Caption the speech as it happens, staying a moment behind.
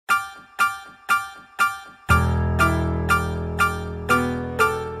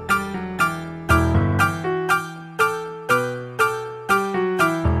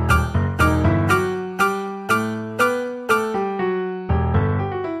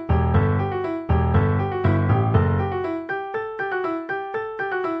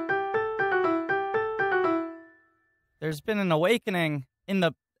there's been an awakening in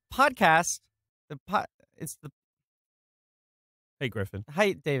the podcast. Hey, Griffin.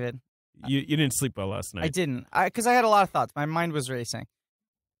 Hi, David. You didn't sleep well last night. I didn't, because I had a lot of thoughts. My mind was racing.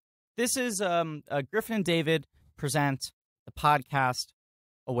 This is Griffin and David present the Podcast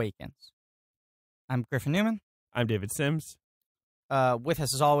Awakens. I'm Griffin Newman. I'm David Sims. With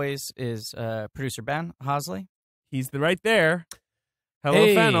us, as always, is producer Ben Hosley. He's right there. Hello,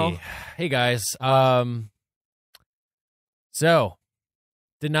 hey. Fennel. Hey, guys. So,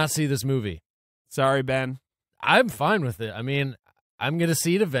 did not see this movie. Sorry, Ben. I'm fine with it. I mean, I'm going to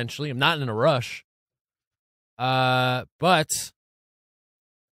see it eventually. I'm not in a rush. But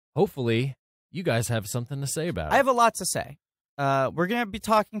hopefully you guys have something to say about it. I have a lot to say. We're going to be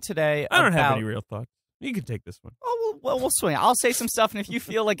talking today I don't about... have any real thoughts. You can take this one. Oh, we'll swing. I'll say some stuff, and if you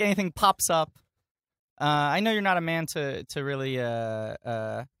feel like anything pops up, I know you're not a man to really...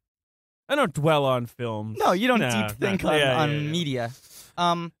 I don't dwell on films. No, you don't deep think on media.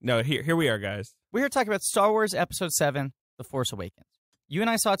 No, here we are, guys. We're here to talk about Star Wars Episode 7, The Force Awakens. You and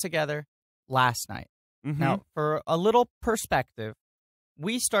I saw it together last night. Mm-hmm. Now, for a little perspective,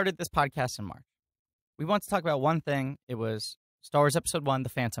 we started this podcast in March. We wanted to talk about one thing. It was Star Wars Episode 1, The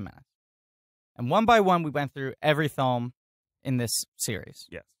Phantom Menace. And one by one, we went through every film in this series.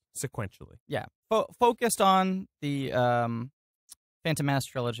 Yes, sequentially. Yeah, focused on the Phantom Menace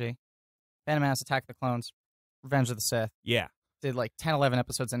trilogy, Phantom Menace, Attack of the Clones, Revenge of the Sith. Yeah. Did like 10, 11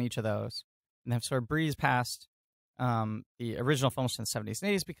 episodes on each of those. And then sort of breezed past the original films from the 70s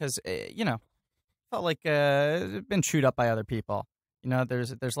and 80s because, felt like it'd been chewed up by other people. You know,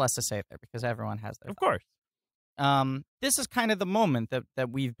 there's less to say there because everyone has their Of course. This is kind of the moment that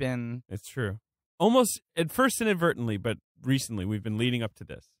we've been... It's true. Almost at first inadvertently, but recently we've been leading up to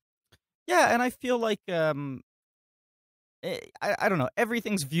this. Yeah, and I feel like, I don't know,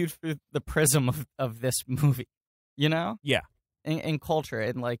 everything's viewed through the prism of this movie, you know? Yeah. In culture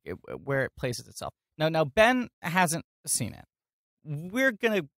and like where it places itself. Now Ben hasn't seen it. We're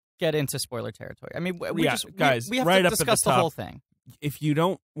gonna get into spoiler territory. I mean, we have right to up discuss at the the top. whole thing. If you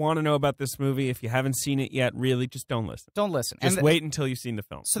don't want to know about this movie, if you haven't seen it yet, really, just don't listen. Don't listen. Just wait until you've seen the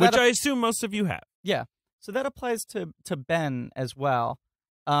film, So which that- I assume most of you have. Yeah. So that applies to Ben as well.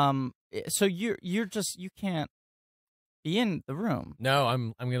 So you can't be in the room. No,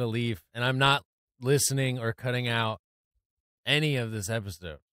 I'm going to leave, and I'm not listening or cutting out any of this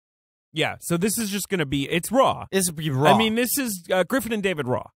episode. Yeah, so this is just going to be, it's raw. This is raw. I mean, this is Griffin and David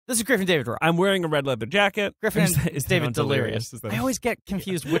raw. This is Griffin and David raw. I'm wearing a red leather jacket. Griffin and Is David that delirious. Is that I always get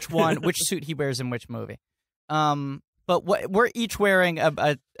confused which suit he wears in which movie. But we're each wearing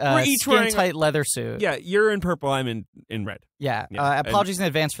a skin-tight leather suit. Yeah, you're in purple, I'm in red. Yeah. Apologies in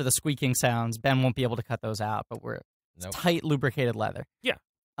advance for the squeaking sounds. Ben won't be able to cut those out, but it's tight, lubricated leather. Yeah.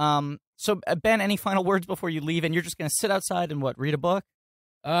 So, Ben, any final words before you leave? And you're just going to sit outside and read a book?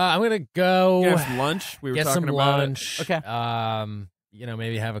 I'm going to go Get some lunch. We were get talking some about lunch. Okay.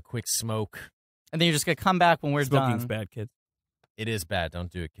 Maybe have a quick smoke. And then you're just going to come back when we're Smoking's done. bad, kids. It is bad.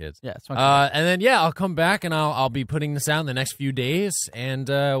 Don't do it, kids. Yeah. And then, I'll come back and I'll be putting this out in the next few days. And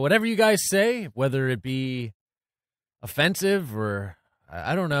whatever you guys say, whether it be offensive or,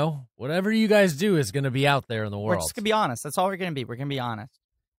 I don't know, whatever you guys do is going to be out there in the world. We're just going to be honest. That's all we're going to be. We're going to be honest.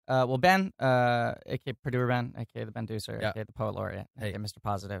 Well, Ben, a.k.a. Producer Ben, a.k.a. the Ben Deucer, a.k.a. the Poet Laureate, a.k.a. Mr.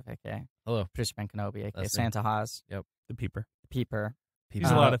 Positive, a.k.a. Hello. Producer Ben Kenobi, a.k.a. That's Santa Haas. Yep. The Peeper. Peeper.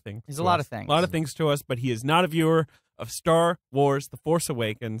 He's a lot of things. He's a lot of things. A lot of things to us, but he is not a viewer of Star Wars The Force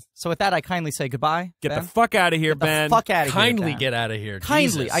Awakens. So with that, I kindly say goodbye, Get Ben. the fuck out of here, Get the Ben. fuck out of here, Kindly Ben. get out of here.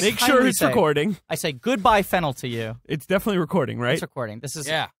 Kindly. Jesus. Make sure it's recording. I say goodbye, Fennel, to you. It's definitely recording, right? It's recording. This is...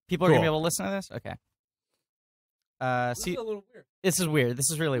 Yeah. People are going to be able to listen to this? Okay. This is a little weird. This is weird.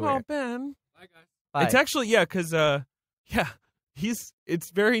 This is really Oh, weird. Ben. Bye, guys. Bye. It's actually, because, it's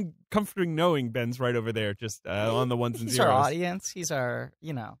very comforting knowing Ben's right over there, just on the ones and He's zeros. our audience. He's our,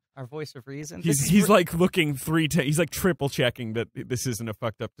 our voice of reason. He's like looking he's like triple checking that this isn't a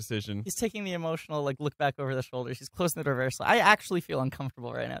fucked up decision. He's taking the emotional, look back over the shoulders. He's closing the door very slowly. I actually feel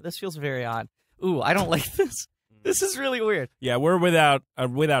uncomfortable right now. This feels very odd. Ooh, I don't like this. This is really weird. Yeah, we're without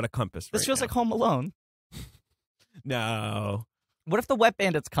a compass This right feels now. like Home Alone. No. What if the wet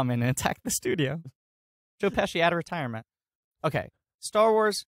bandits come in and attack the studio? Joe Pesci out of retirement. Okay, Star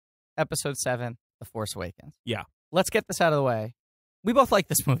Wars Episode 7, The Force Awakens. Yeah. Let's get this out of the way. We both like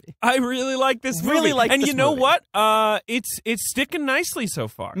this movie. I really like this movie. Really like and this you know movie. what? It's sticking nicely so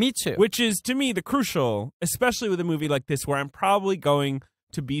far. Me too. Which is, to me, the crucial, especially with a movie like this where I'm probably going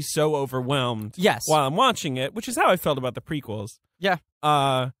to be so overwhelmed Yes. while I'm watching it, which is how I felt about the prequels. Yeah.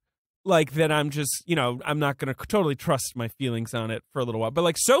 Like that I'm just, I'm not going to totally trust my feelings on it for a little while.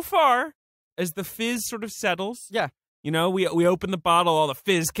 But so far, as the fizz sort of settles, Yeah. You know, we opened the bottle, all the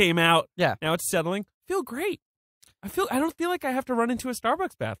fizz came out. Yeah. Now it's settling. Feel great. I don't feel like I have to run into a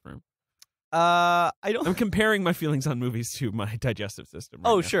Starbucks bathroom. I don't. I'm comparing my feelings on movies to my digestive system.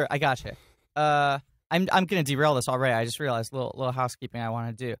 Right now. Sure, I gotcha. I'm gonna derail this already. I just realized little housekeeping I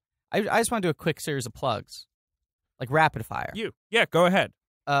want to do. I just want to do a quick series of plugs, like rapid fire. Yeah, go ahead.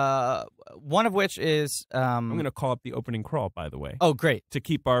 One of which is I'm gonna call up the opening crawl, by the way. Oh, great! To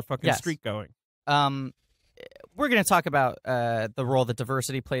keep our fucking Yes. streak going. We're gonna talk about the role that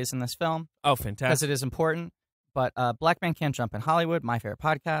diversity plays in this film Oh, because fantastic! it is important. But Black Man Can't Jump in Hollywood, my favorite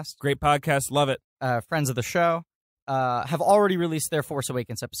podcast, Great podcast, love it. friends of the show, have already released their Force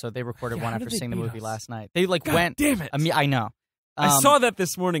Awakens episode. They recorded Yeah, one how after did they seeing the beat movie us? last night. They God went. damn it! I know. I saw that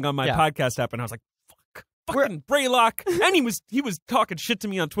this morning on my yeah. podcast app, and I was like, fucking Braylock. And he was talking shit to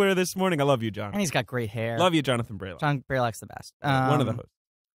me on Twitter this morning. I love you, John. And he's got great hair. Love you, Jonathan Braylock. John Braylock's the best. One of the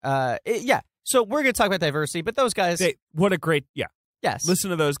hosts. Yeah. So we're going to talk about diversity, but those guys, What a great, yes. Listen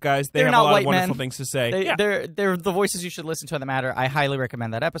to those guys. They They're have not a lot white of wonderful men. things to say. They're the voices you should listen to that matter. I highly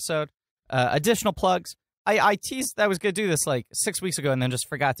recommend that episode. Additional plugs. I teased that I was going to do this like 6 weeks ago and then just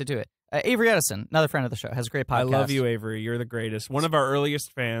forgot to do it. Avery Edison, another friend of the show, has a great podcast. I love you, Avery. You're the greatest. One of our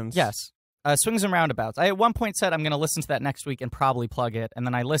earliest fans. Yes. Swings and Roundabouts. I at one point said I'm going to listen to that next week and probably plug it, and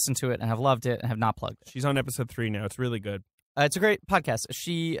then I listened to it and have loved it and have not plugged it. She's on episode 3 now. It's really good. It's a great podcast.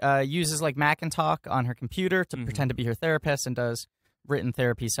 She uses like Mac and Talk on her computer to pretend to be her therapist and does written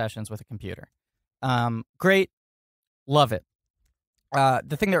therapy sessions with a computer. Great. Love it.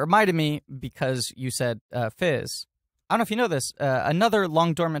 The thing that reminded me, because you said Fizz, I don't know if you know this, another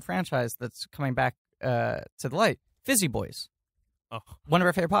long dormant franchise that's coming back to the light, Fizzy Boys. Oh, one of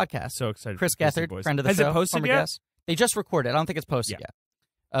our favorite podcasts. so excited. Chris for Fizzy Gethard, Boys. friend of the Has show. it posted former yet? guest. They just recorded. I don't think it's posted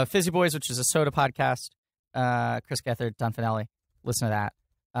yet. Fizzy Boys, which is a soda podcast. Chris Gethard, Don Finelli. Listen to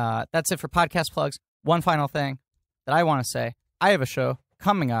that. That's it for podcast plugs. One final thing that I want to say. I have a show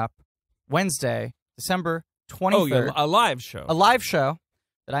coming up Wednesday, December 23rd. Oh, yeah, a live show. A live show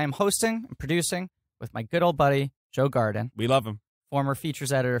that I am hosting and producing with my good old buddy, Joe Garden, We love him. former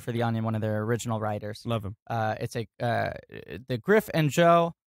features editor for The Onion, one of their original writers. Love him. It's the Griff and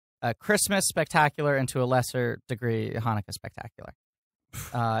Joe Christmas spectacular, and to a lesser degree, Hanukkah spectacular.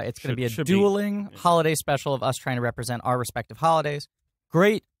 It's going to be a dueling holiday special of us trying to represent our respective holidays.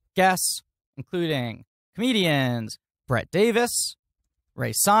 Great guests, including comedians Brett Davis,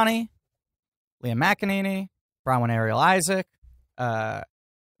 Ray Sani, Liam McEnany, Bronwyn Ariel Isaac,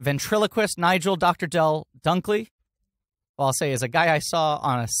 ventriloquist Nigel Dr. Del Dunkley. Well, I'll say is a guy I saw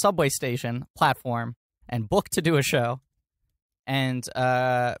on a subway station platform and booked to do a show, and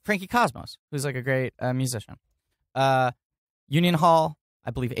Frankie Cosmos, who's like a great musician. Union Hall,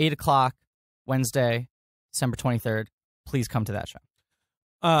 I believe 8 o'clock, Wednesday, December 23rd. Please come to that show.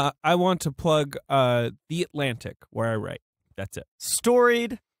 I want to plug The Atlantic, where I write. That's it.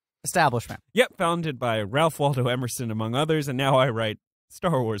 Storied establishment. Yep, founded by Ralph Waldo Emerson, among others, and now I write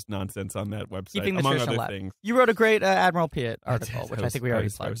Star Wars nonsense on that website, Keeping the among tradition other alive. things. You wrote a great Admiral Piet article, which I was- think we I already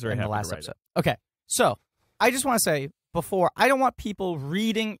was plugged very in the happy to last write episode. Okay, so I just want to say before, I don't want people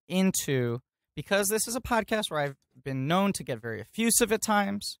reading into, because this is a podcast where I've been known to get very effusive at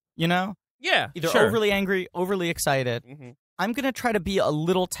times, you know? Yeah, Either sure. overly angry, overly excited. I'm going to try to be a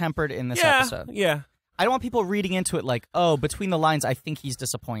little tempered in this episode. Yeah. I don't want people reading into it like, oh, between the lines, I think he's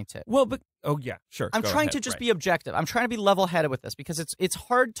disappointed. Well, but yeah, sure. I'm go trying ahead, to just right. be objective. I'm trying to be level-headed with this because it's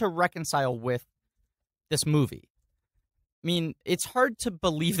hard to reconcile with this movie. I mean, it's hard to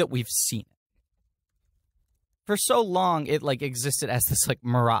believe that we've seen it. For so long, it like existed as this like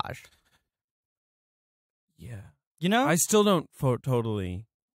mirage. Yeah. You know? I still don't totally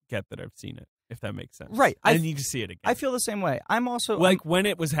get that I've seen it, if that makes sense. Right. I need to see it again. I feel the same way. I'm also like when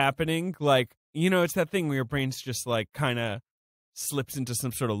it was happening, like, you know, it's that thing where your brain's just like kind of slips into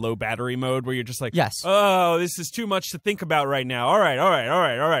some sort of low battery mode where you're just like, yes. Oh, this is too much to think about right now. All right.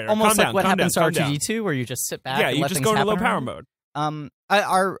 Almost calm like down, what calm happens down, to calm down. R2-D2, where you just sit back. Yeah, and you let just things go into low happen power around. mode.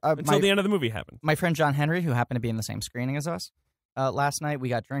 Until the end of the movie happened. My friend John Henry, who happened to be in the same screening as us last night, we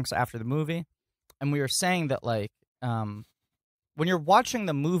got drinks after the movie, and we were saying that like when you're watching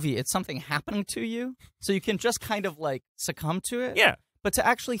the movie, it's something happening to you, so you can just kind of like succumb to it. Yeah. But to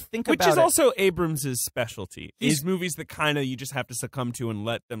actually think Which about is it, also Abrams' specialty. He's- Is movies that kind of you just have to succumb to and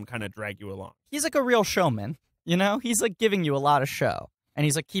let them kind of drag you along. he's like a real showman. You know, he's like giving you a lot of show, and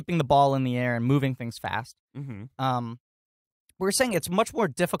he's like keeping the ball in the air and moving things fast. Mm-hmm. We're saying it's much more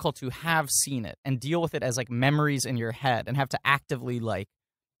difficult to have seen it and deal with it as like memories in your head and have to actively like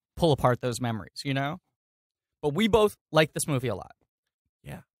pull apart those memories, you know? But we both like this movie a lot.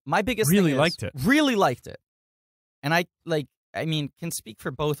 Yeah. My biggest Really thing is, liked it. Really liked it. And I like I mean, can speak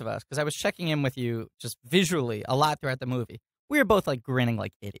for both of us, because I was checking in with you just visually a lot throughout the movie. We were both like grinning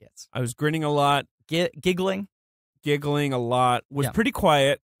like idiots. I was grinning a lot. Giggling A lot. Was pretty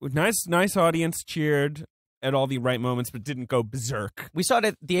quiet. Nice audience, cheered at all the right moments, but didn't go berserk. We saw it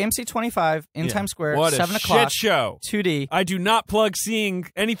at the AMC 25 in Times Square, what 7 a o'clock. Shit show. 2D. I do not plug seeing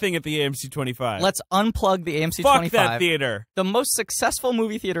anything at the AMC 25. Let's unplug the AMC Fuck 25. that theater. The most successful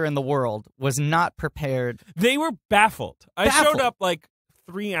movie theater in the world was not prepared. They were baffled. I showed up like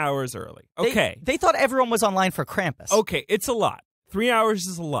 3 hours early. Okay. They thought everyone was online for Krampus. Okay, it's a lot. 3 hours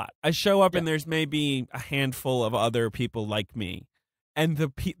is a lot. I show up and there's maybe a handful of other people like me. And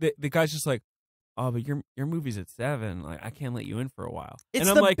the guy's just like, oh, but your movie's at 7. Like, I can't let you in for a while. It's and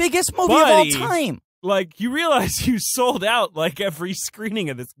I'm the like, biggest movie of all buddy, time. Like, you realize you sold out like every screening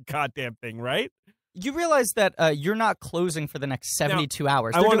of this goddamn thing, right? You realize that you're not closing for the next 72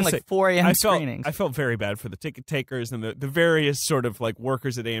 hours. I They're wanna doing like say, 4 a.m. screenings. I felt very bad for the ticket takers and the various sort of like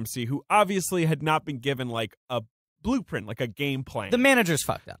workers at AMC who obviously had not been given like a blueprint, like a game plan. The manager's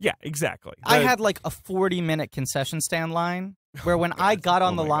fucked up. Yeah, exactly. I had like a 40-minute concession stand line where when I got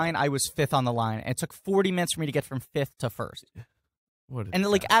on the line, I was 5th on the line. And it took 40 minutes for me to get from 5th to 1st. And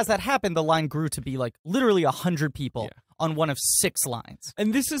like as that happened, the line grew to be like literally 100 people on one of 6 lines.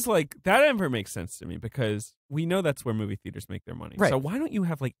 And this is like, that never makes sense to me because we know that's where movie theaters make their money. Right. So why don't you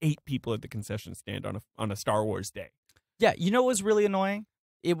have like 8 people at the concession stand on a Star Wars day? Yeah, you know what was really annoying?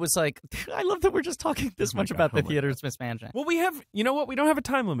 It was like, I love that we're just talking this much about the theater's mismanagement. Well, we have, you know what? We don't have a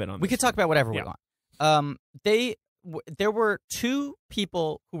time limit on this. We could talk about whatever we want. There were 2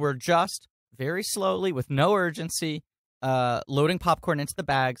 people who were just very slowly, with no urgency, loading popcorn into the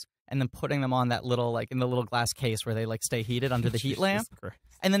bags and then putting them on that little, like, in the little glass case where they, like, stay heated under the heat lamp. Christ.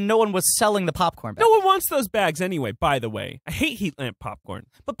 And then no one was selling the popcorn bags. No one wants those bags anyway, by the way. I hate heat lamp popcorn.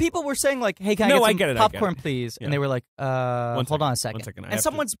 But people were saying, like, hey, can I get some popcorn, please? Yeah. And they were like, hold on a second. And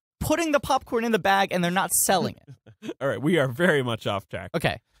someone's putting the popcorn in the bag and they're not selling it. All right, we are very much off track.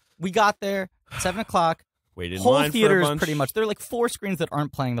 Okay. We got there, 7 o'clock. Waited in whole line theaters for a bunch. Pretty much. There are like 4 screens that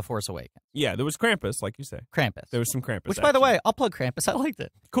aren't playing The Force Awakens. Yeah, there was Krampus, like you say. Krampus. There was some Krampus. Which, by the way, I'll plug Krampus. I liked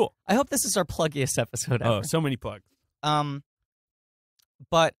it. Cool. I hope this is our pluggiest episode ever. Oh, so many plugs.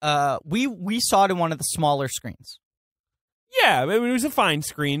 But we saw it in one of the smaller screens. Yeah, I mean, it was a fine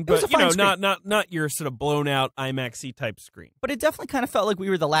screen, but screen. not your sort of blown out IMAX-y type screen. But it definitely kind of felt like we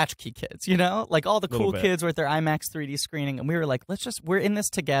were the latchkey kids, you know? Like all the cool bit. kids were at their IMAX 3D screening, and we were like, we're in this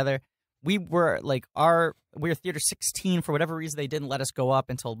together. We were like we were theater 16 for whatever reason. They didn't let us go up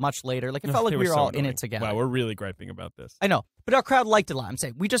until much later. Like it felt like we were all in it together. Wow, we're really griping about this. I know, but our crowd liked it a lot. I'm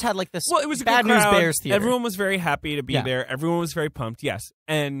saying we just had like this. Well, it was a Bad good News crowd. Bears theater. Everyone was very happy to be there. Everyone was very pumped. Yes,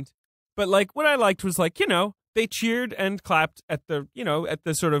 but like what I liked was like they cheered and clapped at the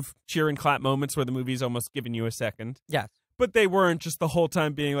sort of cheer and clap moments where the movie's almost giving you a second. Yeah. But they weren't just the whole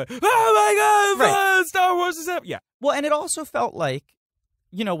time being like, oh my God, Star Wars is up. Yeah. Well, and it also felt like,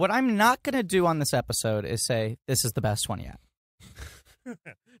 what I'm not going to do on this episode is say this is the best one yet.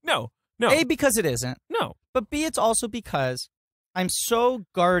 No. A, because it isn't. No. But B, it's also because I'm so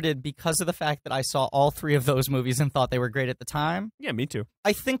guarded because of the fact that I saw all 3 of those movies and thought they were great at the time. Yeah, me too.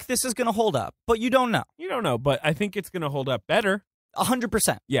 I think this is going to hold up, but you don't know. You don't know, but I think it's going to hold up better.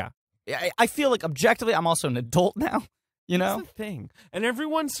 100%. Yeah. I feel like objectively I'm also an adult now, That's the thing. And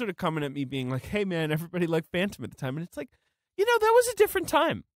everyone's sort of coming at me being like, hey, man, everybody liked Phantom at the time. And it's like, that was a different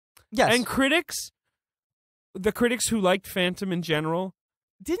time. Yes. And the critics who liked Phantom in general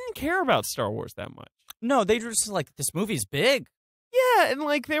didn't care about Star Wars that much. No, they were just like, this movie's big. Yeah, and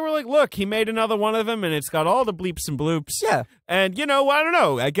like they were like, look, he made another one of them and it's got all the bleeps and bloops. Yeah. And, I don't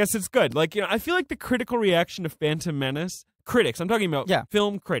know. I guess it's good. Like, I feel like the critical reaction to Phantom Menace, critics, I'm talking about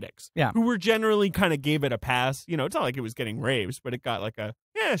film critics, who were generally kind of gave it a pass. It's not like it was getting raves, but it got like a,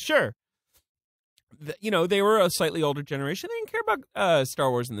 yeah, sure. They were a slightly older generation. They didn't care about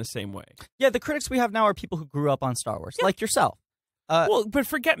Star Wars in the same way. Yeah, the critics we have now are people who grew up on Star Wars, like yourself. Well, but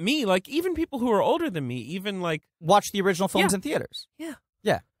forget me. Like, even people who are older than me, even like... watch the original films in theaters. Yeah.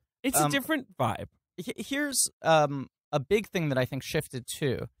 Yeah. It's a different vibe. Here's a big thing that I think shifted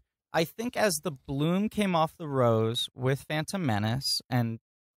too. I think as the bloom came off the rose with Phantom Menace and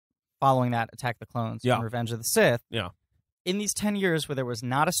following that Attack the Clones and Revenge of the Sith, in these 10 years where there was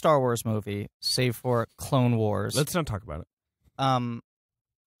not a Star Wars movie, save for Clone Wars... Let's not talk about it. I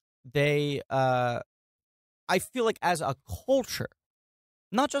feel like as a culture,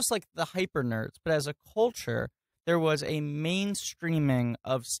 not just like the hyper nerds, but as a culture, there was a mainstreaming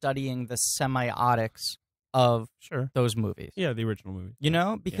of studying the semiotics of those movies. Yeah, the original movie.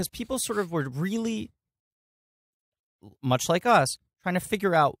 Because people sort of were really, much like us, trying to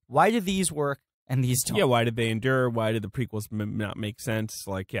figure out why do these work and these don't. Yeah, why did they endure? Why did the prequels not make sense?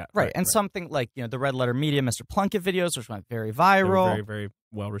 Like, yeah. Right, and something like, the Red Letter Media Mr. Plunkett videos, which went very viral. Very, very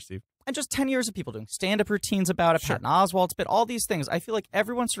well received. And just 10 years of people doing stand-up routines about it, Patton Oswalt's bit, all these things. I feel like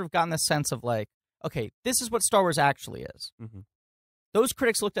everyone's sort of gotten this sense of like, okay, this is what Star Wars actually is. Mm-hmm. Those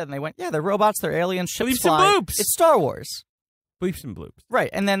critics looked at it and they went, yeah, they're robots, they're aliens, ships Bleeps fly. and bloops. It's Star Wars. Bleeps and bloops. Right,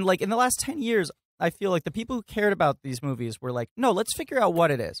 and then like in the last 10 years, I feel like the people who cared about these movies were like, no, let's figure out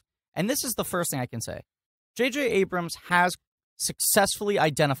what it is. And this is the first thing I can say. J.J. Abrams has successfully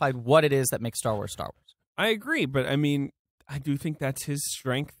identified what it is that makes Star Wars Star Wars. I agree, but I mean, I do think that's his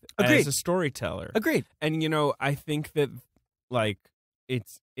strength Agreed. as a storyteller. Agreed. And, I think that, like,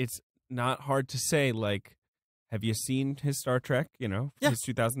 it's not hard to say, like, have you seen his Star Trek, his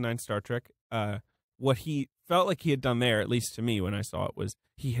 2009 Star Trek? What he felt like he had done there, at least to me when I saw it, was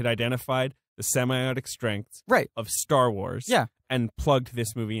he had identified the semiotic strengths of Star Wars and plugged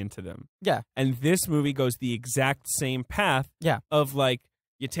this movie into them. Yeah. And this movie goes the exact same path of, like,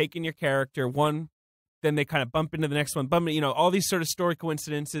 you take in your character, one, then they kind of bump into the next one, all these sort of story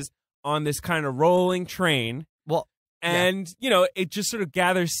coincidences on this kind of rolling train. Well, and, it just sort of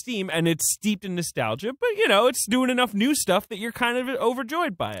gathers steam, and it's steeped in nostalgia, but, it's doing enough new stuff that you're kind of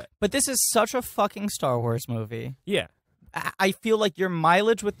overjoyed by it. But this is such a fucking Star Wars movie. Yeah. I feel like your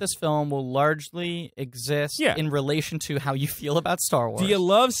mileage with this film will largely exist in relation to how you feel about Star Wars. Do you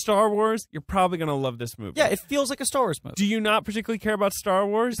love Star Wars? You're probably going to love this movie. Yeah, it feels like a Star Wars movie. Do you not particularly care about Star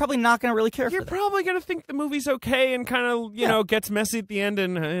Wars? You're probably not going to really care You're for that. probably going to think the movie's okay and kind of, gets messy at the end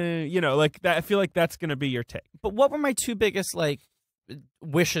and, like that. I feel like that's going to be your take. But what were my two biggest,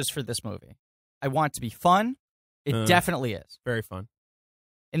 wishes for this movie? I want it to be fun. It definitely is. Very fun.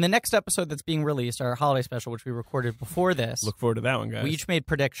 In the next episode that's being released, our holiday special, which we recorded before this. Look forward to that one, guys. We each made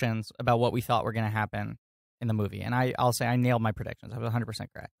predictions about what we thought were going to happen in the movie. And I'll say I nailed my predictions. I was 100%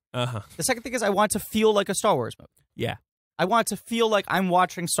 correct. The second thing is I want it to feel like a Star Wars movie. Yeah. I want it to feel like I'm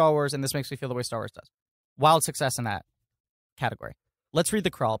watching Star Wars, and this makes me feel the way Star Wars does. Wild success in that category. Let's read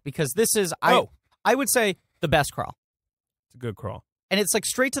the crawl, because this is, I would say, the best crawl. It's a good crawl. And it's like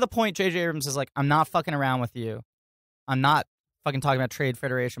straight to the point. J.J. Abrams is like, I'm not fucking around with you. I'm not fucking talking about Trade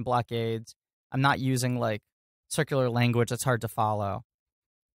Federation blockades. I'm not using, circular language that's hard to follow.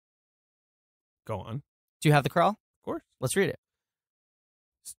 Go on. Do you have the crawl? Of course. Let's read it.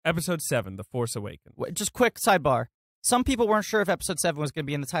 Episode 7, The Force Awakens. Just quick sidebar. Some people weren't sure if Episode 7 was going to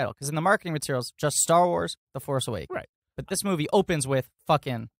be in the title, because in the marketing materials, just Star Wars, The Force Awakens. Right. But this movie opens with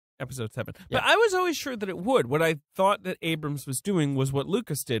fucking Episode 7. Yeah. But I was always sure that it would. What I thought that Abrams was doing was what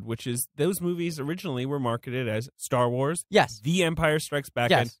Lucas did, which is those movies originally were marketed as Star Wars, The Empire Strikes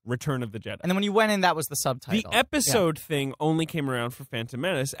Back, and Return of the Jedi. And then when you went in, that was the subtitle. The episode thing only came around for Phantom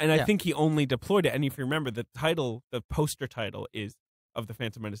Menace, and I think he only deployed it. And if you remember, the poster title is of the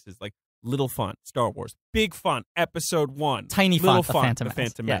Phantom Menace is like little font, Star Wars. Big font, Episode 1. Tiny little font, The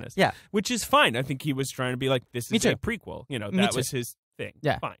Phantom Menace. Yeah. Which is fine. I think he was trying to be like, this is a prequel. That was his thing.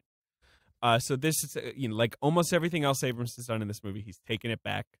 Yeah. Fine. So this is, like almost everything else Abrams has done in this movie, he's taken it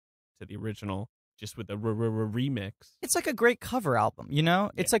back to the original, just with a remix. It's like a great cover album,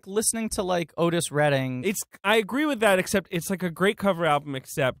 It's like listening to Otis Redding. I agree with that, except it's like a great cover album,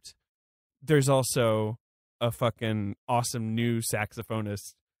 except there's also a fucking awesome new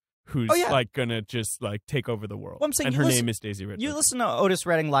saxophonist who's gonna just take over the world. Well, I'm saying, and her name is Daisy Ridley. You listen to Otis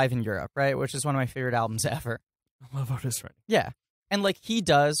Redding live in Europe, right? Which is one of my favorite albums ever. I love Otis Redding. Yeah. And he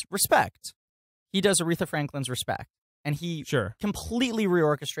does Respect. He does Aretha Franklin's Respect. And he completely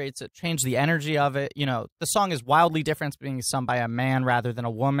reorchestrates it, changed the energy of it. The song is wildly different, being sung by a man rather than a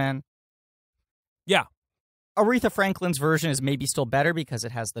woman. Yeah. Aretha Franklin's version is maybe still better because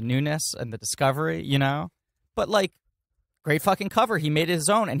it has the newness and the discovery, But great fucking cover. He made it his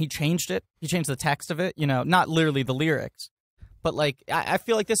own, and he changed it. He changed the text of it, not literally the lyrics. But I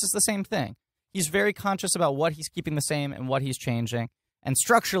feel like this is the same thing. He's very conscious about what he's keeping the same and what he's changing. And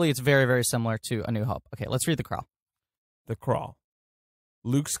structurally, it's very, very similar to A New Hope. Okay, let's read the crawl. The crawl.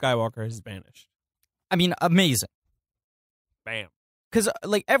 Luke Skywalker has vanished. I mean, amazing. Bam. Because,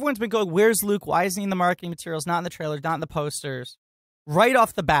 everyone's been going, where's Luke? Why isn't he in the marketing materials? Not in the trailers, not in the posters. Right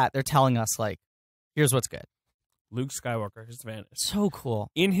off the bat, they're telling us, here's what's good. Luke Skywalker has vanished. So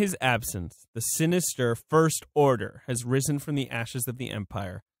cool. In his absence, the sinister First Order has risen from the ashes of the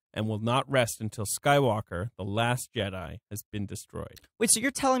Empire and will not rest until Skywalker, the last Jedi, has been destroyed. Wait, so you're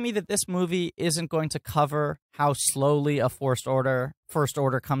telling me that this movie isn't going to cover how slowly a First Order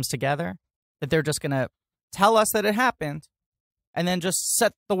comes together? That they're just going to tell us that it happened and then just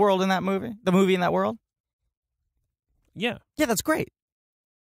set the world in that movie? The movie in that world? Yeah. Yeah, that's great.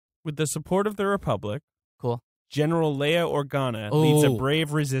 With the support of the Republic. Cool. General Leia Organa leads a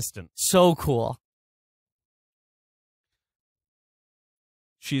brave resistance. So cool.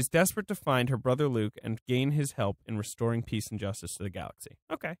 She is desperate to find her brother Luke and gain his help in restoring peace and justice to the galaxy.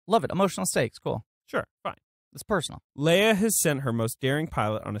 Okay. Love it. Emotional stakes. Cool. Sure. Fine. It's personal. Leia has sent her most daring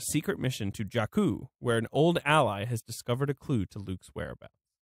pilot on a secret mission to Jakku, where an old ally has discovered a clue to Luke's whereabouts. ...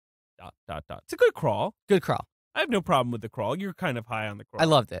 It's a good crawl. Good crawl. I have no problem with the crawl. You're kind of high on the crawl. I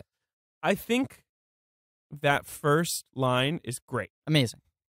loved it. I think that first line is great. Amazing.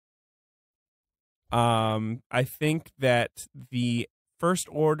 I think that the First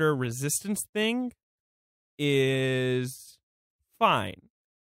Order resistance thing is fine.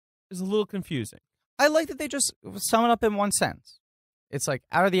 It's a little confusing. I like that they just sum it up in one sentence. It's like,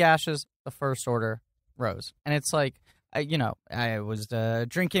 out of the ashes, the First Order rose. And it's like, I was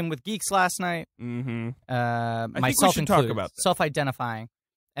drinking with geeks last night. Mm-hmm. Myself included, about self-identifying.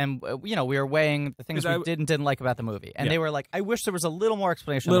 And, we were weighing the things we didn't like about the movie. And they were like, I wish there was a little more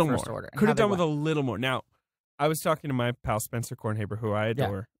explanation of the First Order. Could have done with a little more. Now, I was talking to my pal Spencer Kornhaber, who I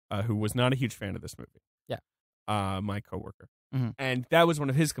adore, who was not a huge fan of this movie. Yeah. My coworker. Mm-hmm. And that was one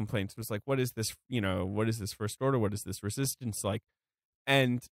of his complaints, was like, what is this, what is this First Order? What is this resistance like?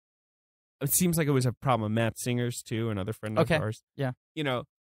 And it seems like it was a problem of Matt Singer's, too, another friend of ours. Yeah.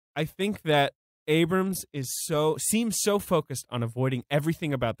 I think that Abrams seems so focused on avoiding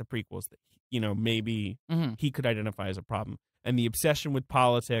everything about the prequels that, maybe he could identify as a problem. And the obsession with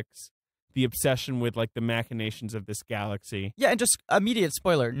politics, the obsession with, like, the machinations of this galaxy. Yeah, and just immediate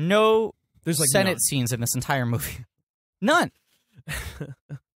spoiler, there's like Senate scenes in this entire movie. None.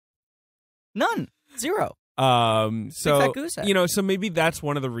 None. Zero. So so maybe that's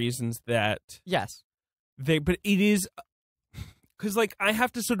one of the reasons that but it is because, like, I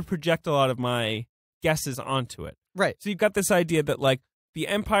have to sort of project a lot of my guesses onto it. Right. So you've got this idea that, like, the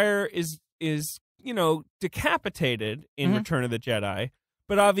Empire is decapitated in Return of the Jedi,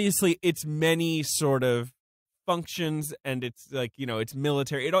 but obviously it's many sort of functions, and it's like, it's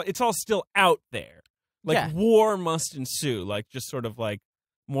military. It's all still out there. Like, war must ensue, like, just sort of like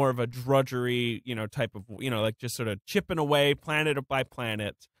more of a drudgery, type of, like, just sort of chipping away planet by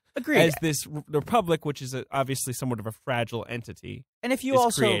planet. Agreed. As this republic, which is obviously somewhat of a fragile entity. And if you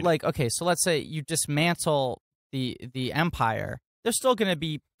also created. Like, okay, so let's say you dismantle the Empire, there's still going to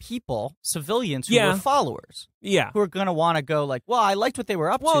be people, civilians who are followers. Yeah. Who are going to want to go like, well, I liked what they were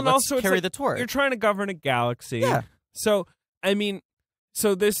up to. Let's also carry the torch. You're trying to govern a galaxy. Yeah. So, I mean,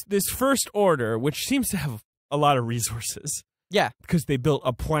 this First Order, which seems to have a lot of resources. Yeah. Because they built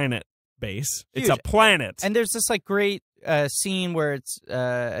a planet base. Huge. It's a planet. And there's this, like, great scene where it's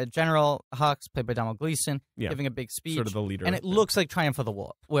General Hux, played by Donald Gleason, giving a big speech. Sort of the leader. And it looks like Triumph of the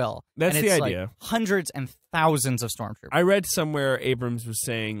Will. That's and the it's idea. Like hundreds and thousands of stormtroopers. I read somewhere Abrams was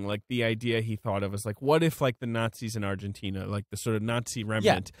saying, like, the idea he thought of was, like, what if, like, the Nazis in Argentina, like the sort of Nazi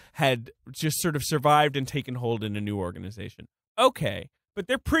remnant, had just sort of survived and taken hold in a new organization? Okay. But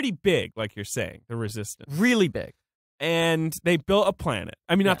they're pretty big, like you're saying, the Resistance. Really big. And they built a planet.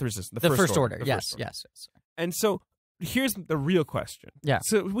 I mean, not the Resistance, the First Order. Yes. And so here's the real question. Yeah.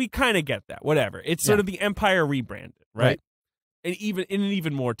 So we kind of get that. Whatever. It's sort of the Empire rebranded, right? And even in an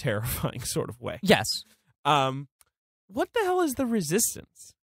even more terrifying sort of way. Yes. What the hell is the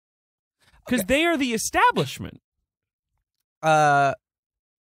Resistance? Because they are the establishment. Kind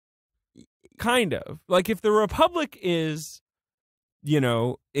of. Like, if the Republic is,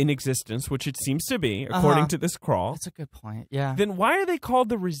 in existence, which it seems to be, according to this crawl. That's a good point, yeah. Then why are they called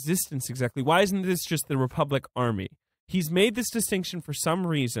the Resistance exactly? Why isn't this just the Republic Army? He's made this distinction for some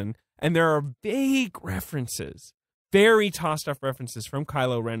reason, and there are vague references, very tossed-off references from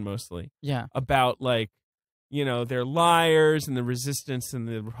Kylo Ren mostly. Yeah. About, like, they're liars, and the Resistance and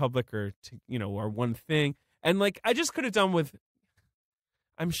the Republic are one thing. And, like, I just could have done with,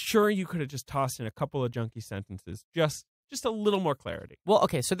 I'm sure you could have just tossed in a couple of junky sentences, just a little more clarity. Well,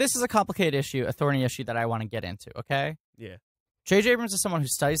 okay, so this is a complicated issue, a thorny issue that I want to get into, okay? Yeah. J.J. Abrams is someone who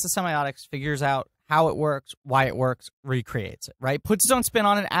studies the semiotics, figures out how it works, why it works, recreates it, right? Puts his own spin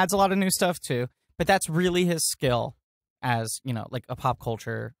on it, adds a lot of new stuff too, but that's really his skill as, like a pop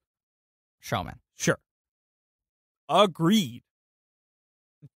culture showman. Sure. Agreed.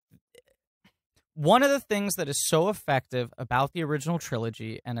 One of the things that is so effective about the original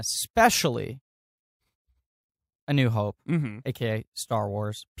trilogy, and especially A New Hope, a.k.a. Star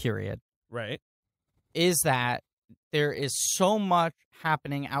Wars, period. Right. Is that there is so much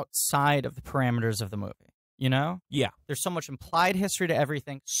happening outside of the parameters of the movie, Yeah. There's so much implied history to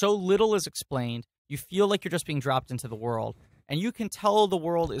everything. So little is explained. You feel like you're just being dropped into the world, and you can tell the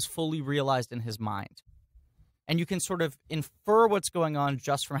world is fully realized in his mind. And you can sort of infer what's going on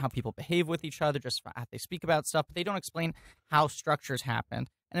just from how people behave with each other, just from how they speak about stuff, but they don't explain how structures happened.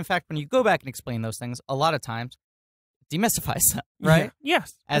 And in fact, when you go back and explain those things, a lot of times it demystifies them, right? Yeah.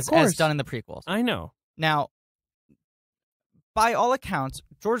 Yes, as done in the prequels. I know. Now, by all accounts,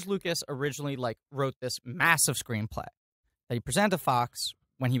 George Lucas originally wrote this massive screenplay that he presented to Fox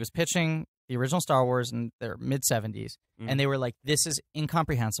when he was pitching the original Star Wars in their mid-70s, and they were like, this is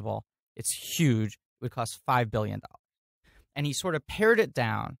incomprehensible. It's huge. It would cost $5 billion. And he sort of pared it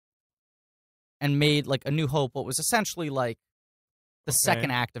down and made A New Hope what was essentially the second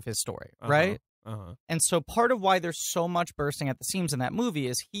act of his story, right? And so part of why there's so much bursting at the seams in that movie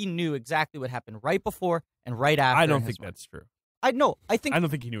is he knew exactly what happened right before and right after. I don't think that's true. I don't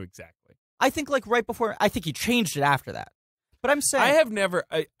think he knew exactly. I think right before, I think he changed it after that. But I'm saying... I have never...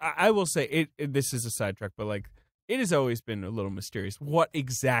 I will say, this is a sidetrack, but it has always been a little mysterious what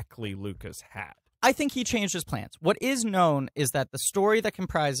exactly Lucas had. I think he changed his plans. What is known is that the story that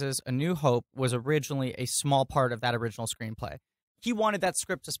comprises A New Hope was originally a small part of that original screenplay. He wanted that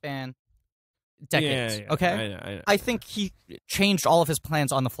script to span decades, yeah. okay? I know. I think he changed all of his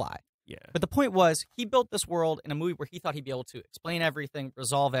plans on the fly. Yeah. But the point was, he built this world in a movie where he thought he'd be able to explain everything,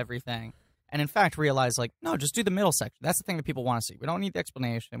 resolve everything, and in fact realized, no, just do the middle section. That's the thing that people want to see. We don't need the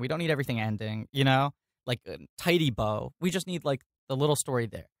explanation. We don't need everything ending, like a tidy bow. We just need, the little story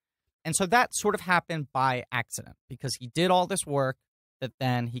there. And so that sort of happened by accident because he did all this work that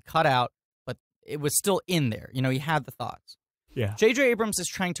then he cut out, but it was still in there. He had the thoughts. Yeah. J.J. Abrams is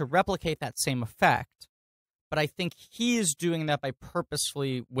trying to replicate that same effect, but I think he is doing that by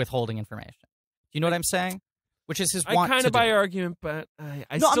purposefully withholding information. Do you know what I'm saying? Which is his want to do. I kind of buy your argument, but I'm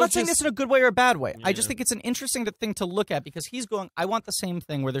not saying this in a good way or a bad way. Yeah. I just think it's an interesting thing to look at because he's going, I want the same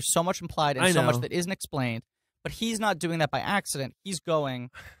thing where there's so much implied and so much that isn't explained, but he's not doing that by accident. He's going,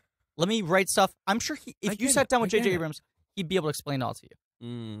 let me write stuff. I'm sure if you sat down with J.J. Abrams, he'd be able to explain it all to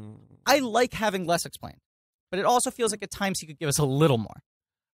you. I like having less explained, but it also feels like at times he could give us a little more.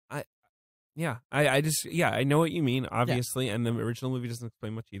 I know what you mean, obviously, and the original movie doesn't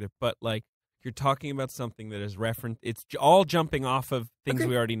explain much either, but you're talking about something that is referenced. It's all jumping off of things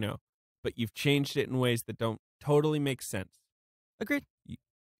we already know, but you've changed it in ways that don't totally make sense. Agreed. You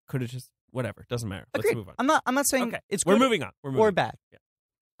could have just whatever. Doesn't matter. Agreed. Let's move on. I'm not saying it's good. We're moving on. Or bad. Yeah.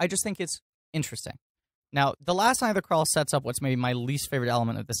 I just think it's interesting. Now, The Last Night of the Crawl sets up what's maybe my least favorite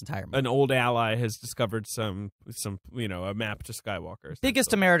element of this entire movie. An old ally has discovered some a map to Skywalker. Biggest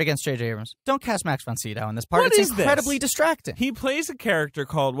demerit against J.J. Abrams. Don't cast Max von Sydow in this part. It's incredibly distracting. He plays a character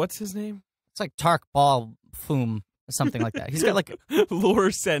called, what's his name? It's like Tark Bal Foom, something like that. He's got Lor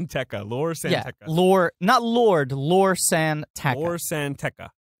San Tekka. Yeah, not Lord, Lor San Tekka. Lor San Tekka.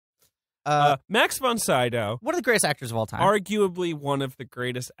 Max von Sydow. One of the greatest actors of all time. Arguably one of the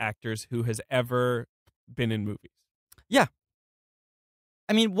greatest actors who has ever been in movies. Yeah.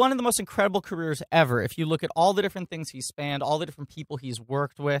 I mean, one of the most incredible careers ever. If you look at all the different things he's spanned, all the different people he's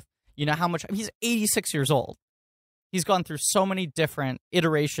worked with, how much... he's 86 years old. He's gone through so many different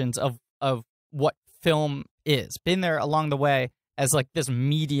iterations of what film is. Been there along the way as this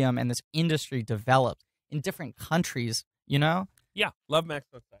medium and this industry developed in different countries, Yeah, love Max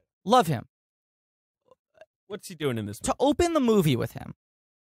von Sydow. Love him. What's he doing in this movie? To open the movie with him,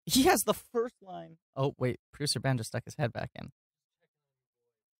 he has the first line. Oh, wait. Producer Ben just stuck his head back in.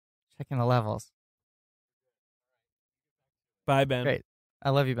 Checking the levels. Bye, Ben. Great. I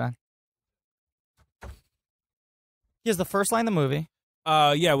love you, Ben. He has the first line of the movie.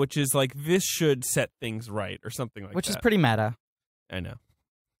 Yeah, which is this should set things right or something like that. Which is pretty meta. I know.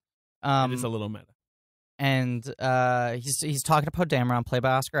 It is a little meta. And he's talking to Poe Dameron, played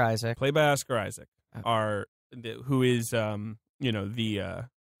by Oscar Isaac. Played by Oscar Isaac, who is the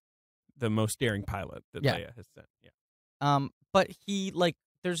most daring pilot that Leia has sent. Yeah. But he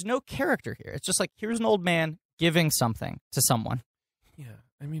there's no character here. It's just here's an old man giving something to someone. Yeah.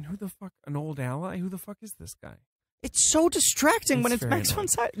 I mean, who the fuck? An old ally? Who the fuck is this guy? It's so distracting when it's Max von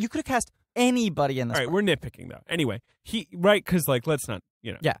Sydow. You could have cast anybody in this. All right, we're nitpicking though. Anyway, because let's not,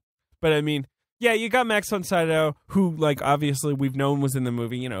 Yeah. But I mean, yeah, you got Max von Sydow, who obviously we've known was in the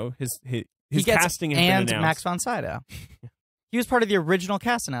movie. His casting has been announced. And Max von Sydow. He was part of the original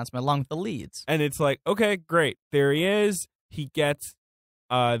cast announcement along with the leads. And it's okay, great. There he is. He gets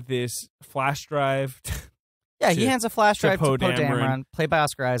this flash drive. Yeah, he hands a flash drive to Poe Dameron, played by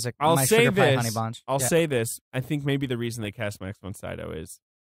Oscar Isaac. I'll say this. I'll say this. I think maybe the reason they cast Max von Sydow is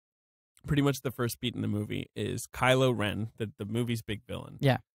pretty much the first beat in the movie is Kylo Ren, the movie's big villain.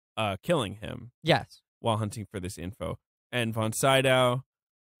 Yeah. Killing him. Yes. While hunting for this info. And von Sydow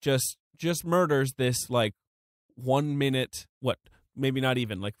just murders this 1 minute, maybe not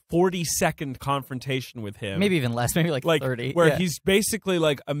even, like 40-second confrontation with him. Maybe even less, maybe like 30. Where he's basically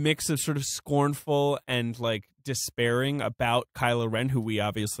like a mix of sort of scornful and like despairing about Kylo Ren, who we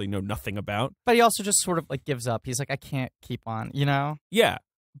obviously know nothing about. But he also just sort of like gives up. He's like, I can't keep on, you know? Yeah.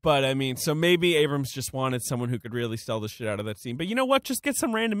 But I mean, so maybe Abrams just wanted someone who could really sell the shit out of that scene. But you know what? Just get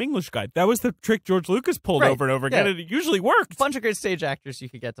some random English guy. That was the trick George Lucas pulled over and over again, and it usually worked. A bunch of great stage actors you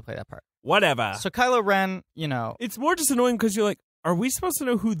could get to play that part. Whatever. So Kylo Ren, you know, it's more just annoying because you're like, are we supposed to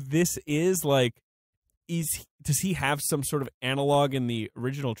know who this is? Like, does he have some sort of analog in the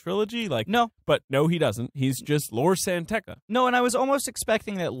original trilogy? Like, no. But no, he doesn't. He's just Lor San Tekka. No, and I was almost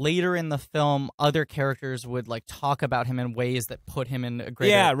expecting that later in the film, other characters would like talk about him in ways that put him in a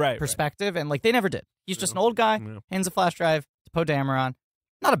greater perspective, and like they never did. He's just an old guy, hands a flash drive to Poe Dameron.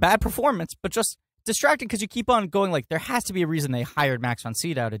 Not a bad performance, but just distracting because you keep on going like there has to be a reason they hired Max von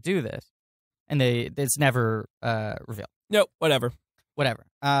Sydow to do this, and it's never revealed. No, whatever.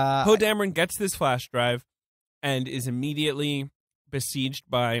 Poe Dameron gets this flash drive and is immediately besieged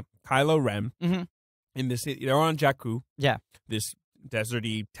by Kylo Ren. Mm-hmm. In this, they're on Jakku. Yeah, this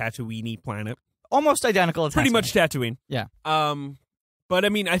deserty Tatooine planet, almost identical. Pretty much Tatooine. Yeah. But I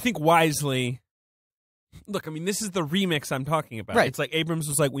mean, I think wisely. Look, I mean, this is the remix I'm talking about. Right. It's like Abrams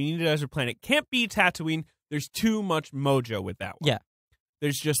was like, we need a desert planet. Can't be Tatooine. There's too much mojo with that one. Yeah.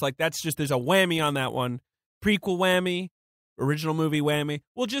 There's just like there's a whammy on that one. Prequel whammy. Original movie whammy.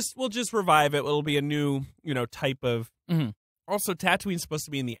 We'll just revive it. It'll be a new, type of. Mm-hmm. Also, Tatooine's supposed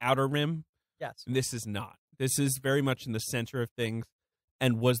to be in the Outer Rim. Yes. And this is not. This is very much in the center of things,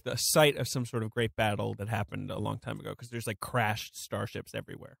 and was the site of some sort of great battle that happened a long time ago. Because there's like crashed starships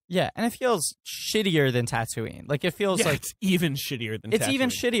everywhere. Yeah, and it feels shittier than Tatooine. Like it feels like it's even shittier than. It's Tatooine. even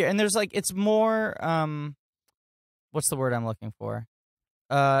shittier, and there's like it's more. What's the word I'm looking for?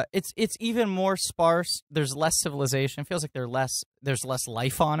 It's even more sparse. There's less civilization. It feels like there's less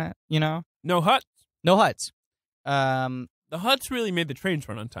life on it. No huts. No huts. The huts really made the trains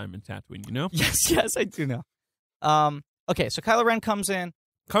run on time in Tatooine. Yes, I do know. Okay, so Kylo Ren comes in.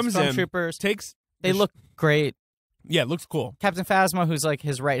 Stormtroopers They look great. Yeah, it looks cool. Captain Phasma, who's like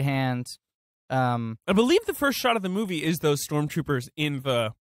his right hand. I believe the first shot of the movie is those stormtroopers in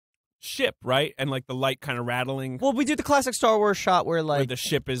the ship, right? And like the light kind of rattling. Well, we do the classic Star Wars shot where the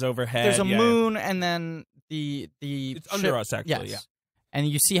ship is overhead. There's a moon, and then the it's ship, under us actually. Yes. Yeah. And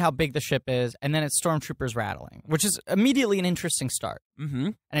you see how big the ship is, and then it's stormtroopers rattling, which is immediately an interesting start. Mm-hmm.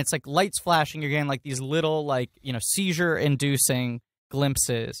 And it's like lights flashing. You're getting like these little seizure-inducing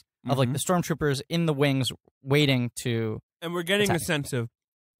glimpses of like the stormtroopers in the wings waiting to. And we're getting attack. a sense of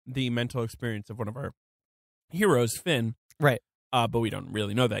the mental experience of one of our heroes, Finn. Right. But we don't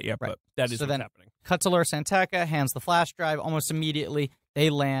really know that yet. Right. But that is what's happening. Cut to Lor San Tekka, hands the flash drive. Almost immediately, they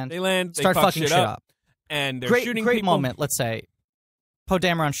land. Start fucking shit up. And they're shooting great people. moment, let's say. Poe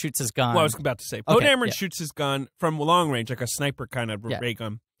Dameron shoots his gun. Well, I was about to say. Poe Dameron shoots his gun from long range, like a sniper kind of ray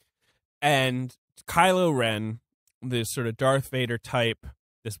gun. And Kylo Ren, this sort of Darth Vader type,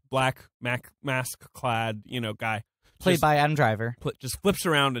 this black mask-clad, guy. Played by Adam Driver. Just flips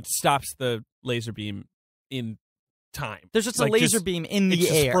around and stops the laser beam in time. There's just a laser beam in the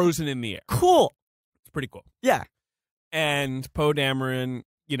air. It's just frozen in the air. Cool. It's pretty cool. Yeah. And Poe Dameron,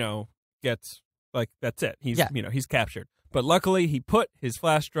 gets, that's it. He's captured. But luckily, he put his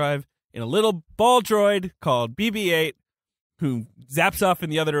flash drive in a little ball droid called BB-8, who zaps off in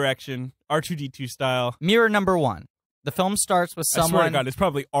the other direction, R2-D2 style. Mirror number 1. The film starts with someone. I swear to God, it's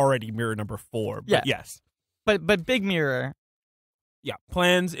probably already mirror number 4. But yes. But big mirror. Yeah,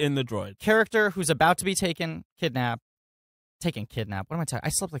 plans in the droid. Character who's about to be kidnapped. What am I talking? I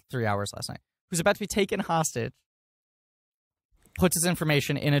slept like 3 hours last night. Who's about to be taken hostage. Puts his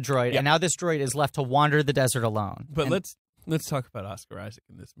information in a droid, and now this droid is left to wander the desert alone. But let's talk about Oscar Isaac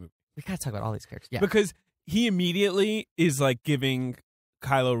in this movie. We gotta talk about all these characters, because he immediately is like giving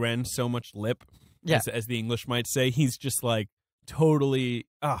Kylo Ren so much lip, as the English might say. He's just like totally.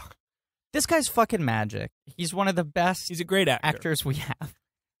 This guy's fucking magic. He's one of the best. He's a great actors we have.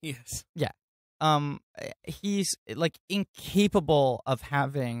 Yes. Yeah. He's like incapable of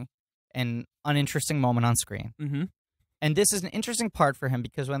having an uninteresting moment on screen. Mm-hmm. And this is an interesting part for him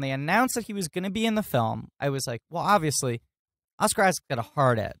because when they announced that he was going to be in the film, I was like, well, obviously, Oscar Isaac's got a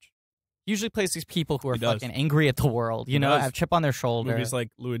hard edge. He usually plays these people who are fucking angry at the world, have chip on their shoulder. Movies like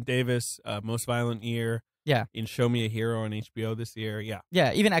Llewyn Davis, Most Violent Year. Yeah. In Show Me a Hero on HBO this year. Yeah.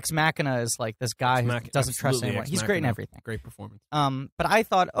 Yeah, even Ex Machina is like this guy who doesn't trust anyone. He's great in everything. Great performance. But I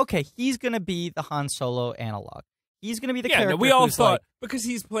thought, okay, he's going to be the Han Solo analog. He's going to be the character. We all thought, because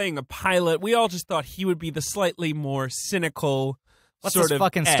he's playing a pilot, we all just thought he would be the slightly more cynical, What's sort this of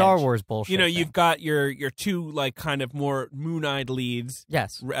fucking edge. Star Wars bullshit? You know, thing? you've got your two like kind of more moon-eyed leads.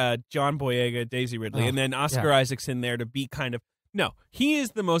 Yes. John Boyega, Daisy Ridley, and then Oscar Isaac's in there to be kind of he is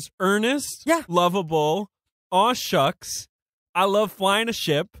the most earnest, lovable, aw shucks, I love flying a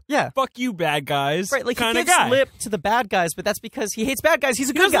ship. Yeah. Fuck you, bad guys. Right, like kind he of gives guy. lip to the bad guys, but that's because he hates bad guys. He's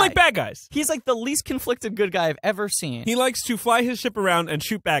a good guy. He doesn't like bad guys. He's like the least conflicted good guy I've ever seen. He likes to fly his ship around and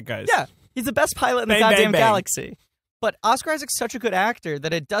shoot bad guys. Yeah. He's the best pilot in the goddamn galaxy. But Oscar Isaac's such a good actor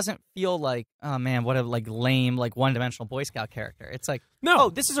that it doesn't feel like, oh man, what a like lame, like one-dimensional Boy Scout character. It's like, no,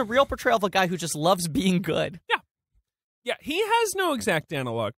 this is a real portrayal of a guy who just loves being good. Yeah. Yeah, he has no exact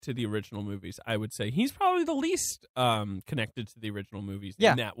analog to the original movies, I would say. He's probably the least connected to the original movies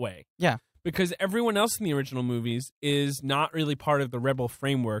in that way. Yeah. Because everyone else in the original movies is not really part of the Rebel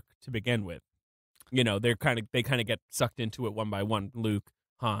framework to begin with. You know, they kind of get sucked into it one by one. Luke,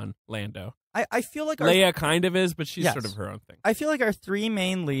 Han, Lando. I feel like Leia kind of is, but she's sort of her own thing. I feel like our three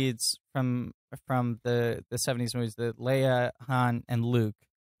main leads from the 70s movies, the Leia, Han, and Luke,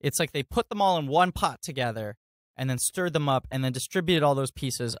 it's like they put them all in one pot together and then stirred them up and then distributed all those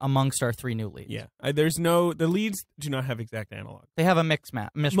pieces amongst our three new leads. Yeah. The leads do not have exact analogs. They have a mishmash.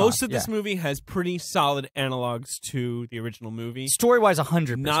 Most of this movie has pretty solid analogs to the original movie. Story-wise,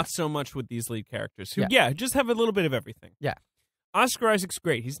 100%. Not so much with these lead characters who, just have a little bit of everything. Yeah. Oscar Isaac's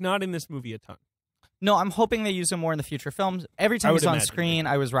great. He's not in this movie a ton. No, I'm hoping they use him more in the future films. Every time he's on screen,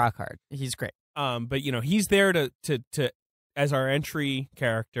 I was rock hard. He's great. But he's there to as our entry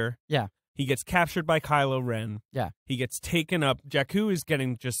character. Yeah. He gets captured by Kylo Ren. Yeah. He gets taken up. Jakku is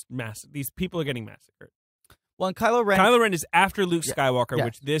getting just massacred. These people are getting massacred. Well, and Kylo Ren is after Luke Skywalker,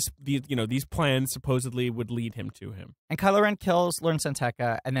 which these plans supposedly would lead him to him. And Kylo Ren kills Lern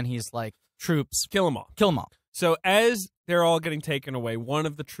Santeca, and then he's like, troops. Kill them all. Kill them all. So as they're all getting taken away, one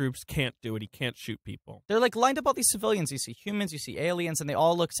of the troops can't do it. He can't shoot people. They're like lined up all these civilians. You see humans, you see aliens, and they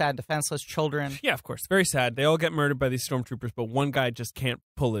all look sad, defenseless, children. Yeah, of course. Very sad. They all get murdered by these stormtroopers, but one guy just can't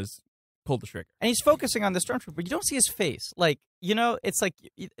pull the trigger. And he's focusing on the stormtrooper. You don't see his face. Like, it's like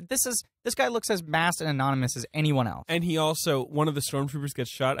this guy looks as masked and anonymous as anyone else. And he also, one of the stormtroopers gets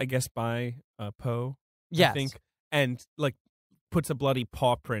shot, I guess, by Poe. Yes. I think, and like puts a bloody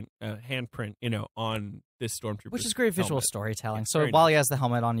paw print, handprint, on this stormtrooper. Which is great visual helmet. Storytelling. So while he has the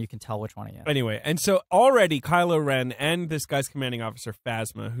helmet on, you can tell which one he is. Anyway, and so already Kylo Ren and this guy's commanding officer,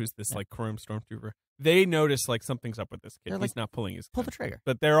 Phasma, who's this like chrome stormtrooper, they notice like something's up with this kid. He's not pulling his gun. Pull the trigger.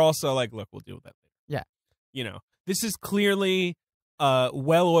 But they're also like, look, we'll deal with that later. Yeah. This is clearly a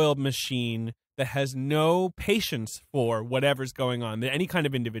well-oiled machine that has no patience for whatever's going on, any kind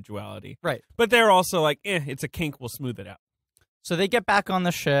of individuality. Right. But they're also like, it's a kink, we'll smooth it out. So they get back on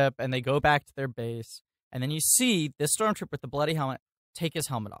the ship, and they go back to their base, and then you see this stormtrooper with the bloody helmet take his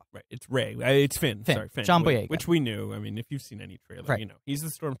helmet off. Right. It's Rey. It's Finn. Sorry, Finn. John Boyega. Which we knew. I mean, if you've seen any trailer, he's the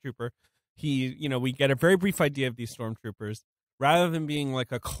stormtrooper. We get a very brief idea of these stormtroopers. Rather than being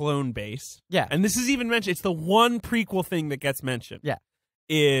like a clone base. Yeah. And this is even mentioned. It's the one prequel thing that gets mentioned. Yeah.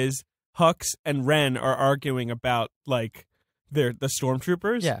 Is Hux and Ren are arguing about like the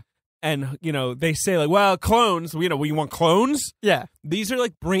stormtroopers. Yeah. And, they say like, well, clones, we want clones? Yeah. These are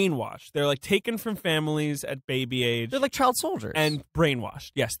like brainwashed. They're like taken from families at baby age. They're like child soldiers. And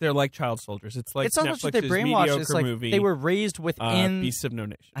brainwashed. Yes, they're like child soldiers. It's like Netflix's brainwashed. It's like movie. They were raised within... Beasts of No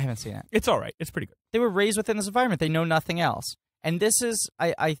Nation. I haven't seen it. It's all right. It's pretty good. They were raised within this environment. They know nothing else. And this is,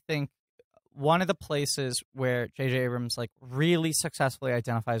 I think, one of the places where J.J. Abrams like really successfully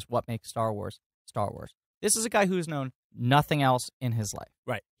identifies what makes Star Wars Star Wars. This is a guy who's known nothing else in his life.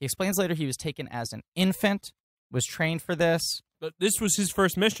 Right. He explains later he was taken as an infant, was trained for this. But this was his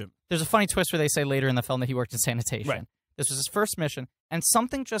first mission. There's a funny twist where they say later in the film that he worked in sanitation. Right. This was his first mission, and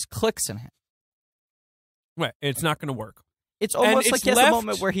something just clicks in him. Right. It's not going to work. It's almost like he has a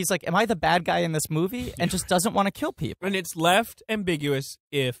moment where he's like, am I the bad guy in this movie? And just doesn't want to kill people. And it's left ambiguous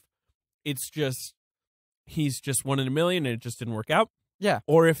if it's just, he's just one in a million and it just didn't work out. Yeah.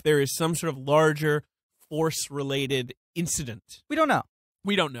 Or if there is some sort of larger Force-related incident. We don't know.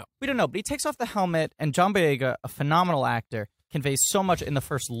 We don't know. But he takes off the helmet, and John Boyega, a phenomenal actor, conveys so much in the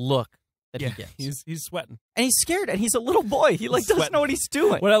first look that he gets. He's sweating. And he's scared, and he's a little boy. He doesn't know what he's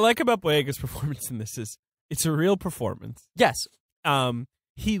doing. What I like about Boyega's performance in this is it's a real performance. Yes.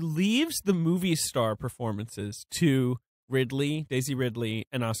 He leaves the movie star performances to Daisy Ridley,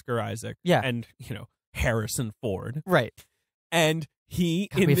 and Oscar Isaac. Yeah. And, Harrison Ford. Right. And we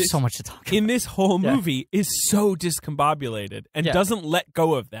have so much to talk about. In this whole movie is so discombobulated and doesn't let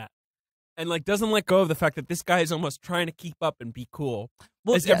go of that. And doesn't let go of the fact that this guy is almost trying to keep up and be cool.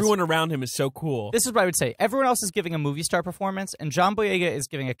 Everyone around him is so cool. This is what I would say. Everyone else is giving a movie star performance, and John Boyega is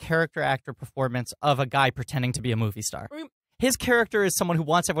giving a character actor performance of a guy pretending to be a movie star. His character is someone who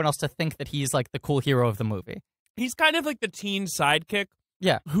wants everyone else to think that he's like the cool hero of the movie. He's kind of like the teen sidekick.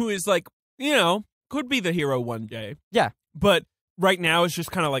 Yeah. Who is like, could be the hero one day. Yeah. But right now is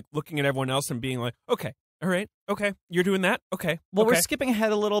just kind of like looking at everyone else and being like, okay, all right, okay, you're doing that? Okay. Well, okay. we're skipping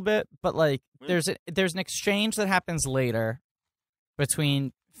ahead a little bit, but like there's an exchange that happens later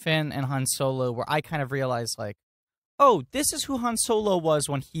between Finn and Han Solo where I kind of realize like, oh, this is who Han Solo was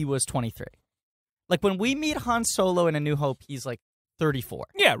when he was 23. Like when we meet Han Solo in A New Hope, he's like 34.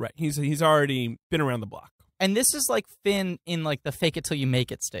 Yeah, right. He's already been around the block. And this is like Finn in like the fake it till you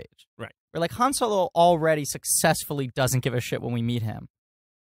make it stage. Right. Where like Han Solo already successfully doesn't give a shit when we meet him.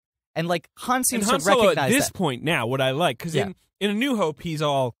 And like Han seems Han to Solo recognize at this that. point now, what I like, because in A New Hope, he's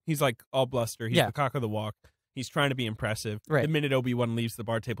like all bluster. He's the cock of the walk. He's trying to be impressive. Right. The minute Obi-Wan leaves the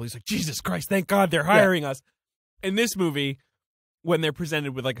bar table, he's like, Jesus Christ, thank God they're hiring us. In this movie, when they're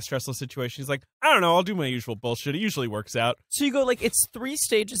presented with like a stressful situation, he's like, I don't know, I'll do my usual bullshit. It usually works out. So you go like, it's 3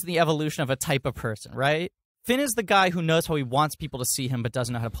 stages in the evolution of a type of person, right? Finn is the guy who knows how he wants people to see him but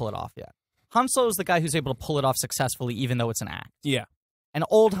doesn't know how to pull it off yet. Han Solo is the guy who's able to pull it off successfully even though it's an act. Yeah. And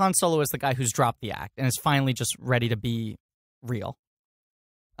old Han Solo is the guy who's dropped the act and is finally just ready to be real.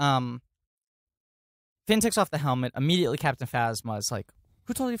 Finn takes off the helmet. Immediately Captain Phasma is like,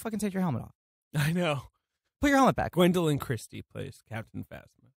 who told you to fucking take your helmet off? I know. Put your helmet back. Gwendolyn Christie plays Captain Phasma.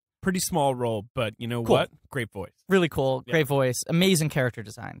 Pretty small role, but you know what? Great voice. Really cool. Great voice. Amazing character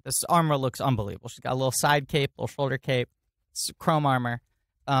design. This armor looks unbelievable. She's got a little side cape, little shoulder cape, chrome armor.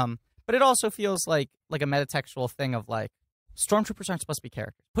 But it also feels like a metatextual thing of like, stormtroopers aren't supposed to be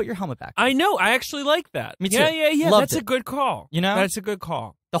characters. Put your helmet back. I know. I actually like that. Me too. Yeah. Loved That's it. a good call. You know? That's a good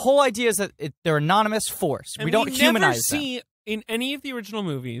call. The whole idea is that they're anonymous force. And we don't humanize them. never see in any of the original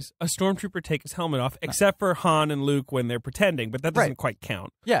movies a stormtrooper take his helmet off, except for Han and Luke when they're pretending, but that doesn't quite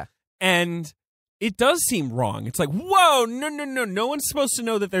count. Yeah. And it does seem wrong. It's like, whoa, no. No one's supposed to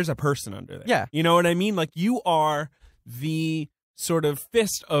know that there's a person under there. Yeah. You know what I mean? Like, you are the sort of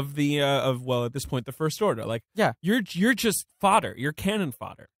fist of the at this point the First Order. Like, you're just fodder. You're cannon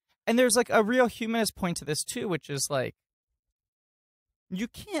fodder. And there's like a real humanist point to this too, which is like, you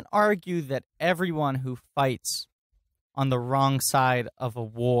can't argue that everyone who fights on the wrong side of a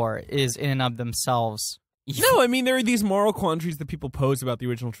war is in and of themselves evil. No, I mean, there are these moral quandaries that people pose about the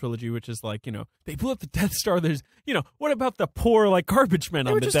original trilogy, which is like, they blew up the Death Star. There's, what about the poor, like, garbage men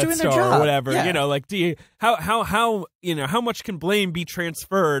on the Death Star or whatever? Yeah. Like, how much can blame be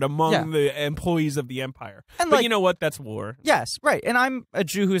transferred among the employees of the Empire? And but like, you know what? That's war. Yes, right. And I'm a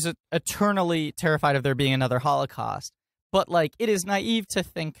Jew who's eternally terrified of there being another Holocaust. But, like, it is naive to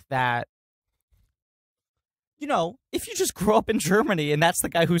think that, if you just grow up in Germany and that's the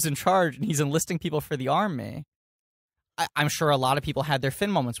guy who's in charge and he's enlisting people for the army, I'm sure a lot of people had their Finn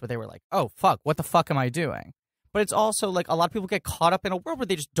moments where they were like, oh, fuck, what the fuck am I doing? But it's also like a lot of people get caught up in a world where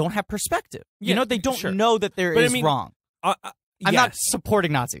they just don't have perspective. They don't know that there is wrong. I'm not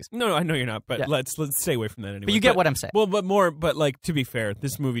supporting Nazis. No, I know you're not, but let's stay away from that anyway. But you get what I'm saying. Well, but like, to be fair,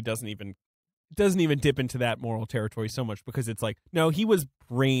 this movie doesn't even dip into that moral territory so much because it's like, no, he was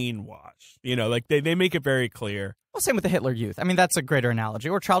brainwashed. Like they make it very clear. Well, same with the Hitler Youth. I mean, that's a greater analogy.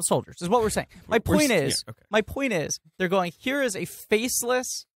 Or child soldiers is what we're saying. My point is, they're going, here is a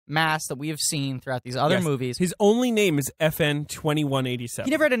faceless mass that we have seen throughout these other movies. His only name is FN 2187.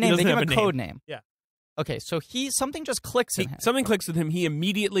 He never had a name. They gave him a code name. Yeah. Okay, so something just clicks in him. Something clicks with him. He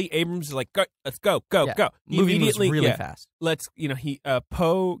immediately, Abrams is like, go, let's go. He Movie moves really fast.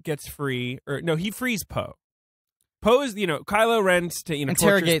 Poe gets free, he frees Poe. Poe is, Kylo Ren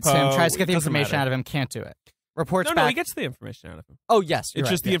interrogates him, tries to get the information out of him, can't do it. Reports back. No, he gets the information out of him. Oh, yes. It's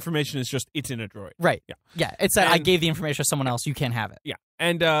just the information is just, it's in a droid. Right. Yeah. It's that I gave the information to someone else, you can't have it. Yeah.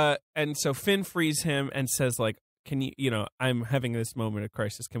 And so Finn frees him and says, like, can you, I'm having this moment of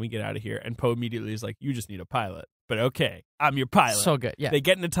crisis. Can we get out of here? And Poe immediately is like, you just need a pilot. But okay, I'm your pilot. So good, yeah. They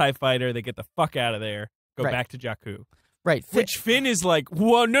get in a TIE fighter. They get the fuck out of there. Go back to Jakku. Right. Which Finn is like,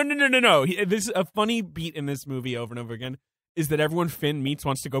 whoa, no. This is a funny beat in this movie over and over again. Is that everyone Finn meets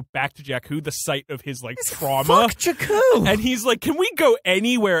wants to go back to Jakku, the site of his trauma. Fuck Jakku. And he's like, can we go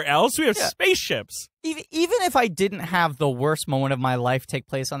anywhere else? We have spaceships. Even if I didn't have the worst moment of my life take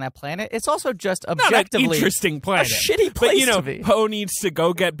place on that planet, it's also just objectively not an interesting planet. A shitty place to be. Poe needs to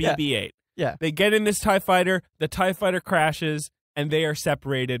go get BB-8. Yeah. They get in this TIE fighter. The TIE fighter crashes, and they are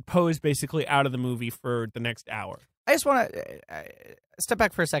separated. Poe is basically out of the movie for the next hour. I just want to step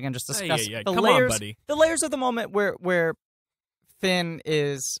back for a second, just discuss the Come layers. On, buddy. The layers of the moment where Finn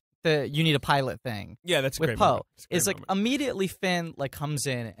is the you need a pilot thing. Yeah, that's with great Poe. Is like immediately Finn comes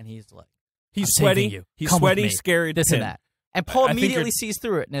in and he's like, he's sweaty, Come sweaty, with me. scared, this and that. And Poe immediately sees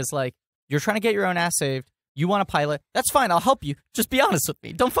through it and is like, you're trying to get your own ass saved. You want to pilot? That's fine. I'll help you. Just be honest with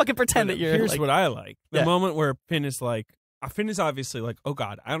me. Don't fucking pretend that you're. Here's what I like: the moment where Finn is obviously like, "Oh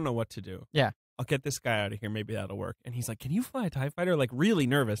God, I don't know what to do." Yeah. I'll get this guy out of here. Maybe that'll work. And he's like, "Can you fly a TIE fighter?" Like really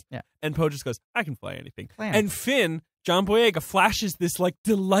nervous. Yeah. And Poe just goes, "I can fly anything." And Finn, John Boyega, flashes this like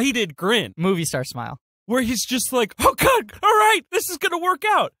delighted grin, movie star smile, where he's just like, "Oh God, all right, this is gonna work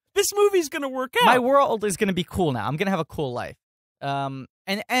out. This movie's gonna work out. My world is gonna be cool now. I'm gonna have a cool life."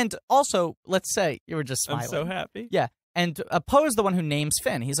 And also, let's say you were just smiling. I'm so happy. Yeah. And Poe is the one who names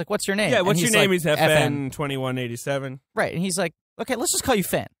Finn. He's like, "What's your name?" Yeah, what's your name? Like, he's FN 2187. Right. And he's like, "Okay, let's just call you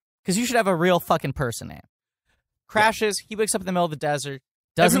Finn, because you should have a real fucking person name." Crashes. Yeah. He wakes up in the middle of the desert.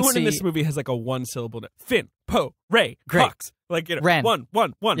 Everyone in this movie has like a one-syllable name. Finn, Poe, Rey, Hux. Like, you know, Ren. One.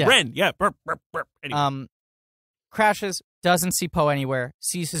 Yeah. Ren. Yeah. Burp. Anyway. Crashes. Doesn't see Poe anywhere.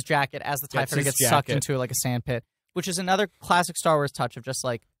 Sees his jacket as the TIE fighter gets sucked into like a sand pit, which is another classic Star Wars touch of just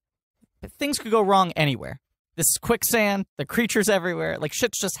like things could go wrong anywhere. This is quicksand. The creatures everywhere. Like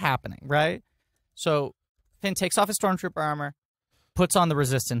shit's just happening, right? So Finn takes off his stormtrooper armor, puts on the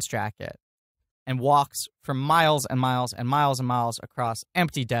resistance jacket, and walks for miles and miles and miles and miles across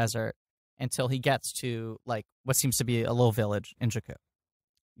empty desert until he gets to like what seems to be a little village in Jakku.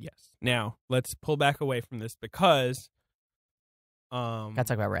 Yes. Now let's pull back away from this because gotta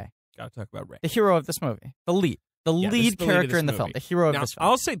talk about Rey. The hero of this movie, the lead character in the film, the hero of this film.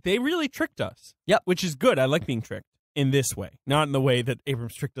 I'll say they really tricked us. Yep, which is good. I like being tricked in this way, not in the way that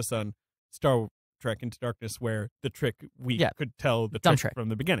Abrams tricked us on Star Trek Into Darkness, where the trick could tell the trick from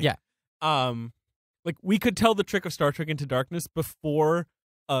the beginning. Yeah, like we could tell the trick of Star Trek Into Darkness before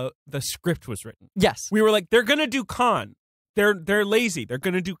the script was written. Yes, we were like, they're gonna do Khan. They're lazy. They're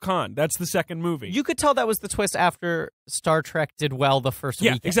going to do Khan. That's the second movie. You could tell that was the twist after Star Trek did well the first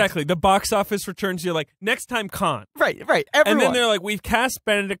weekend. Yeah, exactly. The box office returns. You're like, next time Khan. Right. Everyone. And then they're like, we've cast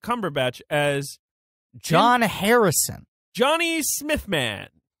Benedict Cumberbatch as John Harrison. Johnny Smithman.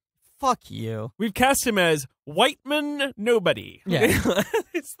 Fuck you. We've cast him as Whiteman Nobody. Yeah.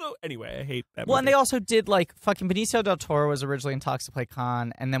 Anyway, I hate that movie. And they also did like fucking Benicio del Toro was originally in talks to play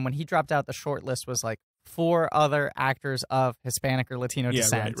Khan, and then when he dropped out, the short list was like 4 other actors of Hispanic or Latino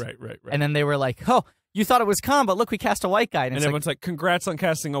descent. Right. And then they were like, "Oh, you thought it was Khan, but look, we cast a white guy." And everyone's like, "Congrats on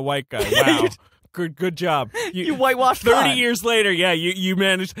casting a white guy! Wow, good job. You whitewashed 30 Khan. years later, yeah, you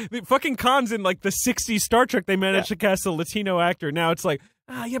managed. Fucking Khan's in like the '60s Star Trek. They managed to cast a Latino actor. Now it's like,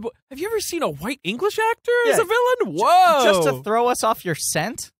 yeah, but have you ever seen a white English actor as a villain? Whoa! Just to throw us off your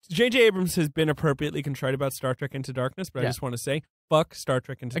scent." J.J. Abrams has been appropriately contrite about Star Trek Into Darkness, but I just want to say, fuck Star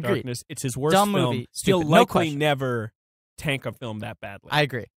Trek Into Darkness. It's his worst Dumb film. movie. He'll likely never tank a film that badly. I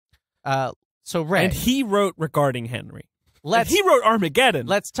agree. So Rey. And he wrote Regarding Henry. And he wrote Armageddon.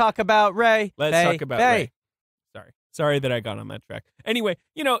 Let's talk about Rey. Let's talk about Rey. Sorry that I got on that track. Anyway,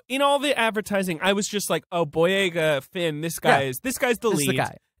 you know, in all the advertising, I was just like, oh, Boyega, Finn, this guy's the lead. The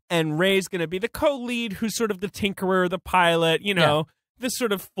guy. And Rey's going to be the co-lead who's sort of the tinkerer, the pilot, you know, this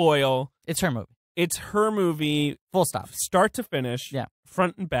sort of foil. It's her movie. It's her movie. Full stop. Start to finish. Yeah.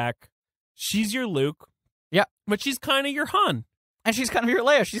 Front and back. She's your Luke. Yeah. But she's kind of your Han. And she's kind of your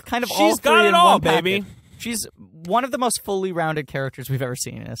Leia. She's kind of She's got it all, baby. She's one of the most fully rounded characters we've ever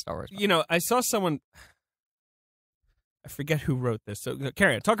seen in a Star Wars movie. You know, I saw someone... I forget who wrote this. So,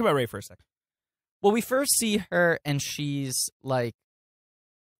 carry on. Talk about Rey for a second. Well, we first see her, and she's like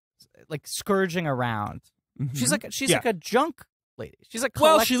scourging around. Mm-hmm. She's like a junk lady. She's like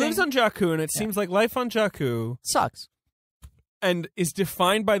collecting... Well, she lives on Jakku, and it seems like life on Jakku sucks, and is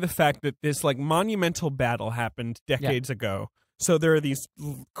defined by the fact that this like monumental battle happened decades ago. So there are these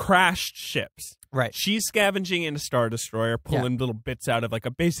crashed ships. Right. She's scavenging in a Star Destroyer, pulling little bits out of like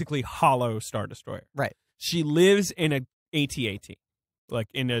a basically hollow Star Destroyer. Right. She lives in a AT-AT, like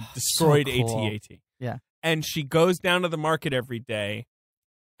in a destroyed AT-AT. Yeah. And she goes down to the market every day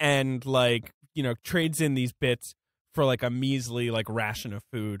and like, you know, trades in these bits for like a measly like ration of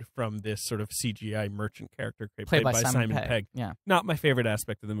food from this sort of CGI merchant character played by Simon Pegg. Yeah. Not my favorite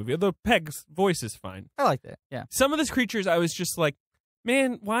aspect of the movie, although Pegg's voice is fine. I like that. Yeah. Some of these creatures I was just like,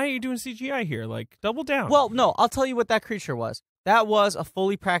 man, why are you doing CGI here? Like, double down. Well, no, I'll tell you what that creature was. That was a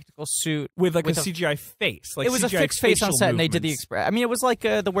fully practical suit with like a CGI face. Like it was CGI a fixed face on set, and they did the movements. express. I mean, it was like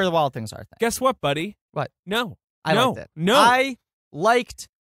the Where the Wild Things Are thing. Guess what, buddy? What? No. I liked it. No. I liked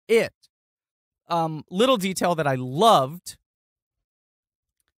it. Little detail that I loved.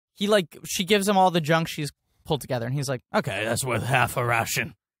 She gives him all the junk she's pulled together, and he's like, "Okay, that's worth half a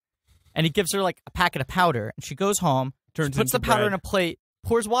ration." And he gives her like a packet of powder, and she goes home, puts the powder in a plate,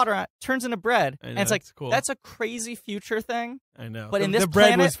 pours water on it, turns into bread, and it's like, cool. That's a crazy future thing. I know. But in this the bread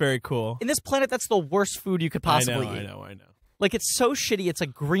planet, was very cool. In this planet, that's the worst food you could possibly eat. I know. Like, it's so shitty, it's a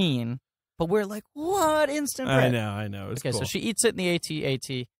green, But we're like, what? Instant bread? I know. It's okay, cool. So she eats it in the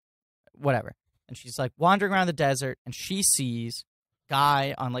AT, whatever. And she's like wandering around the desert, and she sees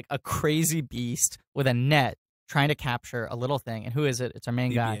guy on like a crazy beast with a net trying to capture a little thing. And who is it? It's our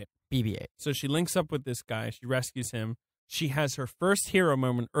main guy, BB-8. So she links up with this guy. She rescues him. She has her first hero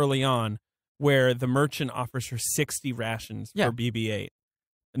moment early on where the merchant offers her 60 rations for BB-8,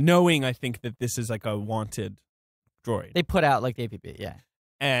 knowing, I think, that this is like a wanted droid. They put out like the APB,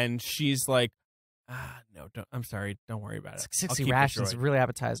 And she's like, no, I'm sorry. Don't worry about it. 60 rations is really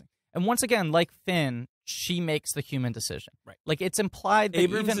appetizing. And once again, like Finn, she makes the human decision. Right. Like it's implied that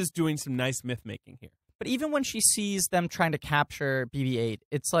Abrams is doing some nice myth making here. But even when she sees them trying to capture BB-8,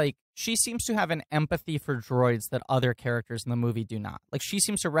 it's like she seems to have an empathy for droids that other characters in the movie do not. Like she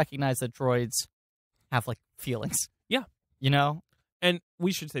seems to recognize that droids have like feelings. Yeah. You know? And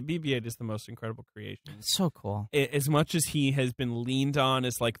we should say BB-8 is the most incredible creation. It's so cool. As much as he has been leaned on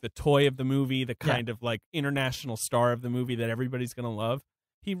as like the toy of the movie, the kind of like international star of the movie that everybody's going to love,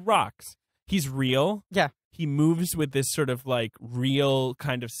 he rocks. He's real. Yeah. He moves with this sort of like real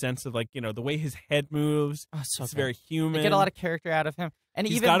kind of sense of like, you know, the way his head moves. Oh, so it's good. very human. They get a lot of character out of him. And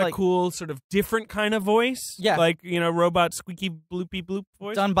he's even got like, a cool sort of different kind of voice. Yeah. Like, you know, robot squeaky bloopy bloop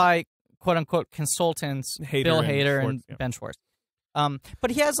voice. Done by quote unquote consultants, Bill Hader and Ben Schwartz.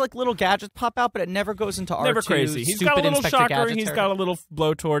 But he has like little gadgets pop out, but it never goes into R2. Never crazy. He's got a little shocker. He's got a little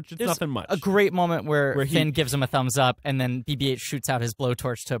blowtorch. It's nothing much. A great moment where Finn gives him a thumbs up, and then BB-8 shoots out his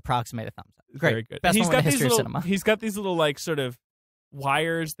blowtorch to approximate a thumbs up. Great. Very good. Best moment in the history of cinema. He's got these little like sort of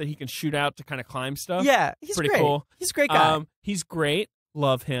wires that he can shoot out to kind of climb stuff. Yeah, he's pretty great. Cool. He's a great guy. He's great.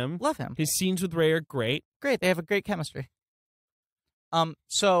 Love him. Love him. His scenes with Rey are great. Great. They have a great chemistry.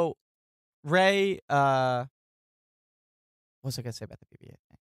 So Rey, what was I gonna say about the BB-8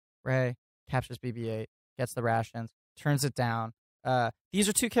 thing? Rey captures BB-8, gets the rations, turns it down. These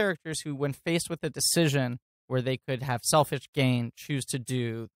are two characters who, when faced with a decision where they could have selfish gain, choose to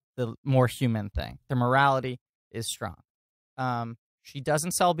do the more human thing. Their morality is strong. She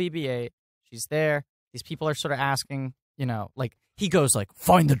doesn't sell BB-8. She's there. These people are sort of asking, you know, like, he goes like,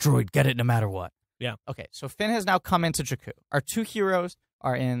 find the droid, get it no matter what. Yeah. Okay, so Finn has now come into Jakku. Our two heroes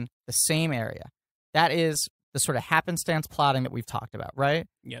are in the same area. That is the sort of happenstance plotting that we've talked about, right?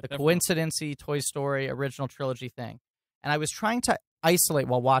 Yeah, the definitely. coincidency, Toy Story, original trilogy thing. And I was trying to isolate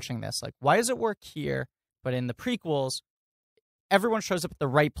while watching this, like, why does it work here, but in the prequels, everyone shows up at the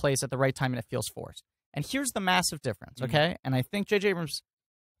right place at the right time and it feels forced. And here's the massive difference, okay? And I think J.J. Abrams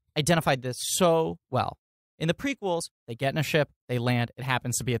identified this so well. In the prequels, they get in a ship, they land, it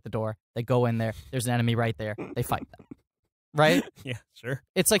happens to be at the door, they go in there, there's an enemy right there, they fight them. Right? Yeah, sure.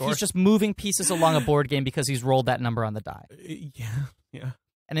 It's like he's just moving pieces along a board game because he's rolled that number on the die. Yeah.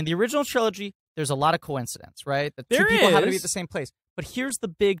 And in the original trilogy, there's a lot of coincidence, right? The two There people happen to be is. at the same place. But here's the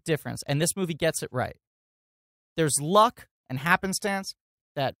big difference, and this movie gets it right. There's luck and happenstance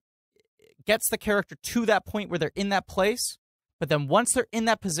that gets the character to that point where they're in that place, but then once they're in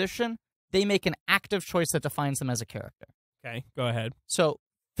that position, they make an active choice that defines them as a character. Okay, go ahead. So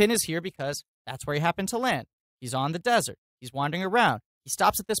Finn is here because that's where he happened to land. He's on the desert. He's wandering around. He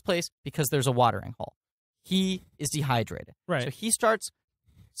stops at this place because there's a watering hole. He is dehydrated. Right. So he starts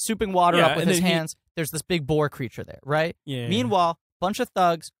souping water up with his hands. There's this big boar creature there, right? Yeah. Meanwhile, a bunch of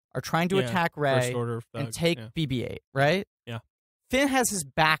thugs are trying to attack Rey First order of thugs, and take BB-8, right? Yeah. Finn has his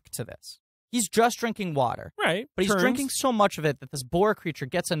back to this. He's just drinking water. Right. But he's drinking so much of it that this boar creature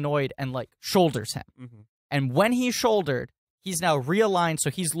gets annoyed and, like, shoulders him. Mm-hmm. And when he's shouldered, he's now realigned so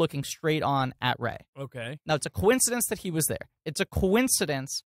he's looking straight on at Rey. Okay. Now, it's a coincidence that he was there. It's a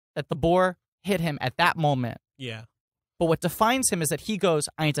coincidence that the boar hit him at that moment. Yeah. But what defines him is that he goes,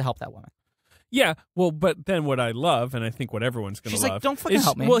 I need to help that woman. Yeah, well, but then what I love, and I think what everyone's going to love... She's like, don't fucking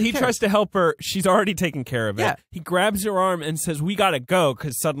help me. Well, he tries to help her. She's already taken care of it. Yeah. He grabs her arm and says, we got to go,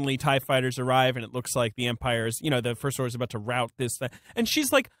 because suddenly TIE fighters arrive, and it looks like the Empire's, you know, the First Order's about to rout this thing. And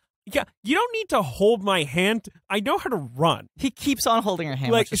she's like, yeah, you don't need to hold my hand. I know how to run. He keeps on holding her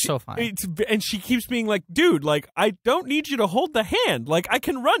hand, which is so fun. And she keeps being like, dude, like, I don't need you to hold the hand. Like, I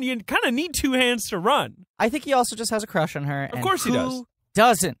can run. You kind of need two hands to run. I think he also just has a crush on her. Of course he does. Who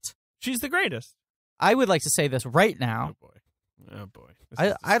doesn't? She's the greatest. I would like to say this right now. Oh, boy.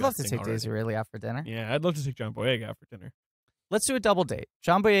 I'd love to take Daisy Ridley out for dinner. Yeah, I'd love to take John Boyega out for dinner. Let's do a double date.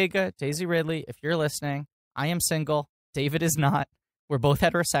 John Boyega, Daisy Ridley, if you're listening, I am single. David is not. We're both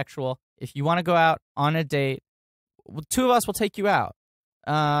heterosexual. If you want to go out on a date, two of us will take you out.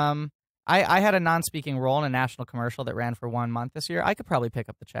 I had a non-speaking role in a national commercial that ran for 1 month this year. I could probably pick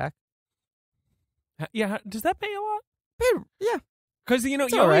up the check. Yeah, does that pay a lot? Yeah. Because, you know,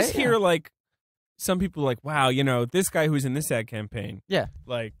 It's you always right, hear, like, some people are like, wow, you know, this guy who's in this ad campaign,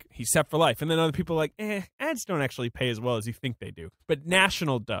 like, he's set for life. And then other people are like, ads don't actually pay as well as you think they do. But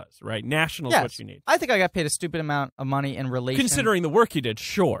national does, right? National's what you need. I think I got paid a stupid amount of money in relation. Considering the work you did,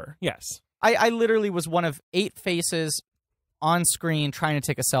 sure, yes. I literally was one of 8 faces on screen trying to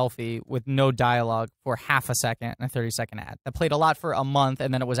take a selfie with no dialogue for half a second and a 30-second ad. That played a lot for a month,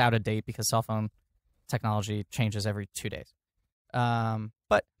 and then it was out of date because cell phone technology changes every 2 days.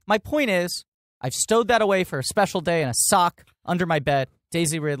 But my point is, I've stowed that away for a special day in a sock under my bed.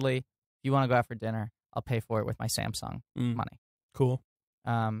 Daisy Ridley, if you want to go out for dinner, I'll pay for it with my Samsung money. Cool.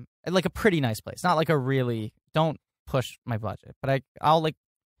 Like a pretty nice place. Not like a really, don't push my budget. But I'll like,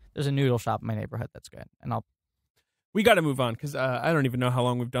 there's a noodle shop in my neighborhood that's good. And we got to move on because I don't even know how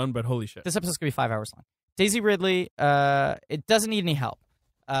long we've done, but holy shit. This episode's going to be 5 hours long. Daisy Ridley, it doesn't need any help.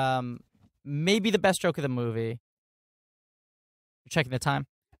 Maybe the best joke of the movie. You're checking the time.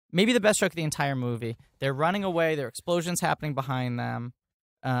 Maybe the best joke of the entire movie. They're running away. There are explosions happening behind them.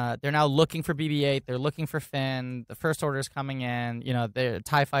 They're now looking for BB-8. They're looking for Finn. The First Order's coming in. You know, the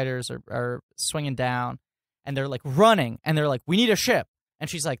TIE fighters are swinging down. And they're, like, running. And they're like, we need a ship. And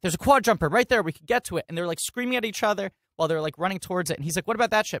she's like, there's a quad jumper right there. We could get to it. And they're, like, screaming at each other while they're, like, running towards it. And he's like, what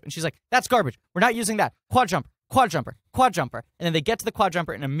about that ship? And she's like, that's garbage. We're not using that. Quad jumper, quad jumper, quad jumper. And then they get to the quad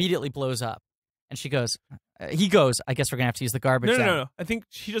jumper and immediately blows up. And she goes, he goes, I guess we're going to have to use the garbage. No. I think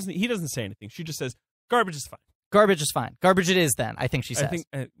he doesn't say anything. She just says, garbage is fine. Garbage is fine. Garbage it is then, I think she says.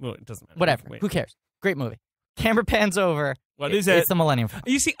 Well, it doesn't matter. Whatever. Who cares? Great movie. Camera pans over. What is it? It's the Millennium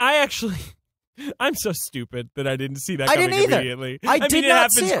Falcon. You see, I'm so stupid that I didn't see that I coming didn't either. immediately. I mean, did it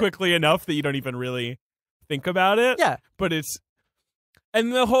not see happens it. quickly enough that you don't even really think about it. Yeah. But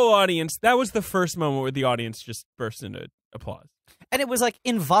and the whole audience, that was the first moment where the audience just burst into applause. And it was like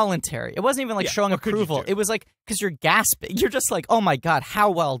involuntary. It wasn't even like showing approval. It was like, because you're gasping. You're just like, oh my God, how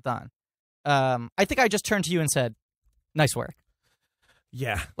well done. I think I just turned to you and said, nice work.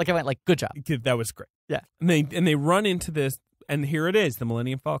 Yeah. Like I went like, good job. That was great. Yeah. And they run into this, and here it is, the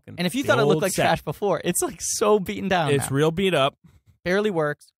Millennium Falcon. And if you thought it looked like trash before, it's like so beaten down. It's now. real beat up. Barely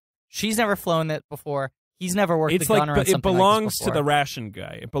works. She's never flown it before. He's never worked the gunner on something it belongs like this to the ration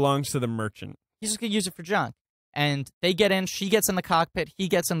guy. It belongs to the merchant. He's just going to use it for junk. And they get in, she gets in the cockpit, he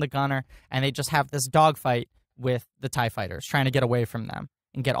gets in the gunner, and they just have this dogfight with the TIE fighters, trying to get away from them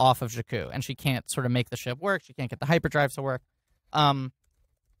and get off of Jakku. And she can't sort of make the ship work. She can't get the hyperdrive to work. I'm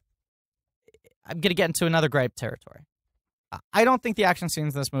going to get into another gripe territory. I don't think the action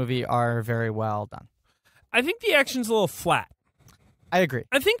scenes in this movie are very well done. I think the action's a little flat. I agree.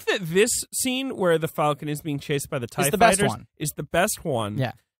 I think that this scene where the Falcon is being chased by the TIE fighters is the best one.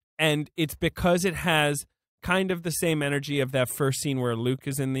 Yeah. And it's because it has kind of the same energy of that first scene where Luke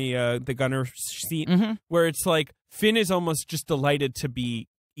is in the gunner seat, where it's like Finn is almost just delighted to be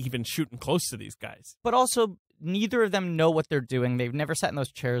even shooting close to these guys. But also, neither of them know what they're doing. They've never sat in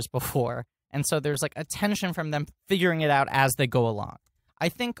those chairs before. And so there's like a tension from them figuring it out as they go along. I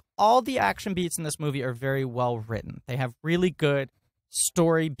think all the action beats in this movie are very well written. They have really good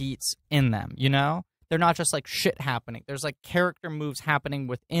story beats in them, you know? They're not just like shit happening. There's like character moves happening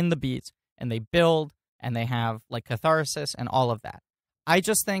within the beats, and they build, and they have like catharsis and all of that. I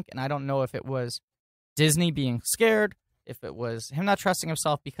just think, and I don't know if it was Disney being scared, if it was him not trusting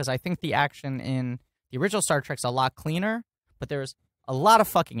himself, because I think the action in the original Star Trek's a lot cleaner, but there's a lot of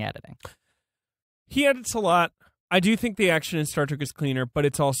fucking editing. He edits a lot. I do think the action in Star Trek is cleaner, but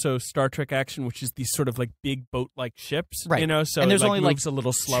it's also Star Trek action, which is these sort of like big boat-like ships, right? You know, so and there's it only moves like a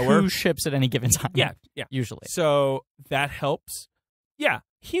little slower. 2 ships at any given time. Yeah, usually. So that helps. Yeah,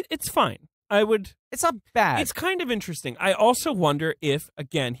 it's fine. It's not bad. It's kind of interesting. I also wonder if,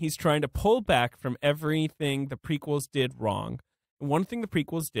 again, he's trying to pull back from everything the prequels did wrong. And one thing the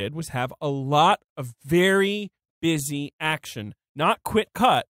prequels did was have a lot of very busy action, not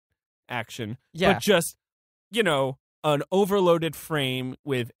quick-cut action, but just, you know, an overloaded frame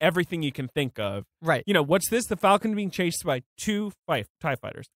with everything you can think of. Right. You know, what's this? The Falcon being chased by 2 TIE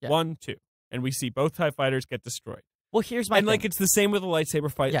fighters. Yeah. 1, 2. And we see both TIE fighters get destroyed. Well, here's my thing. Like, it's the same with a lightsaber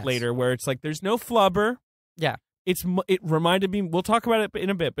fight later, where it's like, there's no flubber. Yeah. It reminded me, we'll talk about it in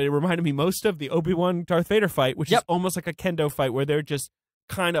a bit, but it reminded me most of the Obi-Wan Darth Vader fight, which is almost like a kendo fight, where they're just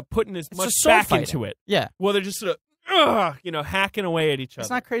kind of putting as much back into it. Yeah. Well, they're just sort of, you know, hacking away at each other. It's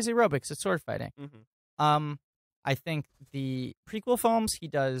not crazy aerobics, it's sword fighting. I think the prequel films, he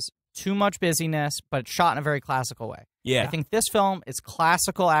does too much busyness, but shot in a very classical way. Yeah. I think this film is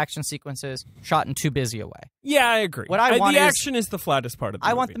classical action sequences shot in too busy a way. Yeah, I agree. What I want the action is the flattest part of the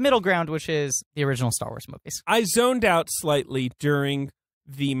movie. I want the middle ground, which is the original Star Wars movies. I zoned out slightly during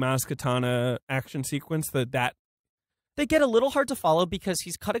the Maz Kanata action sequence, that They get a little hard to follow because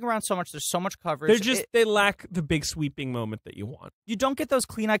he's cutting around so much. There's so much coverage. They lack the big sweeping moment that you want. You don't get those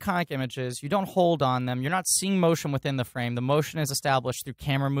clean, iconic images. You don't hold on them. You're not seeing motion within the frame. The motion is established through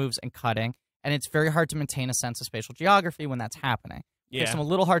camera moves and cutting, and it's very hard to maintain a sense of spatial geography when that's happening. It makes them a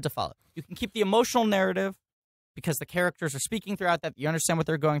little hard to follow. You can keep the emotional narrative because the characters are speaking throughout that. You understand what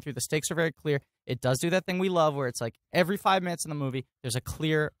they're going through. The stakes are very clear. It does do that thing we love where it's like every 5 minutes in the movie, there's a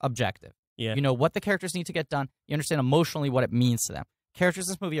clear objective. Yeah. You know what the characters need to get done. You understand emotionally what it means to them. Characters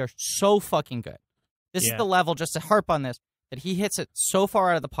in this movie are so fucking good. This is the level, just to harp on this, that he hits it so far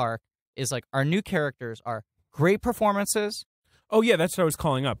out of the park, is like our new characters are great performances. Oh, yeah, that's what I was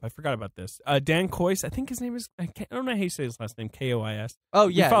calling up. I forgot about this. Dan Kois, I think his name is, I don't know how you say his last name, Kois. Oh,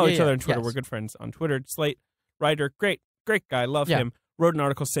 yeah. We follow each other on Twitter. Yes. We're good friends on Twitter. Slate writer, great guy, love him. Wrote an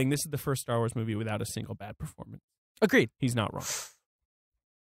article saying this is the first Star Wars movie without a single bad performance. Agreed. He's not wrong.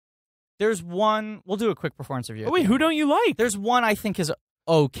 There's one. We'll do a quick performance review. Oh, wait, who don't you like? There's one I think is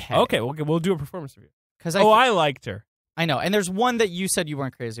okay. Okay, we'll do a performance review. I liked her. I know, and there's one that you said you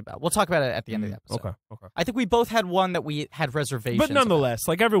weren't crazy about. We'll talk about it at the end of the episode. Okay. I think we both had one that we had reservations but nonetheless,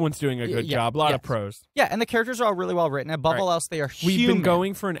 like everyone's doing a good job. A lot of pros. Yeah, and the characters are all really well written. Above all else, they are human. We've been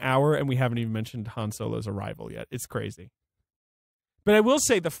going for an hour, and we haven't even mentioned Han Solo's arrival yet. It's crazy. But I will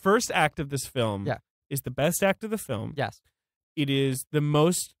say the first act of this film is the best act of the film. Yes. It is the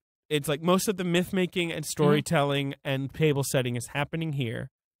most... It's like most of the myth-making and storytelling and table setting is happening here,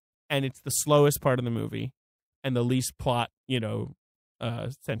 and it's the slowest part of the movie and the least plot,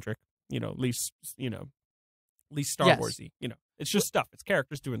 centric, least Star Warsy, It's just stuff. It's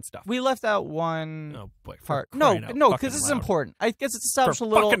characters doing stuff. We left out one part. No, because this is important. I guess it's established a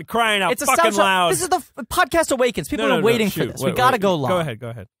little. Fucking crying out, it's fucking loud. This is the Podcast Awakens. People are waiting for this. We got to go long. Go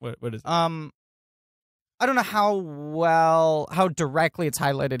ahead. What is it? I don't know how directly it's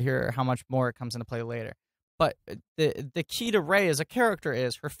highlighted here, how much more it comes into play later. But the key to Rey as a character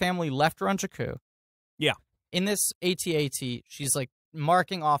is her family left her on Jakku. Yeah. In this AT-AT, she's like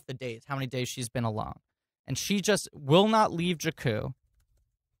marking off the days, how many days she's been alone. And she just will not leave Jakku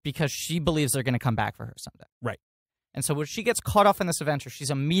because she believes they're going to come back for her someday. Right. And so when she gets caught off in this adventure,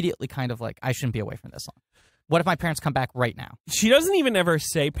 she's immediately kind of like, I shouldn't be away from this long. What if my parents come back right now? She doesn't even ever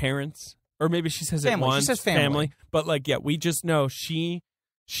say parents. Or maybe she says family. It once. She says family. But we just know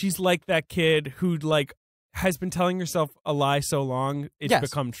she's like that kid who has been telling herself a lie so long it's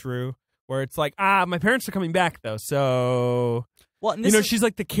become true. Where it's like, my parents are coming back though, so she's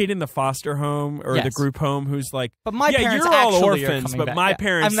like the kid in the foster home or the group home who's like, but my parents you're all orphans, but back. my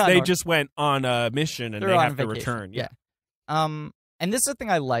parents they just went on a mission and they have to return. Yeah. And this is the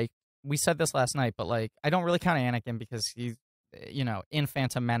thing I like. We said this last night, but I don't really count Anakin because he's in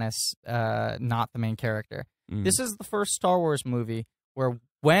Phantom Menace, not the main character. This is the first Star Wars movie where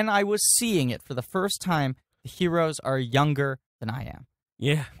when I was seeing it for the first time, the heroes are younger than I am.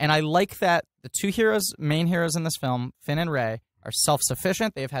 Yeah. And I like that the two main heroes in this film, Finn and Rey, are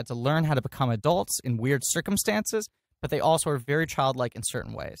self-sufficient. They've had to learn how to become adults in weird circumstances, but they also are very childlike in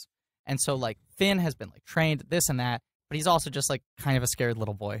certain ways. And so, Finn has been, trained this and that, but he's also just, kind of a scared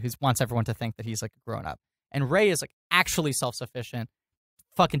little boy who wants everyone to think that he's, a grown-up. And Rey is, actually self-sufficient,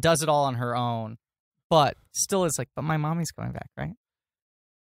 fucking does it all on her own, but still is but my mommy's coming back, right?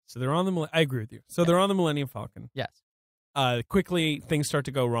 So they're on the... I agree with you. So they're on the Millennium Falcon. Yes. Quickly, things start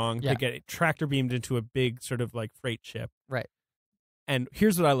to go wrong. Yeah. They get tractor beamed into a big sort of freight ship. Right. And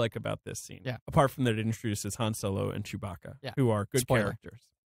here's what I like about this scene. Yeah. Apart from that it introduces Han Solo and Chewbacca, who are good characters.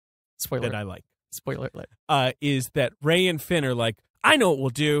 Spoiler. That I like. Spoiler alert. Is that Rey and Finn are like, I know what we'll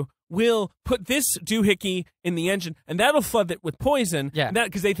do. We'll put this doohickey in the engine, and that'll flood it with poison. Yeah.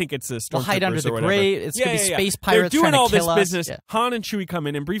 Because they think it's a stormtrooper. We'll hide under the grate. It's going to be space pirates They're doing all this us. business. Yeah. Han and Chewie come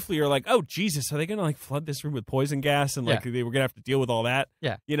in and briefly are like, oh, Jesus, are they going to flood this room with poison gas? And they were going to have to deal with all that.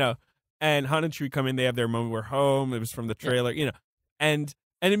 Yeah. And Han and Chewie come in. They have their moment. We're home. It was from the trailer, And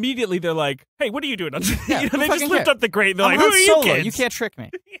immediately they're like, hey, what are you doing? Yeah, they just lift up the grate. They're I'm like, who are you Solo. kids? You can't trick me.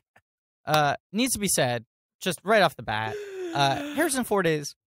 Needs to be said, just right off the bat, Harrison Ford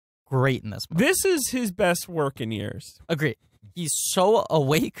is great in this movie. This is his best work in years. Agreed. He's so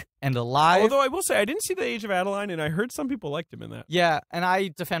awake and alive. Although I will say, I didn't see The Age of Adeline, and I heard some people liked him in that. Yeah, and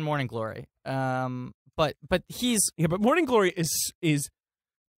I defend Morning Glory. But he's... Yeah, but Morning Glory is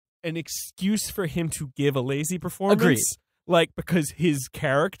an excuse for him to give a lazy performance. Agreed. Because his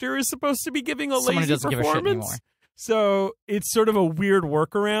character is supposed to be giving a Someone lazy who doesn't performance. give a shit anymore. So it's sort of a weird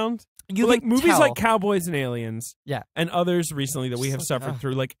workaround. Movies like Cowboys and Aliens, and others recently that we have suffered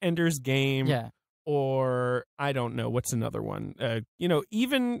through, like Ender's Game, or I don't know what's another one.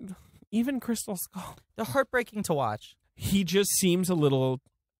 Even Crystal Skull. They're heartbreaking to watch. He just seems a little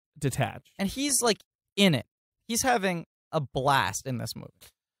detached, and he's in it. He's having a blast in this movie.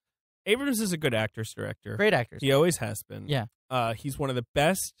 Abrams is a good actor-director. Great actor. He always has been. Yeah. He's one of the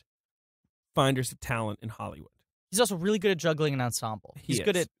best finders of talent in Hollywood. He's also really good at juggling an ensemble. He's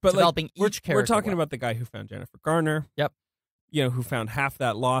good at but developing each character. We're talking about the guy who found Jennifer Garner. Yep. You know, who found half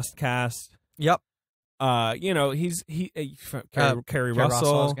that Lost cast. Yep. You know, Carrie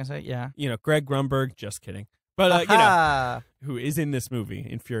Russell. I was gonna say, yeah. You know, Greg Grunberg. Just kidding. But you know, who is in this movie,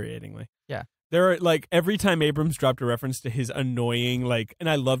 infuriatingly. Yeah. There are, like, every time Abrams dropped a reference to his annoying, like, and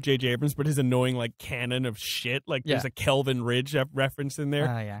I love J.J. Abrams, but his annoying, like, canon of shit, like, there's a Kelvin Ridge reference in there.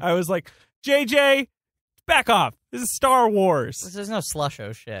 Yeah. I was like, J.J., back off. This is Star Wars. There's no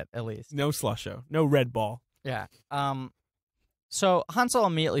slusho shit, at least. No slusho. No Red Ball. Yeah. So Han Solo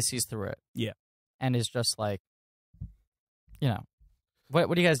immediately sees through it. Yeah. And is just like, you know,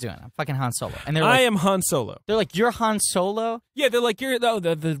 what are you guys doing? I'm fucking Han Solo. And they're like, I am Han Solo. They're like, you're Han Solo? Yeah, they're like, you're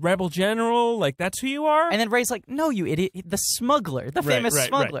the rebel general. Like, that's who you are? And then Rey's like, no, you idiot. The smuggler. The famous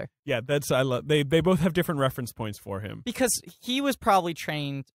smuggler. Right. Yeah, I love. They both have different reference points for him. Because he was probably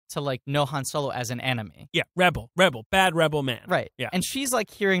trained to, like, know Han Solo as an enemy. Yeah, rebel, bad rebel man. Right. Yeah. And she's, like,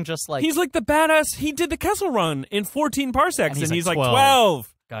 hearing just, like... He's, like, the badass. He did the Kessel Run in 14 parsecs, and he's like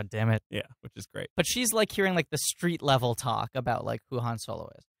 12. God damn it. Yeah, which is great. But she's, like, hearing, like, the street-level talk about, like, who Han Solo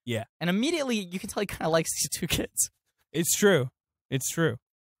is. Yeah. And immediately, you can tell he kind of likes these two kids. It's true.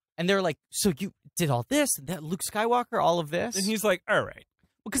 And they're like, so you did all this, that Luke Skywalker, all of this? And he's like, all right.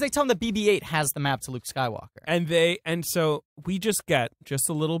 Because they tell him the BB-8 has the map to Luke Skywalker. And so we just get just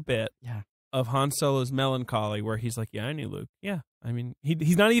a little bit of Han Solo's melancholy where he's like, yeah, I knew Luke. Yeah. I mean,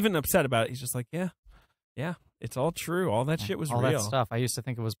 he's not even upset about it. He's just like, yeah, it's all true. All that shit was all real. All that stuff. I used to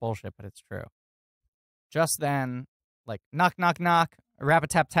think it was bullshit, but it's true. Just then, like, knock, knock, knock, a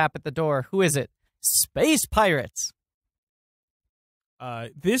rap-a-tap-tap at the door. Who is it? Space pirates.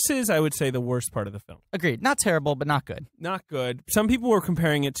 This is, I would say, the worst part of the film. Agreed. Not terrible, but not good. Not good. Some people were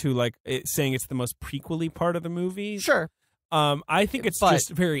comparing it to, like, saying it's the most prequel-y part of the movie. Sure. I think it's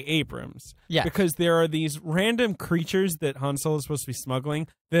just very Abrams. Yeah. Because there are these random creatures that Han Solo is supposed to be smuggling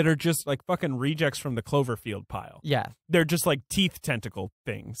that are just, like, fucking rejects from the Cloverfield pile. Yeah. They're just, like, teeth tentacle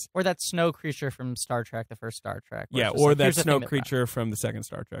things. Or that snow creature from Star Trek, the first Star Trek. Yeah, or like, that snow creature from the second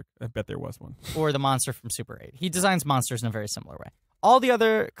Star Trek. I bet there was one. Or the monster from Super 8. He designs monsters in a very similar way. All the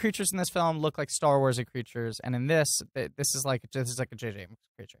other creatures in this film look like Star Wars-y creatures, and in this is like a J.J.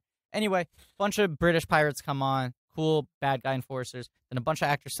 creature. Anyway, a bunch of British pirates come on, cool bad guy enforcers. Then a bunch of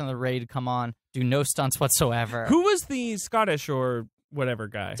actors in the raid come on, do no stunts whatsoever. Who was the Scottish or whatever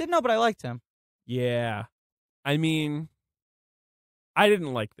guy? Didn't know, but I liked him. Yeah. I mean, I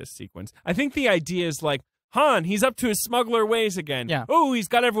didn't like this sequence. I think the idea is like, Han, he's up to his smuggler ways again. Yeah. Oh, he's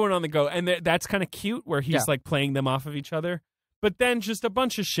got everyone on the go. And that's kind of cute where he's like playing them off of each other. But then just a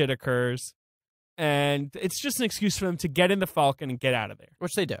bunch of shit occurs. And it's just an excuse for them to get in the Falcon and get out of there.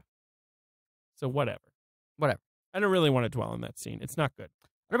 Which they do. So whatever. Whatever. I don't really want to dwell on that scene. It's not good.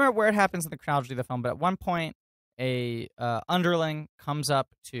 I don't remember where it happens in the chronology of the film, but at one point, a underling comes up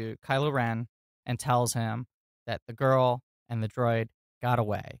to Kylo Ren and tells him that the girl and the droid got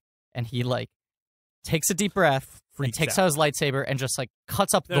away. And he, like, takes a deep breath, and takes out his lightsaber, and just, like,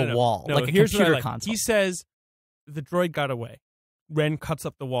 cuts up the wall like a computer console. He says, the droid got away. Ren cuts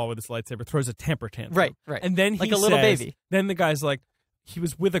up the wall with his lightsaber, throws a temper tantrum. Right. And then he like a little baby. Then the guy's like, he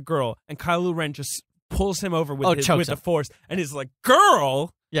was with a girl, and Kylo Ren just pulls him over with the Force, and he's like,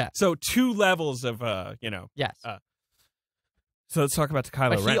 girl? Yeah. So 2 levels of, Yes. So let's talk about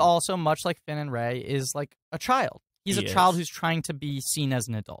Kylo Ren. But he also, much like Finn and Rey, is like a child. He's a child who's trying to be seen as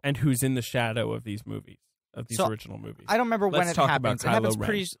an adult. And who's in the shadow of these movies, of these original movies. I don't remember when it happens. It happens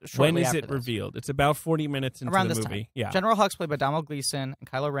pretty shortly. When is it revealed? It's about 40 minutes into around the this movie. Time. Yeah. General Hux, played by Domhnall Gleeson, and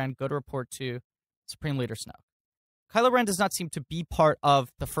Kylo Ren go to report to Supreme Leader Snoke. Kylo Ren does not seem to be part of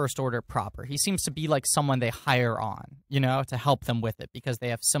the First Order proper. He seems to be like someone they hire on, to help them with it because they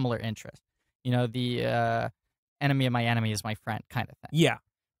have similar interests. The enemy of my enemy is my friend kind of thing. Yeah.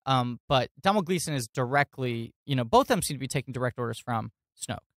 But Domhnall Gleeson is directly, both of them seem to be taking direct orders from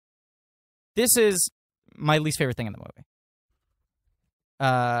Snoke. This is my least favorite thing in the movie.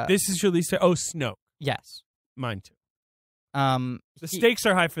 This is your least favorite? Oh, Snoke. Yes. Mine too. The stakes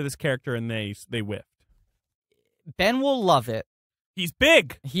are high for this character, and they whiffed. Ben will love it. He's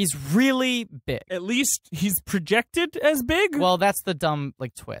big. He's really big. At least he's projected as big. Well, that's the dumb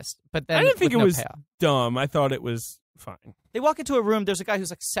twist. But then I didn't think it was payoff. Dumb. I thought it was fine. They walk into a room. There's a guy who's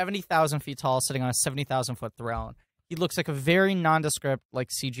like 70,000 feet tall, sitting on a 70,000-foot throne. He looks like a very nondescript,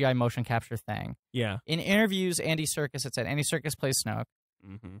 CGI motion capture thing. Yeah. In interviews, Andy Serkis had said Andy Serkis plays Snoke,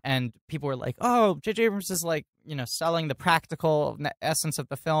 mm-hmm. and people were like, "Oh, J.J. Abrams is selling the practical essence of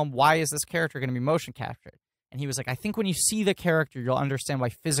the film. Why is this character going to be motion captured?" And he was like, I think when you see the character, you'll understand why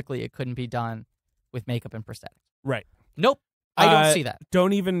physically it couldn't be done with makeup and prosthetics. Right. Nope. I don't see that.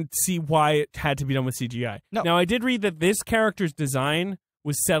 Don't even see why it had to be done with CGI. No. Now, I did read that this character's design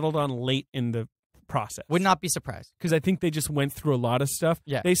was settled on late in the process. Would not be surprised. Because I think they just went through a lot of stuff.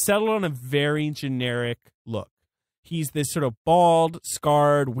 Yeah. They settled on a very generic look. He's this sort of bald,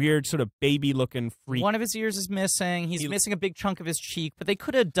 scarred, weird, sort of baby-looking freak. One of his ears is missing. He's missing a big chunk of his cheek, but they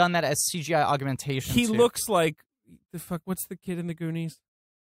could have done that as CGI augmentation. He too. looks like what's the kid in the Goonies?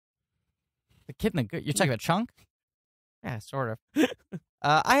 The kid in the Goonies? You're talking about Chunk? Yeah, sort of.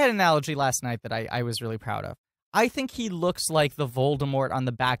 I had an analogy last night that I was really proud of. I think he looks like the Voldemort on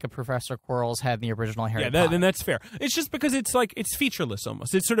the back of Professor Quirrell's head in the original Harry Potter. Yeah, then that's fair. It's just because it's featureless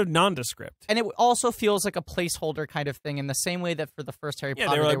almost. It's sort of nondescript. And it also feels like a placeholder kind of thing in the same way that for the first Harry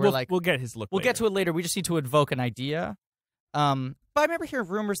Potter, they were like, we'll get his look We'll later. get to it later. We just need to evoke an idea. But I remember hearing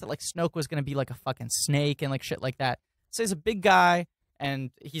rumors that like Snoke was going to be like a fucking snake and like shit like that. So he's a big guy,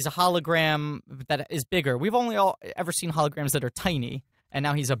 and he's a hologram that is bigger. We've only ever seen holograms that are tiny, and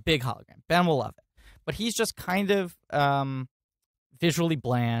now he's a big hologram. Ben will love it. But he's just kind of visually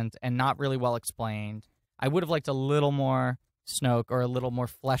bland and not really well explained. I would have liked a little more Snoke or a little more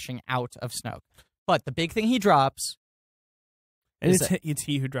fleshing out of Snoke. But the big thing he drops... And it's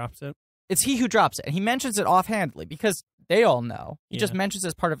he who drops it? It's he who drops it. And he mentions it offhandedly because they all know. He just mentions it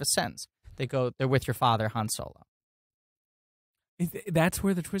as part of a sentence. They're with your father, Han Solo. That's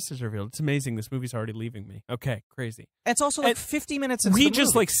where the twist is revealed. It's amazing. This movie's already leaving me. Okay, crazy. It's also like 50 minutes into the movie. We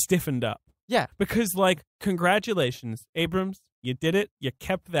just like stiffened up. Yeah. Because like, congratulations, Abrams. You did it. You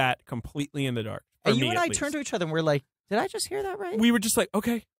kept that completely in the dark. And you and I turned to each other and we're like, did I just hear that right? We were just like,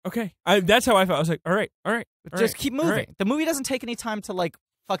 okay. That's how I felt. I was like, all right. Just keep moving. Right. The movie doesn't take any time to like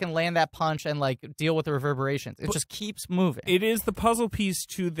fucking land that punch and like deal with the reverberations. It just keeps moving. It is the puzzle piece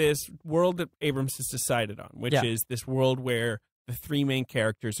to this world that Abrams has decided on, which is this world where the three main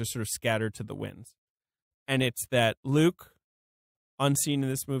characters are sort of scattered to the winds. And it's that Luke, unseen in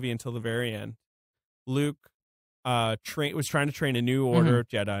this movie until the very end, Luke was trying to train a new order of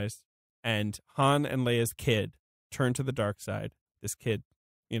Jedis, and Han and Leia's kid turned to the dark side. This kid,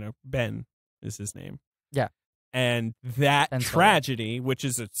 Ben is his name. Yeah. And that tragedy, which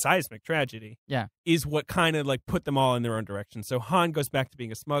is a seismic tragedy, is what kind of like put them all in their own direction. So Han goes back to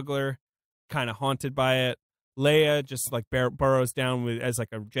being a smuggler, kind of haunted by it. Leia just like burrows down as like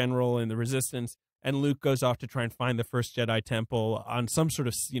a general in the Resistance, and Luke goes off to try and find the first Jedi temple on some sort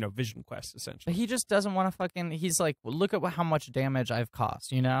of vision quest, essentially. But he just doesn't want to fucking. He's like, well, look at how much damage I've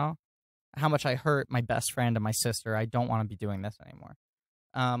caused. How much I hurt my best friend and my sister. I don't want to be doing this anymore.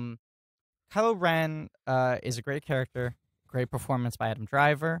 Kylo Ren is a great character, great performance by Adam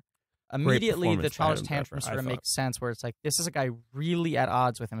Driver. Immediately, the childish tantrum sort of makes sense, where it's like, this is a guy really at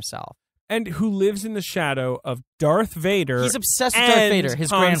odds with himself. And who lives in the shadow of Darth Vader. He's obsessed with Darth Vader,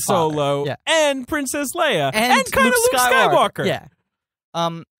 his Han grandfather. Solo, and Princess Leia, and kind of Luke Skywalker. Yeah.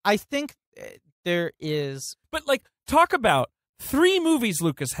 I think there is... But, like, talk about 3 movies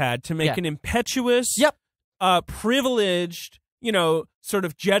Lucas had to make an impetuous, privileged, sort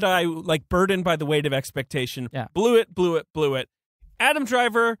of Jedi, like, burdened by the weight of expectation. Yeah. Blew it. Adam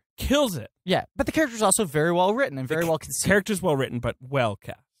Driver kills it. Yeah, but the character's also very well written and very well conceived. Character's well written, but well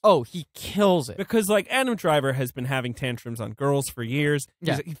cast. Oh, he kills it. Because, like, Adam Driver has been having tantrums on girls for years.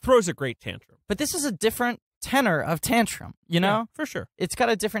 Yeah. He throws a great tantrum. But this is a different tenor of tantrum, Yeah, for sure. It's got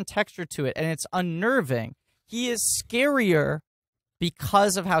a different texture to it, and it's unnerving. He is scarier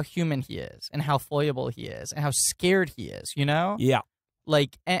because of how human he is and how foible he is and how scared he is, Yeah.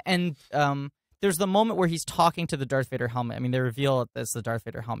 Like, and there's the moment where he's talking to the Darth Vader helmet. I mean, they reveal it as the Darth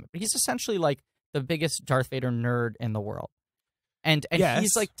Vader helmet, but he's essentially like the biggest Darth Vader nerd in the world. And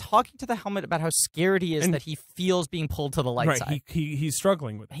he's like talking to the helmet about how scared he is that he feels being pulled to the light side. Right, he's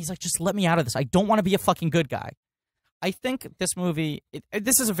struggling with it. And he's like, just let me out of this. I don't want to be a fucking good guy. I think this movie,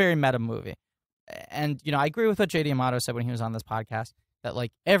 this is a very meta movie. And, I agree with what J.D. Amato said when he was on this podcast, that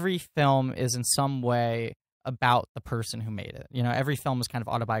like every film is in some way about the person who made it. Every film is kind of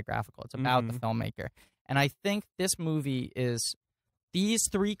autobiographical. It's about the filmmaker. And I think this movie is, these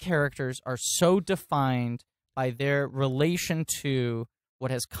 3 characters are so defined by their relation to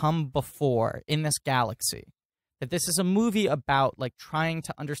what has come before in this galaxy, that this is a movie about like trying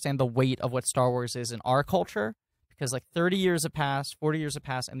to understand the weight of what Star Wars is in our culture, because like 30 years have passed, 40 years have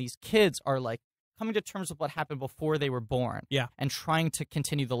passed, and these kids are like coming to terms with what happened before they were born, and trying to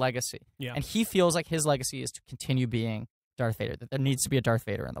continue the legacy. Yeah. And he feels like his legacy is to continue being Darth Vader, that there needs to be a Darth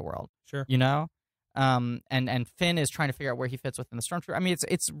Vader in the world. Sure. And Finn is trying to figure out where he fits within the Stormtrooper. I mean,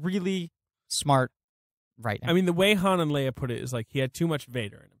 it's really smart. Right. I mean, the way Han and Leia put it is like he had too much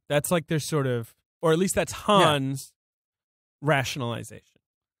Vader in him. That's like their sort of Or at least that's Han's rationalization.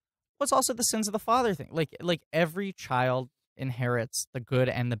 What's also the sins of the father thing? Like every child inherits the good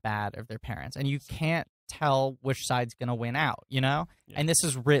and the bad of their parents, and you can't tell which side's going to win out, you know? Yeah. And this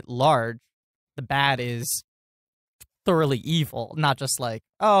is writ large. The bad is thoroughly evil, not just like,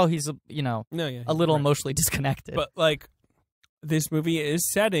 oh, he's a little emotionally disconnected. But like, this movie is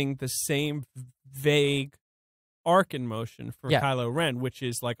setting the same vague arc in motion for Kylo Ren, which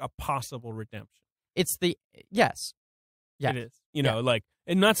is like a possible redemption. It's the yes. It is. You know, like,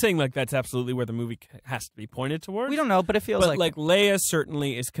 and not saying like that's absolutely where the movie has to be pointed towards. We don't know, but it feels like Leia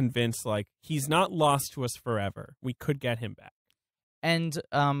certainly is convinced like he's not lost to us forever. We could get him back. And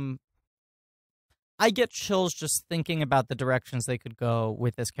I get chills just thinking about the directions they could go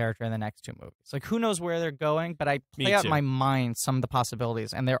with this character in the next two movies. Like, who knows where they're going, but I play out in my mind some of the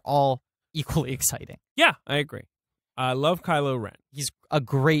possibilities, and they're all equally exciting. Yeah, I agree. I love Kylo Ren. He's a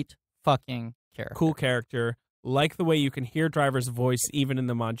great fucking character. Cool character. Like the way you can hear Driver's voice even in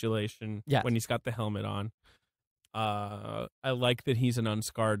the modulation when he's got the helmet on. I like that he's an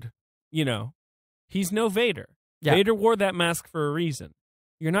unscarred, he's no Vader. Yeah. Vader wore that mask for a reason.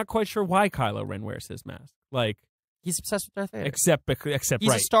 You're not quite sure why Kylo Ren wears his mask. Like, he's obsessed with Darth Vader. Except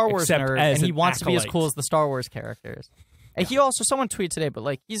he's a Star Wars nerd, and he wants to be as cool as the Star Wars characters. And he also, someone tweeted today, but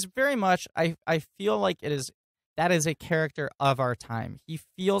like, he's very much, I feel like that is a character of our time. He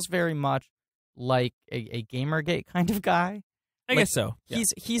feels very much like a Gamergate kind of guy. I guess so. Yeah.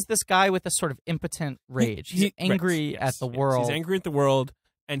 He's this guy with a sort of impotent rage. He's angry at the world. He's angry at the world,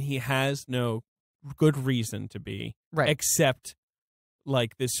 and he has no good reason to be, except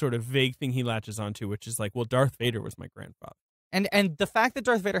like this sort of vague thing he latches onto, which is like, well, Darth Vader was my grandfather. And the fact that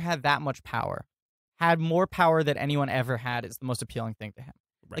Darth Vader had that much power, had more power than anyone ever had, is the most appealing thing to him.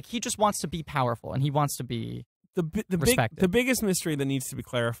 Right. Like, he just wants to be powerful, and he wants to be the biggest mystery that needs to be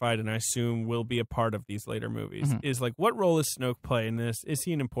clarified, and I assume will be a part of these later movies, is like, what role does Snoke play in this? Is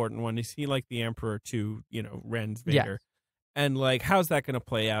he an important one? Is he like the Emperor to, Ren's Vader? Yeah. And like, how's that going to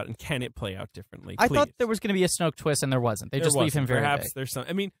play out, and can it play out differently? I thought there was going to be a Snoke twist, and there wasn't. They just leave him very Perhaps vague. There's some.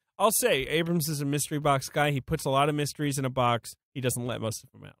 I mean, I'll say Abrams is a mystery box guy. He puts a lot of mysteries in a box. He doesn't let most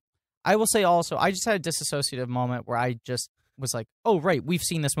of them out. I will say also, I just had a disassociative moment where I just was like, oh, right, we've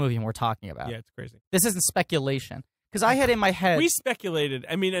seen this movie and we're talking about it. Yeah, it's crazy. This isn't speculation. Because I had in my head... We speculated,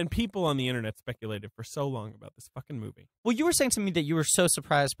 and people on the internet speculated for so long about this fucking movie. Well, you were saying to me that you were so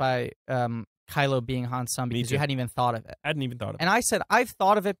surprised by Kylo being Han's son because you hadn't even thought of it. I hadn't even thought of it. And I said, I've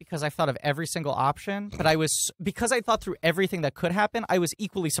thought of it because I've thought of every single option, but because I thought through everything that could happen, I was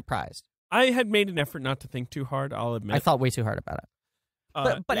equally surprised. I had made an effort not to think too hard, I'll admit. I thought way too hard about it.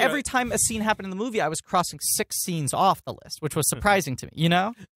 But every time a scene happened in the movie, I was crossing 6 scenes off the list, which was surprising to me,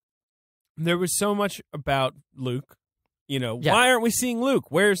 There was so much about Luke. Why aren't we seeing Luke?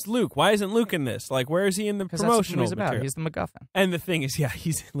 Where's Luke? Why isn't Luke in this? Like, where is he in the promotional material? He's the MacGuffin. And the thing is,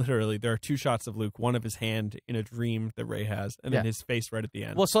 he's literally, there are 2 shots of Luke, one of his hand in a dream that Rey has, and then his face right at the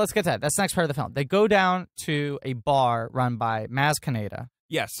end. Well, so let's get to that. That's the next part of the film. They go down to a bar run by Maz Kanata.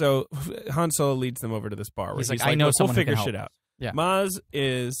 Yeah, so Han Solo leads them over to this bar. Where he's like, I know someone we'll figure shit out. Yeah. Maz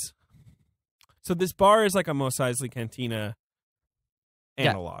is... So this bar is like a Mos Eisley Cantina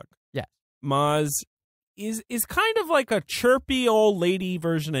analog. Yeah. Maz is kind of like a chirpy old lady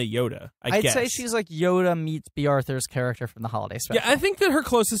version of Yoda, I'd guess. say she's like Yoda meets B. Arthur's character from the Holiday Special. Yeah, I think that her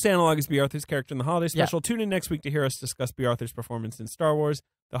closest analog is B. Arthur's character in the Holiday Special. Yeah. Tune in next week to hear us discuss B. Arthur's performance in Star Wars,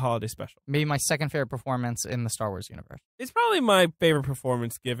 the Holiday Special. Maybe my second favorite performance in the Star Wars universe. It's probably my favorite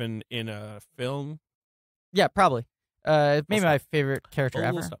performance given in a film. Yeah, probably. Maybe my favorite character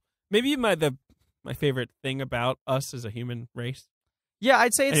ever. Maybe my favorite thing about us as a human race. Yeah,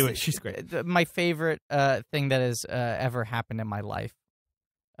 I'd say it's anyway, she's great. My favorite thing that has ever happened in my life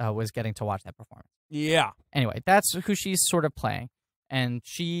was getting to watch that performance. Yeah. Anyway, that's who she's sort of playing. And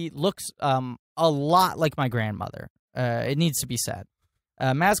she looks a lot like my grandmother. It needs to be said.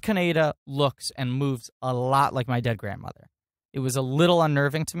 Maz Kanata looks and moves a lot like my dead grandmother. It was a little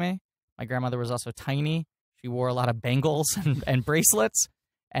unnerving to me. My grandmother was also tiny. She wore a lot of bangles and bracelets,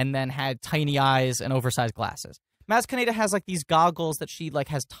 and then had tiny eyes and oversized glasses. Maz Kanata has like these goggles that she like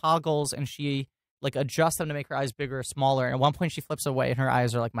has toggles, and she like adjusts them to make her eyes bigger or smaller. And at one point she flips away and her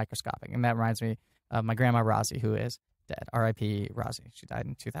eyes are like microscopic. And that reminds me of my grandma Rosie, who is dead. R.I.P. Rosie. She died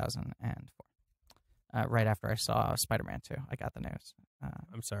in 2004. Right after I saw Spider-Man 2. I got the news.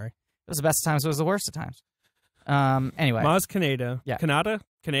 I'm sorry. It was the best of times. It was the worst of times. Anyway. Maz Kanata. Yeah. Kanata?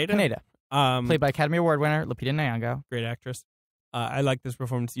 Played by Academy Award winner Lupita Nyong'o. Great actress. I like this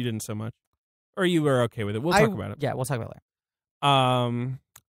performance. You didn't so much. Or you were okay with it. We'll talk about it. Yeah, we'll talk about it later.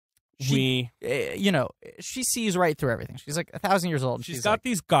 she sees right through everything. She's like 1,000 years old. She's got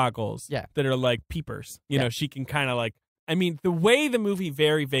these goggles that are like peepers. You know, she can kind of like, I mean, the way the movie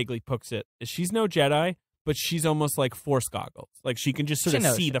very vaguely puts it is she's no Jedi, but she's almost like Force goggles. Like she can just sort of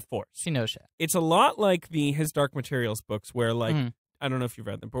see the Force. She knows shit. It's a lot like His Dark Materials books where like, I don't know if you've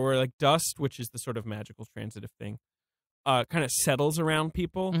read them, but where like dust, which is the sort of magical transitive thing, kind of settles around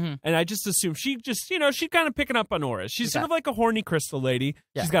people. And I just assume she just, she's kind of picking up on auras. She's sort of like a horny crystal lady.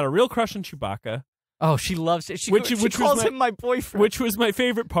 Yeah. She's got a real crush on Chewbacca. Oh, she loves it. She calls him my boyfriend. Which was my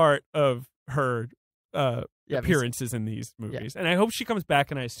favorite part of her appearances in these movies. And I hope she comes back,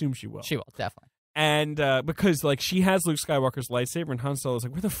 and I assume she will. She will, definitely. And because like she has Luke Skywalker's lightsaber, and Han Solo's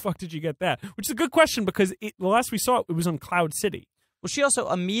like, where the fuck did you get that? Which is a good question because the last we saw it was on Cloud City. Well, she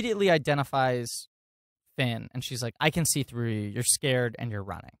also immediately identifies Finn, and she's like, I can see through you. You're scared, and you're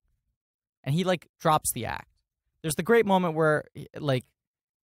running. And he, like, drops the act. There's the great moment where, like,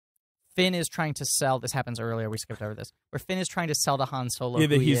 Finn is trying to sell, this happens earlier, we skipped over this, where Finn is trying to sell to Han Solo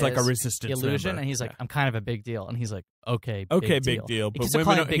that he's like a resistance the illusion, member. And he's like, I'm kind of a big deal. And he's like, okay, big deal. But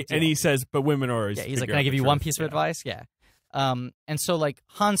women, and he says, but women are he's like, can I give you one piece of advice? Yeah. And so, like,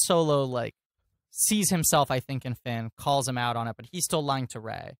 Han Solo, like, sees himself, I think, in Finn, calls him out on it, but he's still lying to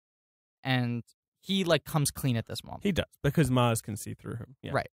Rey. And he, like, comes clean at this moment. He does, because Maz can see through him.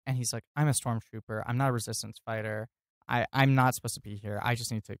 Yeah. Right. And he's like, I'm a stormtrooper. I'm not a resistance fighter. I'm not supposed to be here. I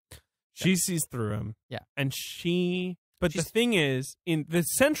just need to... She sees through him. Yeah. And But the thing is, in the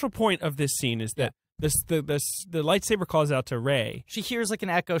central point of this scene is that the lightsaber calls out to Rey. She hears, like, an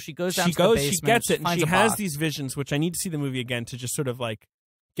echo. She goes down to the basement. She gets it, and she has these visions, which I need to see the movie again to just sort of, like,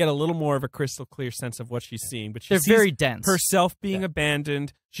 get a little more of a crystal clear sense of what she's seeing. But they're very dense. Herself being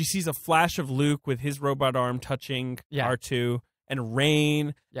abandoned. She sees a flash of Luke with his robot arm touching R2 and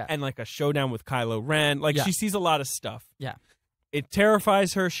Rain and like a showdown with Kylo Ren. Like she sees a lot of stuff. Yeah. It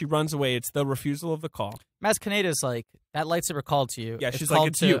terrifies her. She runs away. It's the refusal of the call. Maz Kaneda's like, that lightsaber called to you. Yeah, she's like,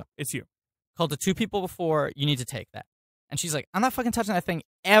 it's you. It's you. Called to 2 people before. You need to take that. And she's like, I'm not fucking touching that thing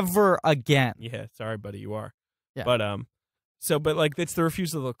ever again. Yeah, sorry, buddy, you are. Yeah. But like it's the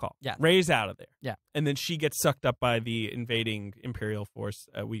refusal of the call. Yeah. Rey's out of there. Yeah. And then she gets sucked up by the invading Imperial force.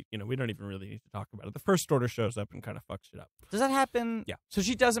 We don't even really need to talk about it. The First Order shows up and kind of fucks shit up. Does that happen? Yeah. So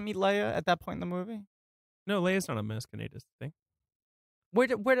she doesn't meet Leia at that point in the movie? No, Leia's not on Maz Kaneda's thing.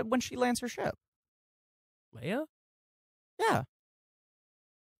 When she lands her ship? Leia? Yeah.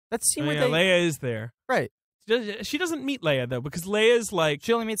 That scene where Leia is there. Right. She doesn't meet Leia, though, because Leia's like...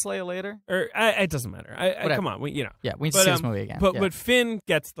 She only meets Leia later? Or it doesn't matter. Come on, Yeah, we need to see this movie again. But Finn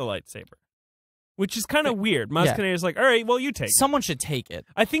gets the lightsaber, which is kind of weird. Maz Kaneda's like, all right, well, you take it. Someone should take it.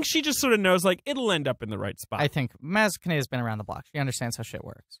 I think she just sort of knows, like, it'll end up in the right spot. I think Maz Kaneda's been around the block. She understands how shit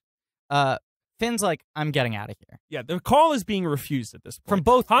works. Finn's like, I'm getting out of here. Yeah, the call is being refused at this point. From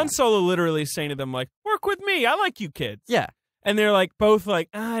both. Han Solo literally saying to them, like, work with me. I like you kids. Yeah. And they're like, both like,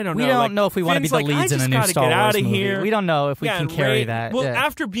 I don't know. We don't know if we want to be the leads in a new Star Wars movie. Here. We don't know if we can carry that. Well,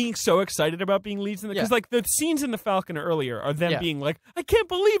 after being so excited about being leads in the... Because like the scenes in The Falcon earlier are them being like, I can't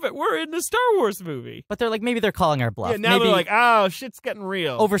believe it. We're in the Star Wars movie. But they're like, maybe they're calling our bluff. Yeah, now maybe they're like, oh, shit's getting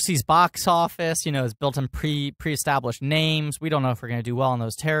real. Overseas box office, is built on pre-established names. We don't know if we're going to do well in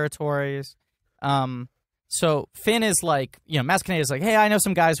those territories. So Finn is like, Maz Kaneda is like, hey, I know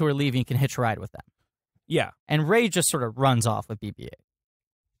some guys who are leaving. You can hitch a ride with them. Yeah. And Rey just sort of runs off with BB-8.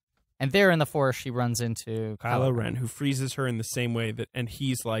 And there in the forest, she runs into Kylo Ren, who freezes her in the same way and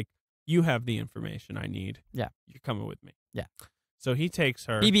he's like, you have the information I need. Yeah. You're coming with me. Yeah. So he takes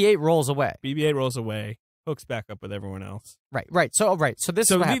her. BB-8 rolls away. BB-8 rolls away, hooks back up with everyone else. Right. So this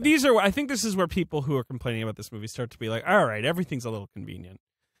is what happened. I think this is where people who are complaining about this movie start to be like, all right, everything's a little convenient.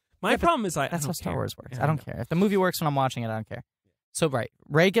 My problem is that's how Star Wars works. Yeah, I don't care. If the movie works when I'm watching it, I don't care. So,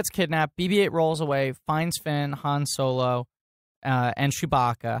 Rey gets kidnapped, BB-8 rolls away, finds Finn, Han Solo, and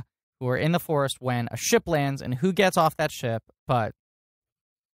Chewbacca, who are in the forest when a ship lands, and who gets off that ship but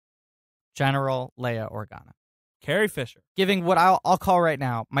General Leia Organa. Carrie Fisher. Giving what I'll call right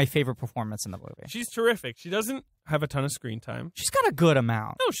now my favorite performance in the movie. She's terrific. She doesn't have a ton of screen time. She's got a good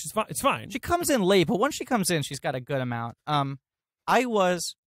amount. No, she's fine. It's fine. She comes in late, but once she comes in, she's got a good amount. I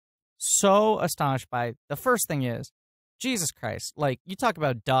was so astonished by the first thing is, Jesus Christ, like, you talk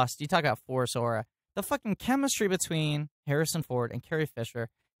about dust, you talk about Force aura, the fucking chemistry between Harrison Ford and Carrie Fisher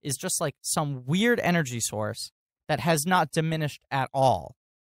is just like some weird energy source that has not diminished at all.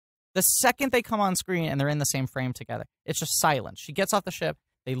 The second they come on screen and they're in the same frame together, it's just silence. She gets off the ship,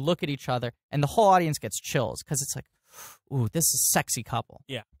 they look at each other, and the whole audience gets chills because it's like, ooh, this is a sexy couple.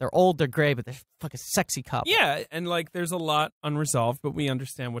 Yeah. They're old, they're gray, but they're fucking sexy couple. Yeah, and like there's a lot unresolved, but we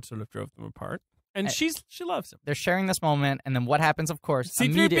understand what sort of drove them apart. And she loves him. They're sharing this moment, and then what happens, of course,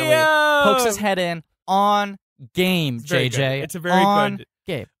 C-3PO! immediately pokes his head in on game, JJ. Good. It's a very good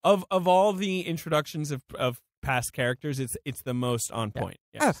game. Of all the introductions of past characters, it's the most on point.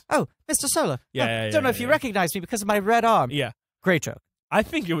 Yes. Oh, Mr. Solo. Don't know if you recognize me because of my red arm. Yeah. Great joke. I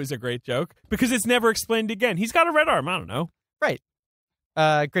think it was a great joke because it's never explained again. He's got a red arm. I don't know. Right.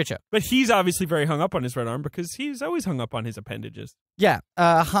 Great joke. But he's obviously very hung up on his red arm because he's always hung up on his appendages. Yeah.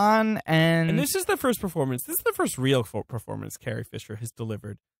 Han and this is the first performance. This is the first real performance Carrie Fisher has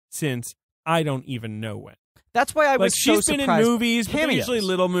delivered since I don't even know when. That's why I was so surprised. She's been in movies, but they're usually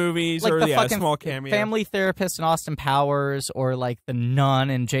little movies like or the fucking small cameo. Family Therapist in Austin Powers, or like the Nun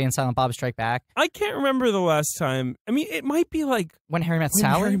in Jay and Silent Bob Strike Back. I can't remember the last time. I mean, it might be like When Harry Met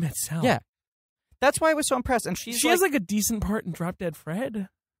Sally. Harry Met Sally. Yeah, that's why I was so impressed. And she has like a decent part in Drop Dead Fred.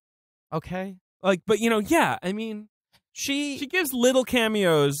 Okay, but yeah, I mean, she gives little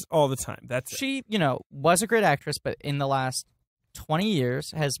cameos all the time. She was a great actress, but in the last 20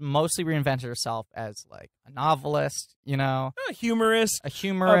 years has mostly reinvented herself as like a novelist, a humorist, a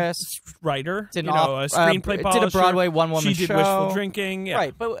writer, a screenplay polisher. Did a Broadway one-woman show. She did Wishful Drinking,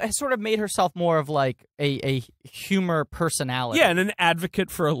 right? But has sort of made herself more of like a humor personality, and an advocate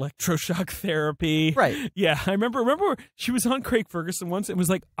for electroshock therapy, right? Yeah, I remember she was on Craig Ferguson once. It was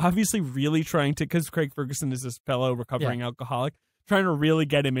like obviously really trying to, because Craig Ferguson is this fellow recovering alcoholic, trying to really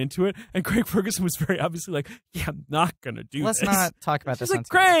get him into it, and Craig Ferguson was very obviously like, "Yeah, I'm not gonna do Let's this." not talk about She's this. Like,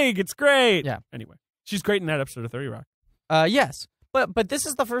 Craig, it's great. Yeah. Anyway, she's great in that episode of 30 Rock. Yes, but this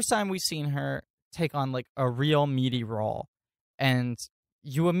is the first time we've seen her take on like a real meaty role, and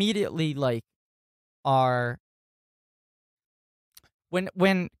you immediately like are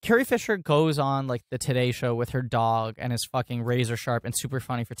when Carrie Fisher goes on like the Today Show with her dog and is fucking razor sharp and super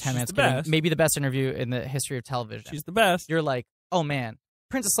funny for 10 minutes, maybe the best interview in the history of television. She's the best. You're like, oh man,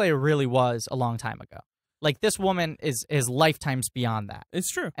 Princess Leia really was a long time ago. Like, this woman is lifetimes beyond that. It's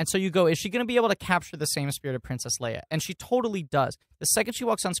true. And so you go, is she going to be able to capture the same spirit of Princess Leia? And she totally does. The second she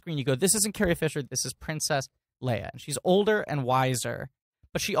walks on screen, you go, this isn't Carrie Fisher, this is Princess Leia. And she's older and wiser,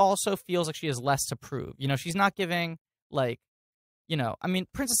 but she also feels like she has less to prove. She's not giving, like, I mean,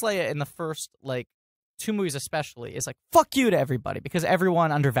 Princess Leia in the first, like, 2 movies especially is like, fuck you to everybody, because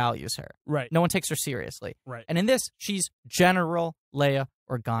everyone undervalues her. Right. No one takes her seriously. Right. And in this, she's General Leia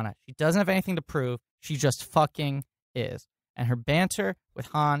Organa. She doesn't have anything to prove. She just fucking is. And her banter with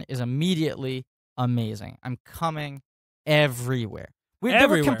Han is immediately amazing. I'm coming everywhere. There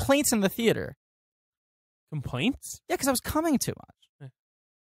were complaints in the theater. Complaints? Yeah, because I was coming too much.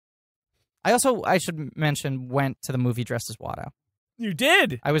 I should mention, went to the movie dressed as Watto. You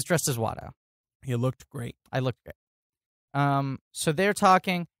did? I was dressed as Watto. You looked great. I looked great. So they're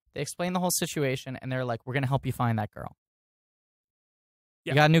talking, they explain the whole situation, and they're like, we're going to help you find that girl.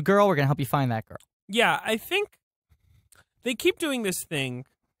 Yeah. You got a new girl, we're going to help you find that girl. Yeah, I think they keep doing this thing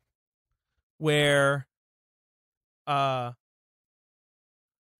where Han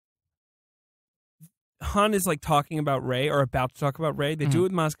is like talking about Rey, or about to talk about Rey. They do it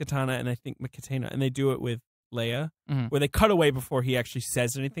with Maz Kanata and I think Katena, and they do it with Leia, where they cut away before he actually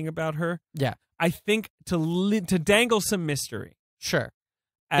says anything about her. Yeah. I think to dangle some mystery. Sure.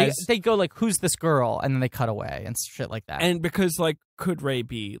 They go like, who's this girl? And then they cut away and shit like that. And because, like, could Rey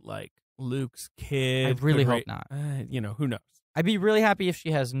be like Luke's kid? I really hope not. Who knows? I'd be really happy if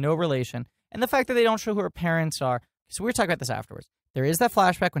she has no relation. And the fact that they don't show who her parents are. So we were talking about this afterwards. There is that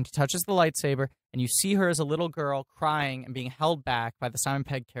flashback when she touches the lightsaber and you see her as a little girl crying and being held back by the Simon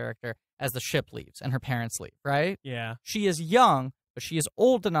Pegg character as the ship leaves and her parents leave, right? Yeah. She is young, but she is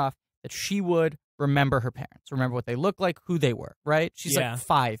old enough that she would remember her parents, remember what they looked like, who they were, right? She's like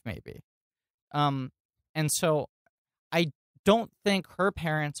 5 maybe. And so I don't think her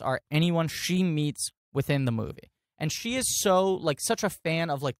parents are anyone she meets within the movie. And she is such a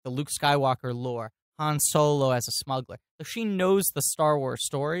fan of like the Luke Skywalker lore, Han Solo as a smuggler. So she knows the Star Wars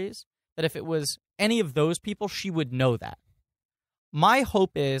stories, that if it was any of those people, she would know that. My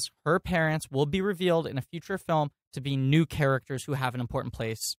hope is her parents will be revealed in a future film to be new characters who have an important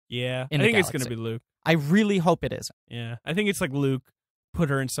place. Yeah, I think it's going to be Luke. I really hope it isn't. Yeah, I think it's like Luke put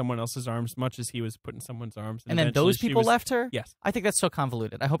her in someone else's arms, much as he was put in someone's arms. And then those people left her? Yes. I think that's so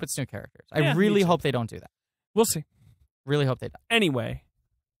convoluted. I hope it's new characters. I really hope they don't do that. We'll see. Really hope they don't. Anyway,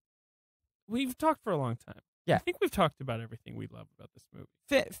 we've talked for a long time. Yeah. I think we've talked about everything we love about this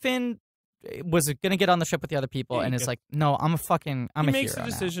movie. Finn was going to get on the ship with the other people, and it's like, no, I'm a hero. He makes the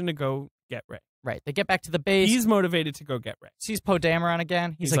decision to go get Rey. Right. They get back to the base. He's motivated to go get Rey. Sees Poe Dameron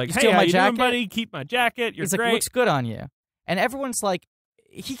again. He's like, you hey, steal my jacket? jacket? Doing, buddy? Keep my jacket. You're great. Like, looks good on you. And everyone's like,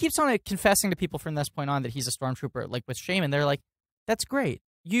 he keeps on confessing to people from this point on that he's a stormtrooper, like with shame, and they're like, that's great.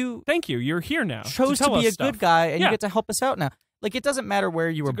 Thank you. You're here now. Chose to be a good guy, and you get to help us out now. Like, it doesn't matter where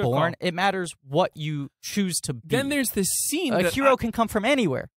you were born. It matters what you choose to be. Then there's this scene. A hero can come from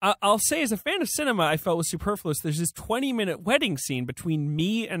anywhere. I'll say, as a fan of cinema, I felt was superfluous. There's this 20-minute wedding scene between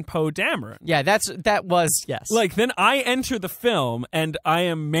me and Poe Dameron. Yeah, that was, yes. Like, then I enter the film, and I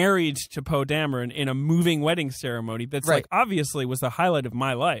am married to Poe Dameron in a moving wedding ceremony that's, like, obviously was the highlight of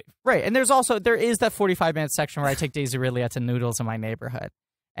my life. Right, and there is that 45-minute section where I take Daisy Ridley out to Noodles in my neighborhood.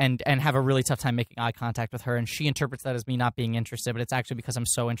 And have a really tough time making eye contact with her, and she interprets that as me not being interested, but it's actually because I'm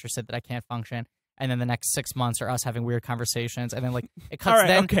so interested that I can't function. And then the next 6 months are us having weird conversations, and then like it cuts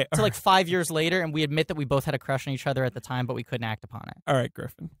to like 5 years later, and we admit that we both had a crush on each other at the time, but we couldn't act upon it. All right,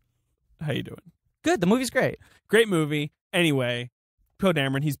 Griffin, how you doing? Good. The movie's great. Great movie. Anyway, Poe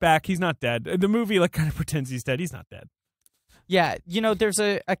Dameron, he's back. He's not dead. The movie like kind of pretends he's dead. He's not dead. Yeah, there's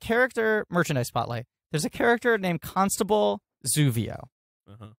a character merchandise spotlight. There's a character named Constable Zuvio.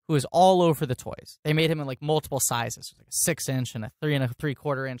 Who is all over the toys. They made him in like multiple sizes, like a 6-inch and a 3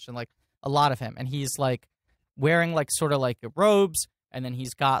 3/4 inch, and like a lot of him. And he's like wearing like sort of like robes, and then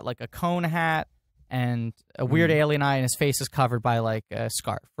he's got like a cone hat and a weird alien eye, and his face is covered by like a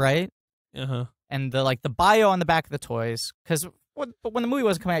scarf, right? And the bio on the back of the toys, because when the movie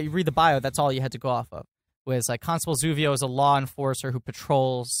wasn't coming out, you read the bio. That's all you had to go off of. Was like Constable Zuvio is a law enforcer who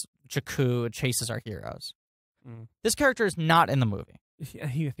patrols Jakku and chases our heroes. This character is not in the movie. I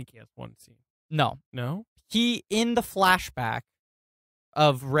think he has one scene. No. He, in the flashback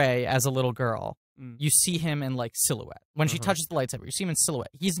of Rey as a little girl, you see him in, like, silhouette. When she touches the lightsaber, you see him in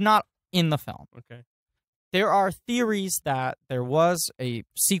silhouette. He's not in the film. Okay. There are theories that there was a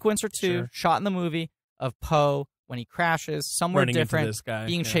sequence or two shot in the movie of Poe, when he crashes, somewhere different,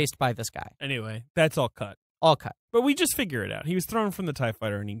 being chased by this guy. Anyway, that's all cut. All cut. But we just figure it out. He was thrown from the TIE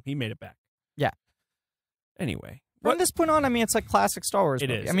fighter, and he made it back. Yeah. Anyway. From this point on, I mean, it's like classic Star Wars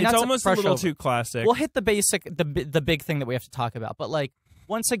movie. It is. I mean, it's almost a little too classic. We'll hit the basic, the big thing that we have to talk about. But, like,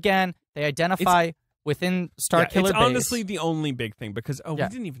 once again, they identify within Starkiller Base. It's honestly the only big thing because, we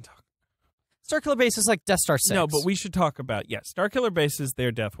didn't even talk. Starkiller Base is like Death Star 6. No, but we should talk about, Starkiller Base is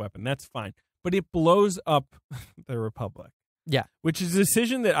their death weapon. That's fine. But it blows up the Republic. Yeah. Which is a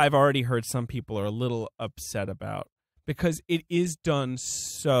decision that I've already heard some people are a little upset about because it is done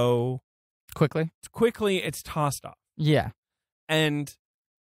so... Quickly, it's tossed off. Yeah. And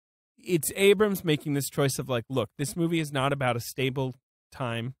it's Abrams making this choice of like, look, this movie is not about a stable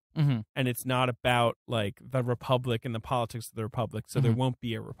time, and it's not about like the Republic and the politics of the Republic, so there won't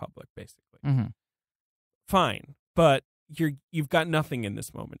be a Republic, basically. Fine, but you've got nothing in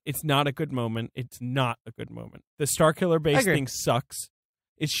this moment. It's not a good moment. It's not a good moment. The Starkiller Base thing sucks.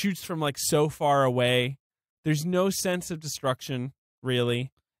 It shoots from like so far away. There's no sense of destruction,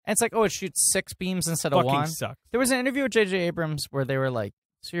 really. And it's like, it shoots 6 beams instead of 1. Sucks. There was an interview with J.J. Abrams where they were like,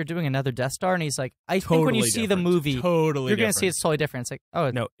 so you're doing another Death Star? And he's like, I think when you see the movie, you're going to see it's totally different. It's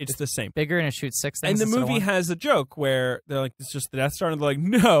like, no, it's the same. Bigger and it shoots 6 things. And the movie has a joke where they're like, it's just the Death Star. And they're like,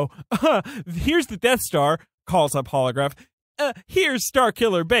 no, here's the Death Star, calls up holograph. Here's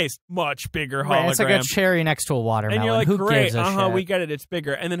Starkiller Base, much bigger hologram. Right, it's like a cherry next to a watermelon. And you're like, who great, gives a shit? We get it, it's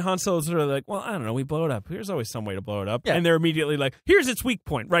bigger. And then Han Solo's sort of like, well, I don't know, we blow it up. There's always some way to blow it up. Yeah. And they're immediately like, here's its weak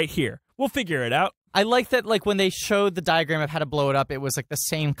point, right here. We'll figure it out. I like that, like, when they showed the diagram of how to blow it up, it was like the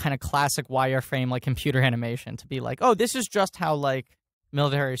same kind of classic wireframe, like computer animation, to be like, oh, this is just how, like,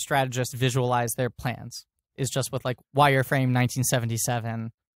 military strategists visualize their plans. Is just with, like, wireframe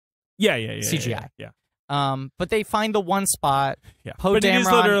 1977 CGI. Yeah. But they find the one spot. Yeah. Poe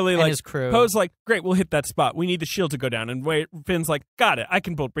Dameron and his crew. Poe's like, great, we'll hit that spot. We need the shield to go down. And Finn's like, got it. I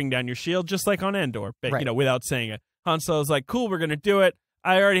can bring down your shield just like on Endor, but, without saying it. Han Solo's like, cool, we're going to do it.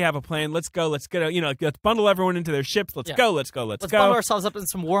 I already have a plan. Let's go. Let's get let's bundle everyone into their ships. Let's go. Let's go. Let's bundle ourselves up in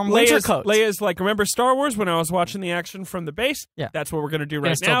some warm winter coats. Leia's like, remember Star Wars when I was watching the action from the base? Yeah. That's what we're going to do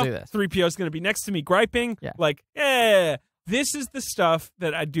right now. 3PO is going to be next to me griping. Yeah. Like, this is the stuff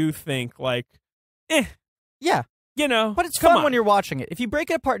that I do think, like, Yeah. But it's fun when you're watching it. If you break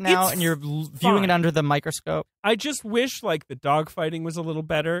it apart now and you're viewing it under the microscope. I just wish, like, the dogfighting was a little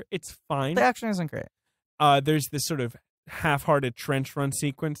better. It's fine. The action isn't great. There's this sort of half-hearted trench run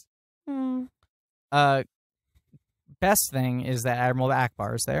sequence. Best thing is that Admiral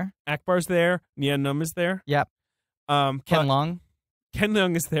Akbar is there. Akbar's there. Nien Nunb is there. Yep. Ken Lung. Ken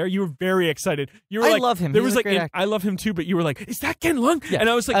Lung is there. You were very excited. You were I love him. There was like, I love him too, but you were like, is that Ken Lung? Yeah. And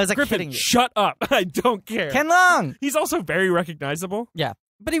I was like, Griffin, shut up. I don't care. Ken Lung. He's also very recognizable. Yeah,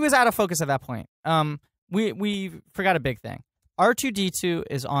 but he was out of focus at that point. We forgot a big thing. R2-D2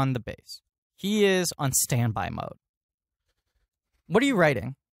 is on the base. He is on standby mode. What are you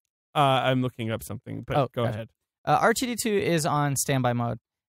writing? I'm looking up something, but go ahead. R2-D2 is on standby mode.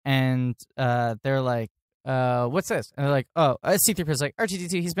 and they're like, what's this? And they're like, oh, C-3PO's like,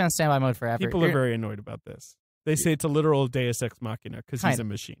 R2-D2, he's been on standby mode forever. People are very annoyed about this. They say it's a literal Deus Ex Machina because he's a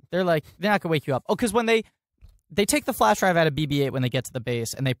machine. They're like, they're not going to wake you up. Oh, because when they take the flash drive out of BB-8 when they get to the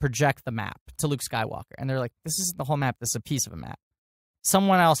base, and they project the map to Luke Skywalker. And they're like, this isn't the whole map, this is a piece of a map.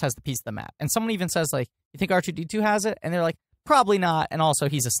 Someone else has the piece of the map. And someone even says, like, you think R2-D2 has it? And they're like, probably not, and also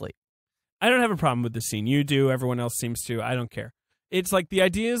he's asleep. I don't have a problem with the scene. You do, everyone else seems to. I don't care. It's like, the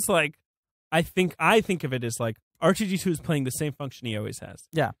idea is like, I think of it as like, R2-D2 is playing the same function he always has.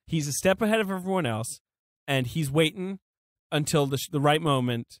 Yeah. He's a step ahead of everyone else, and he's waiting until the right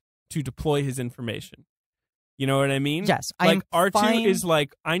moment to deploy his information. You know what I mean? Yes. Like, R2 is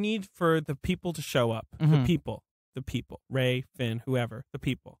like, I need for the people to show up. Mm-hmm. The people. Rey, Finn, whoever. The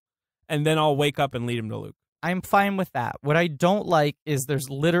people. And then I'll wake up and lead him to Luke. I'm fine with that. What I don't like is there's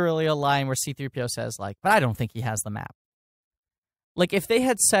literally a line where C-3PO says, like, but I don't think he has the map. Like, if they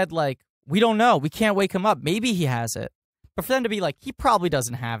had said, like, we don't know, we can't wake him up, maybe he has it. But for them to be like, he probably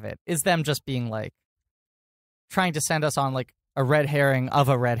doesn't have it, is them just being like, trying to send us on, like, a red herring of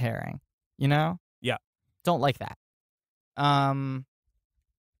a red herring. You know? Yeah. Don't like that.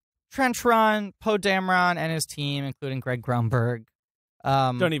 Trench Run, Poe Dameron and his team, including Greg Grunberg.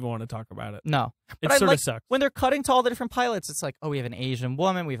 Don't even want to talk about it. No. It sort of sucks. When they're cutting to all the different pilots, it's like, oh, we have an Asian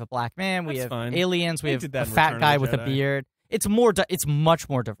woman, we have a black man, we have aliens, we have a fat guy with a beard. It's much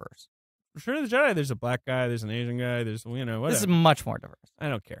more diverse. Return of the Jedi, there's a black guy, there's an Asian guy, there's, whatever. This is much more diverse. I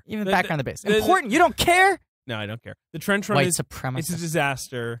don't care. Even back on the base. Important, you don't care? No, I don't care. The Trench Run White supremacist. It's a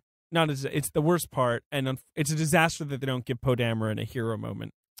disaster. It's the worst part, and it's a disaster that they don't give Poe Dameron a hero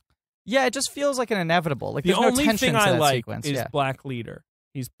moment. Yeah, it just feels like an inevitable. Like, the there's only no tension thing to I that like sequence. is Black Leader.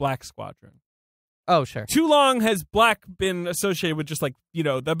 He's Black Squadron. Oh, sure. Too long has Black been associated with just like,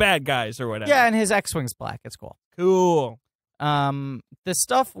 the bad guys or whatever. Yeah, and his X-Wing's black. It's cool. Cool. The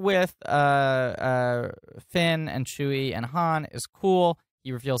stuff with Finn and Chewie and Han is cool.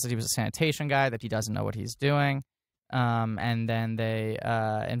 He reveals that he was a sanitation guy, that he doesn't know what he's doing. And then they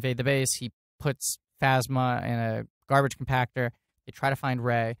invade the base. He puts Phasma in a garbage compactor. They try to find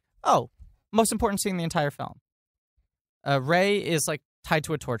Rey. Oh, most important scene in the entire film. Rey is like tied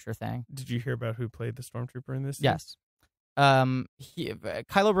to a torture thing. Did you hear about who played the stormtrooper in this scene? Yes.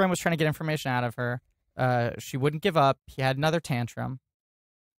 Kylo Ren was trying to get information out of her. She wouldn't give up. He had another tantrum.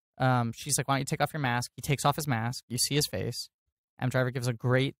 She's like, why don't you take off your mask? He takes off his mask. You see his face. Adam Driver gives a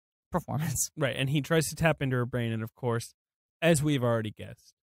great performance. Right, and he tries to tap into her brain, and of course, as we've already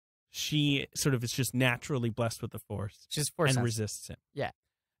guessed, she sort of is just naturally blessed with the Force. She's Force and resists him. Yeah.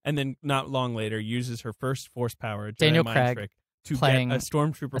 And then not long later uses her first Force power, Daniel Jedi Craig, mind trick, to get a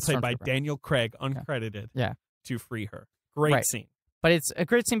stormtrooper played by stormtrooper. Daniel Craig, uncredited, to free her. Great scene. But it's a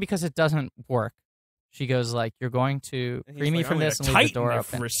great scene because it doesn't work. She goes like, you're going to free me from this and leave the door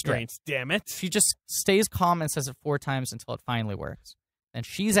open. Restraints, damn it. She just stays calm and says it 4 times until it finally works. And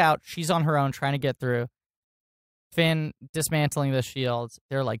she's out. She's on her own trying to get through. Finn dismantling the shields.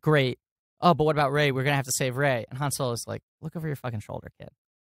 They're like, great. Oh, but what about Rey? We're going to have to save Rey. And Han Solo's like, look over your fucking shoulder, kid.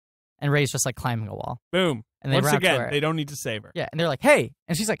 And Rey's just like climbing a wall. Boom. And they Once again, they don't need to save her. Yeah, and they're like, hey.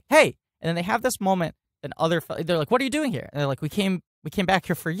 And she's like, hey. And then they have this moment. And they're like, what are you doing here? And they're like, we came back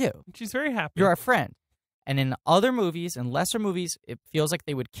here for you. She's very happy. You're our friend. And in other movies, in lesser movies, it feels like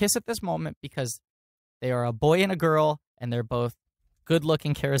they would kiss at this moment because they are a boy and a girl, and they're both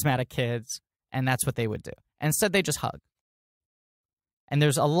good-looking, charismatic kids, and that's what they would do. And instead, they just hug. And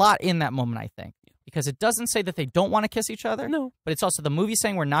there's a lot in that moment, I think, because it doesn't say that they don't want to kiss each other. No. But it's also the movie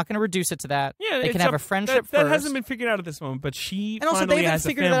saying we're not going to reduce it to that. Yeah, they can have a friendship that first. hasn't been figured out at this moment, but she and also finally they haven't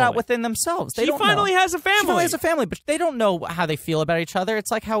figured it out within themselves. They she finally has a family. She finally has a family, but they don't know how they feel about each other.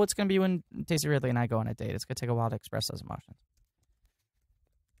 It's like how it's going to be when Daisy Ridley and I go on a date. It's going to take a while to express those emotions.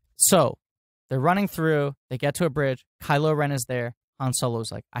 So they're running through. They get to a bridge. Kylo Ren is there. Han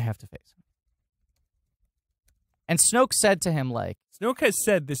Solo's like, I have to face him. And Snoke said to him, like, Snoke has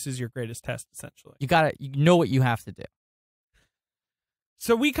said this is your greatest test, essentially. You know what you have to do.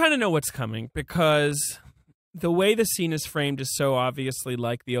 So we kind of know what's coming because the way the scene is framed is so obviously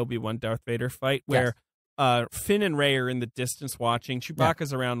like the Obi-Wan Darth Vader fight where Finn and Rey are in the distance watching.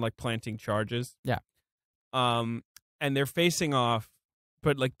 Chewbacca's around like planting charges. Yeah. And they're facing off,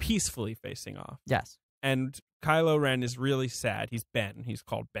 but like peacefully facing off. Yes. And Kylo Ren is really sad. He's Ben. He's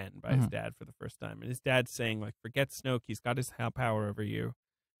called Ben by his dad for the first time. And his dad's saying, like, forget Snoke. He's got his power over you.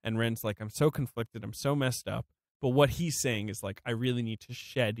 And Ren's like, I'm so conflicted. I'm so messed up. But what he's saying is, like, I really need to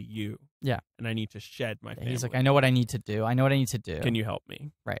shed you. Yeah. And I need to shed my family. He's like, I know what I need to do. I know what I need to do. Can you help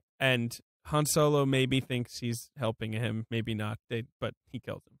me? Right. And Han Solo maybe thinks he's helping him. Maybe not. But he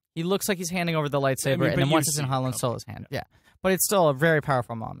kills him. He looks like he's handing over the lightsaber, and then once it's in Han Solo's hand. Yeah. But it's still a very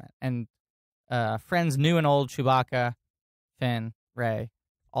powerful moment. And friends new and old, Chewbacca, Finn, Rey,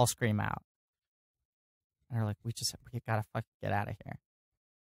 all scream out. And they're like, we gotta fucking get out of here.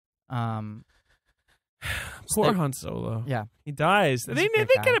 Poor Han Solo. Yeah. He dies. They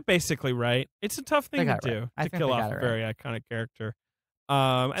get it basically right. It's a tough thing to do, to kill off a very iconic character.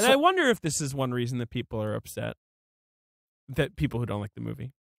 And I wonder if this is one reason that people are upset. That people who don't like the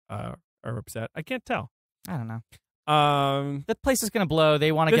movie are upset. I can't tell. I don't know. The place is going to blow.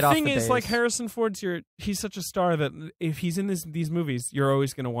 They want to get off the base. The thing is, like, Harrison Ford's he's such a star that if he's in these movies, you're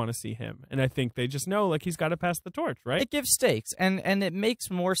always going to want to see him. And I think they just know, like, he's got to pass the torch, right? It gives stakes, and it makes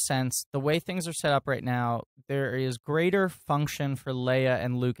more sense. The way things are set up right now, there is greater function for Leia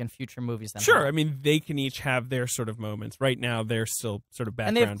and Luke in future movies than Sure, Han. I mean, they can each have their sort of moments. Right now, they're still sort of backgroundy.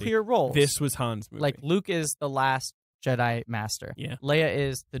 And they have clear roles. This was Han's movie. Like, Luke is the last Jedi Master. Yeah. Leia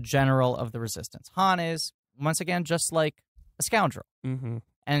is the general of the Resistance. Han is, once again, just like a scoundrel. Mm-hmm.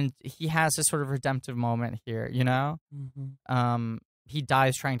 And he has this sort of redemptive moment here, you know? Mm-hmm. He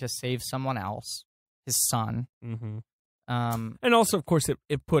dies trying to save someone else, his son. Mm-hmm. And also, of course,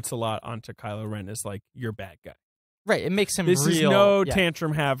 it puts a lot onto Kylo Ren as, like, your bad guy. Right, it makes him This real. is no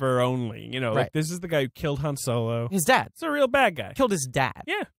tantrum haver only. You know, Right. like, this is the guy who killed Han Solo. His dad. It's a real bad guy. Killed his dad.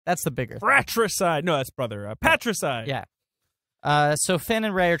 Yeah. That's the bigger thing. Fratricide. No, that's brother. Patricide. Yeah. So Finn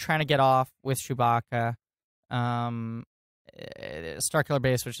and Rey are trying to get off with Chewbacca. Starkiller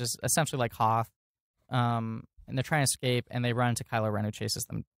Base, which is essentially like Hoth. And they're trying to escape, and they run into Kylo Ren, who chases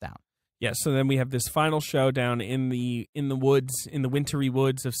them down. Yeah, so then we have this final showdown in the woods, in the wintry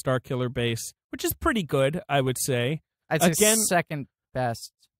woods of Starkiller Base, which is pretty good, I would say. I'd say second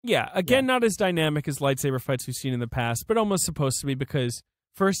best. Yeah, not as dynamic as lightsaber fights we've seen in the past, but almost supposed to be, because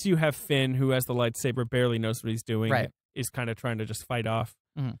first you have Finn, who has the lightsaber, barely knows what he's doing, right. is kind of trying to just fight off.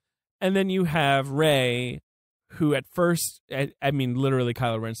 Mm-hmm. And then you have Rey, who at first, I mean, literally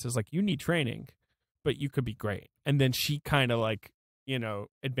Kylo Ren says, like, you need training, but you could be great. And then she kind of, like, you know,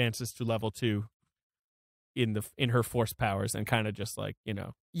 advances to level 2 in her force powers and kind of just, like, you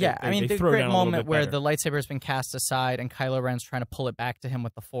know. Yeah, I mean, the great moment where the lightsaber has been cast aside and Kylo Ren's trying to pull it back to him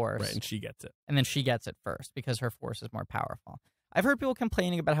with the force. Right, and she gets it. And then she gets it first because her force is more powerful. I've heard people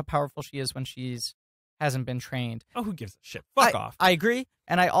complaining about how powerful she is when hasn't been trained. Oh, who gives a shit? Fuck off. I agree,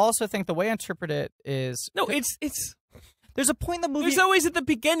 and I also think the way I interpret it is... No, it's... There's a point in the movie... There's always at the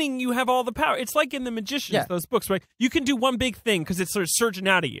beginning you have all the power. It's like in The Magicians, those books, right? You can do one big thing because it's sort of surging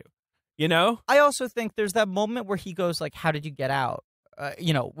out of you, you know? I also think there's that moment where he goes, like, how did you get out?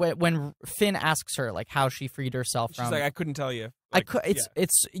 You know, when Finn asks her, like, how she freed herself from... She's like, I couldn't tell you. Like,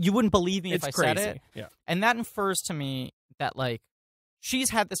 it's you wouldn't believe me if I said it. Yeah. And that infers to me that, like,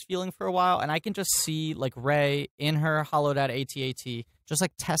 she's had this feeling for a while, and I can just see, like, Rey in her hollowed out AT-AT just,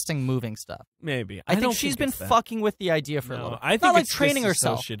 like, testing moving stuff. Maybe. I think she's been fucking with the idea for a little. I think not like it's training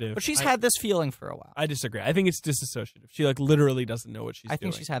herself, but she's had this feeling for a while. I disagree. I think it's disassociative. She, like, literally doesn't know what she's doing. I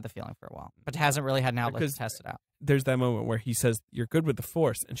think she's had the feeling for a while, but hasn't really had an outlet to test it out. There's that moment where he says, you're good with the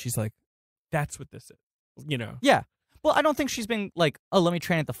Force, and she's like, that's what this is, you know? Yeah. Well, I don't think she's been like, oh, let me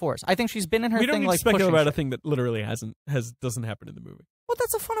train at the Force. I think she's been in her thing like pushing. We don't speculate about a thing that literally doesn't happen in the movie. Well,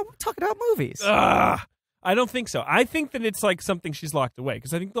 that's the fun of talking about movies. I don't think so. I think that it's like something she's locked away,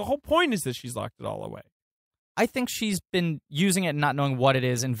 because I think the whole point is that she's locked it all away. I think she's been using it and not knowing what it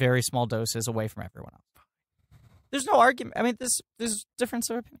is in very small doses away from everyone else. There's no argument. I mean, there's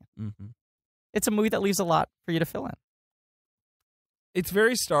difference of opinion. Mm-hmm. It's a movie that leaves a lot for you to fill in. It's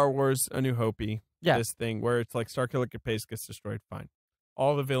very Star Wars A New Hope-y. Yeah. This thing where it's like Starkiller Base gets destroyed, fine.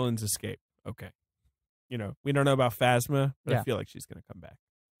 All the villains escape. Okay. You know, we don't know about Phasma, but I feel like she's going to come back.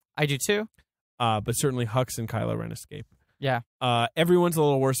 I do too. But certainly Hux and Kylo Ren escape. Yeah. Everyone's a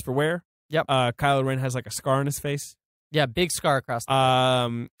little worse for wear. Yep. Kylo Ren has like a scar on his face. Yeah, big scar across the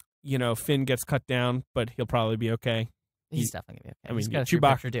face. You know, Finn gets cut down, but he'll probably be okay. He's definitely going to be okay. I mean,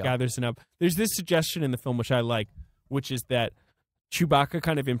 Chewbacca gathers him up. There's this suggestion in the film, which I like, which is that Chewbacca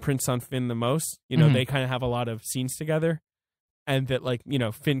kind of imprints on Finn the most. You know, they kind of have a lot of scenes together, and that, like, you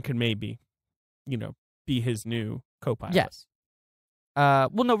know, Finn could maybe, you know, be his new co-pilot. Yes. Well,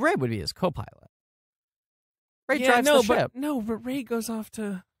 no, Rey would be his co-pilot. Rey drives the ship. But Rey goes off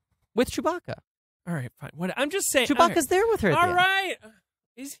to... With Chewbacca. All right, fine. I'm just saying... Chewbacca's there with her at the end. All right.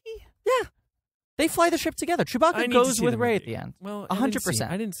 Is he? Yeah. They fly the ship together. Chewbacca goes with Rey at the end. Well, 100%.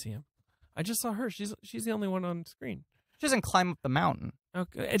 I didn't see him. I just saw her. She's the only one on screen. She doesn't climb up the mountain.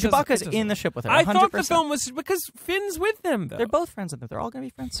 Okay. Chewbacca's in the ship with her. 100%. I thought the film was because Finn's with them, though. They're both friends with them. They're all going to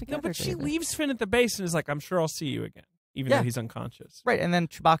be friends together. No, but she leaves Finn at the base and is like, I'm sure I'll see you again, even though he's unconscious. Right, and then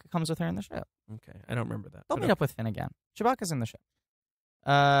Chewbacca comes with her in the ship. Okay, I don't remember that. They'll meet up with Finn again. Chewbacca's in the ship.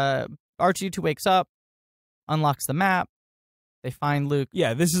 R2-D2 wakes up, unlocks the map. They find Luke.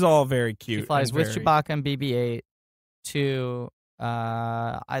 Yeah, this is all very cute. He flies with Chewbacca and BB-8 to the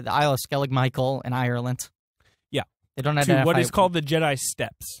Isle of Skellig Michael in Ireland. Yeah. They don't identify... To what is called the Jedi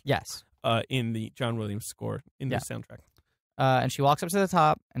Steps. Yes. In the John Williams score, in the soundtrack. And she walks up to the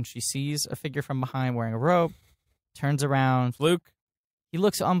top, and she sees a figure from behind wearing a robe, turns around. Luke. He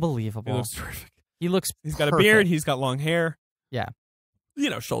looks unbelievable. He looks terrific. He's got a beard. He's got long hair. Yeah.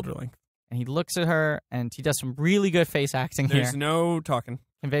 Shoulder length. And he looks at her, and he does some really good face acting here. There's no talking.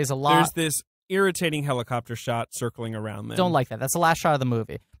 Conveys a lot. There's this irritating helicopter shot circling around them. Don't like that. That's the last shot of the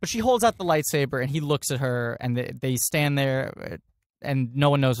movie. But she holds out the lightsaber, and he looks at her, and they stand there, and no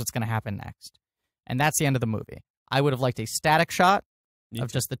one knows what's going to happen next. And that's the end of the movie. I would have liked a static shot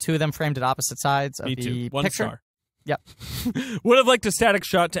of just the two of them framed at opposite sides of the picture. 1 star. Yep. Would have liked a static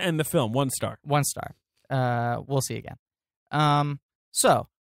shot to end the film. 1 star. 1 star. We'll see again. So,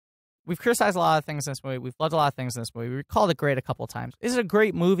 we've criticized a lot of things in this movie. We've loved a lot of things in this movie. We called it great a couple of times. Is it a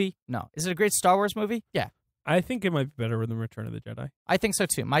great movie? No. Is it a great Star Wars movie? Yeah. I think it might be better than Return of the Jedi. I think so,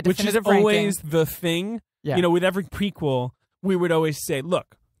 too. My Which definitive is always the thing. Yeah. With every prequel, we would always say,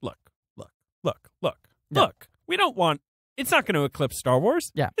 look. We don't want... It's not going to eclipse Star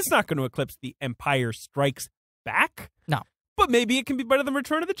Wars. Yeah. It's not going to eclipse The Empire Strikes Back. No. But maybe it can be better than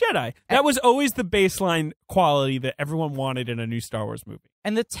Return of the Jedi. That was always the baseline quality that everyone wanted in a new Star Wars movie.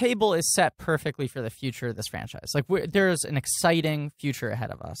 And the table is set perfectly for the future of this franchise. Like, there's an exciting future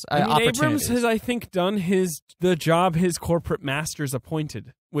ahead of us. Abrams has, I think, done the job his corporate masters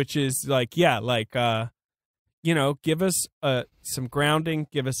appointed, which is give us some grounding,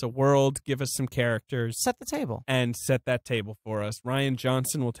 give us a world, give us some characters. Set the table. And set that table for us. Rian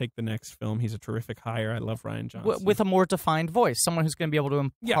Johnson will take the next film. He's a terrific hire. I love Rian Johnson. With a more defined voice. Someone who's going to be able to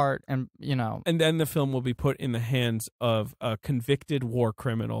impart and. And then the film will be put in the hands of a convicted war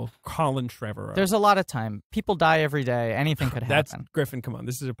criminal, Colin Trevorrow. There's a lot of time. People die every day. Anything could happen. Griffin, come on.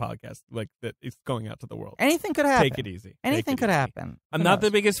 This is a podcast. That it's going out to the world. Anything could happen. Take it easy. Anything could happen. I'm not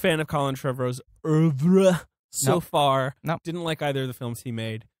the biggest fan of Colin Trevorrow's oeuvre. So far, didn't like either of the films he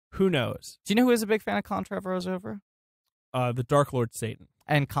made. Who knows? Do you know who is a big fan of Colin Trevorrow's over? The Dark Lord Satan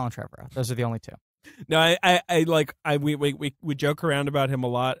and Colin Trevorrow. Those are the only two. No, we joke around about him a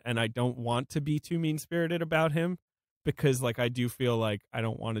lot, and I don't want to be too mean spirited about him because I do feel like I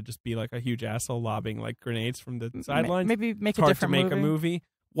don't want to just be like a huge asshole lobbing grenades from the sidelines. Maybe make a different movie. A movie.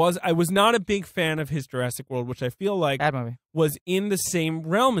 I was not a big fan of his Jurassic World, which I feel like bad movie. Was in the same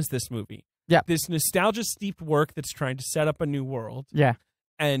realm as this movie. Yeah. This nostalgia-steeped work that's trying to set up a new world. Yeah.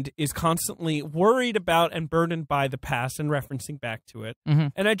 And is constantly worried about and burdened by the past and referencing back to it. Mm-hmm.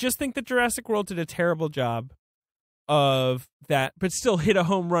 And I just think that Jurassic World did a terrible job of that, but still hit a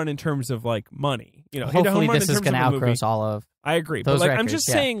home run in terms of money. Hopefully this is going to outgross all of. I agree. Those but records, I'm just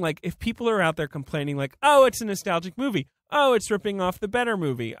saying, if people are out there complaining, oh, it's a nostalgic movie. Oh, it's ripping off the better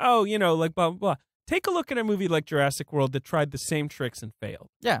movie. Oh, blah, blah, blah. Take a look at a movie like Jurassic World that tried the same tricks and failed.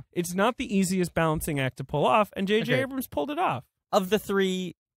 Yeah. It's not the easiest balancing act to pull off, and J.J. Abrams pulled it off. Of the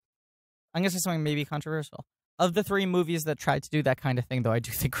three, I'm going to say something maybe controversial. Of the three movies that tried to do that kind of thing, though, I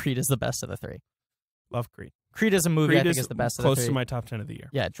do think Creed is the best of the three. Love Creed. Creed is a movie I think is the best of the three. Close to my top 10 of the year.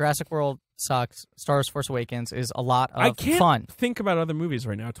 Yeah, Jurassic World sucks. Star Wars Force Awakens is a lot of fun. I can't think about other movies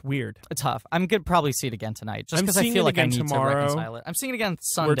right now. It's weird. It's tough. I'm going to probably see it again tonight just because I feel like I need to reconcile it. I'm seeing it again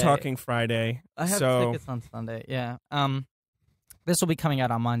Sunday. We're talking Friday. I have tickets on Sunday, yeah. This will be coming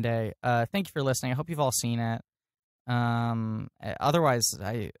out on Monday. Thank you for listening. I hope you've all seen it. Otherwise,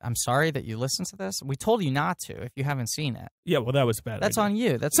 I'm sorry that you listened to this. We told you not to if you haven't seen it. Yeah, well, that was bad. That's on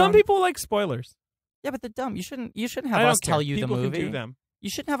you. Some people like spoilers. Yeah, but they're dumb. You shouldn't have us tell you people the movie. Can do them.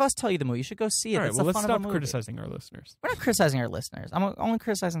 You shouldn't have us tell you the movie. You should go see it. All right, well, let's fun stop criticizing our listeners. We're not criticizing our listeners. I'm only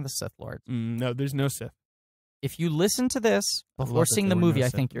criticizing the Sith Lords. No, there's no Sith. If you listen to this before seeing the movie, I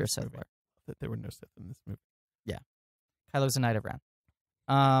think you're a Sith Lord. That there were no Sith in this movie. Yeah. Kylo's a Knight of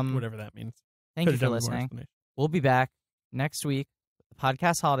Ren. Whatever that means. Thank you for listening. We'll be back next week with the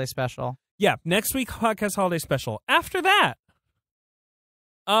podcast holiday special. Yeah, next week, podcast holiday special. After that,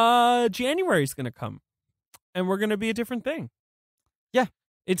 January's going to come. And we're going to be a different thing. Yeah.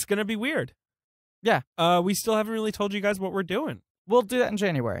 It's going to be weird. Yeah. We still haven't really told you guys what we're doing. We'll do that in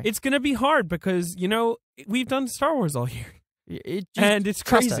January. It's going to be hard because, we've done Star Wars all year. And it's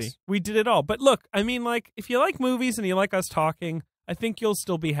crazy. We did it all. But look, if you like movies and you like us talking, I think you'll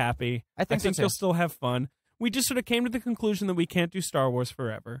still be happy. I think you'll still have fun. We just sort of came to the conclusion that we can't do Star Wars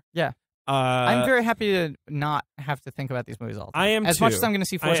forever. Yeah. I'm very happy to not have to think about these movies all the time. I am as too. much as I'm going to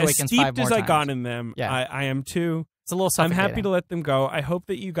see Force Awakens 5 more times. As steeped as I got in them, yeah. I am too. It's a little suffocating. I'm happy to let them go. I hope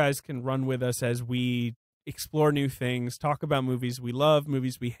that you guys can run with us as we explore new things, talk about movies we love,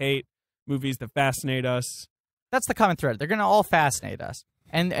 movies we hate, movies that fascinate us. That's the common thread. They're going to all fascinate us.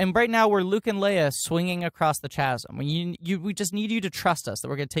 And right now we're Luke and Leia swinging across the chasm. We just need you to trust us that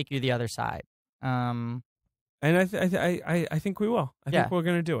we're going to take you to the other side. And I think we will. I think we're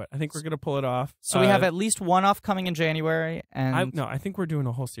going to do it. I think we're going to pull it off. So we have at least one off coming in January. And I think we're doing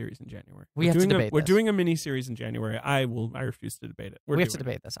a whole series in January. We're doing a mini series in January. I refuse to debate it. We have to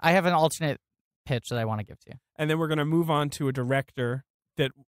debate this. I have an alternate pitch that I want to give to you. And then we're going to move on to a director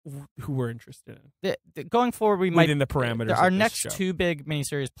who we're interested in. Going forward, within the parameters. Our next two big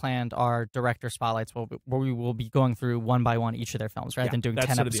miniseries planned are director spotlights, where we will be going through one by one each of their films, rather than doing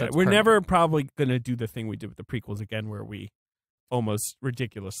 10 episodes. We're never probably going to do the thing we did with the prequels again, where we almost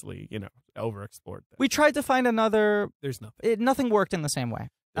ridiculously, overexplored them. We tried to find another. There's nothing. Nothing worked in the same way.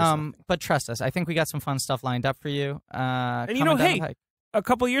 But trust us, I think we got some fun stuff lined up for you. And hey, a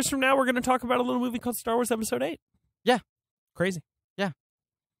couple years from now, we're going to talk about a little movie called Star Wars Episode 8. Yeah, crazy. Yeah.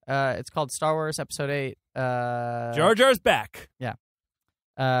 It's called Star Wars Episode 8. Jar Jar's back. Yeah.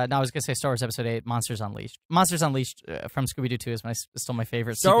 No, I was going to say Star Wars Episode 8, Monsters Unleashed. Monsters Unleashed from Scooby-Doo 2 is still my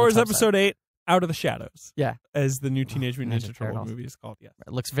favorite. Star Wars Episode 8, Out of the Shadows. Yeah. As the new Teenage Mutant Ninja Turtle movie is called. Yes.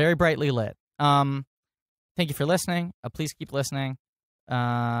 It looks very brightly lit. Thank you for listening. Please keep listening.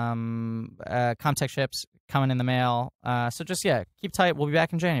 Comtech ships coming in the mail. So just, keep tight. We'll be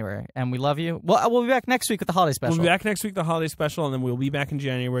back in January, and we love you. Well, we'll be back next week with the holiday special. We'll be back next week with the holiday special, and then we'll be back in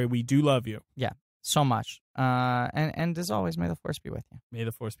January. We do love you. Yeah, so much. And as always, may the Force be with you. May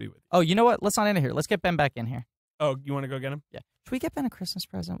the Force be with you. Oh, you know what? Let's not end it here. Let's get Ben back in here. Oh, you want to go get him? Yeah. Should we get Ben a Christmas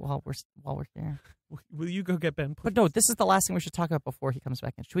present while we're here? Will you go get Ben, please? But no, this is the last thing we should talk about before he comes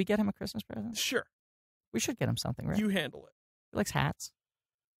back in. Should we get him a Christmas present? Sure. We should get him something, right? You handle it. He likes hats.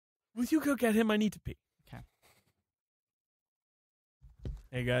 Will you go get him? I need to pee. Okay.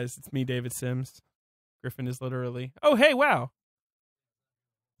 Hey, guys. It's me, David Sims. Griffin is literally... Oh, hey, wow.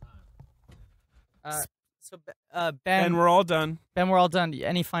 Ben... Ben, we're all done. Ben, we're all done.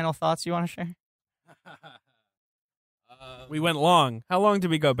 Any final thoughts you want to share? We went long. How long did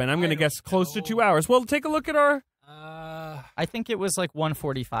we go, Ben? I'm going to guess close to 2 hours. Well, take a look at our... I think it was like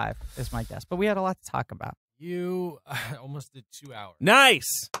 1:45 is my guess, but we had a lot to talk about. You almost did 2 hours.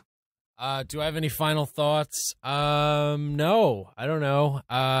 Nice! Do I have any final thoughts? No, I don't know.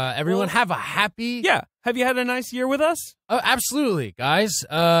 Everyone have a happy... Yeah. Have you had a nice year with us? Absolutely, guys.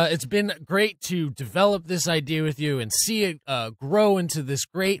 It's been great to develop this idea with you and see it grow into this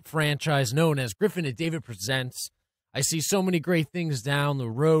great franchise known as Griffin and David Presents. I see so many great things down the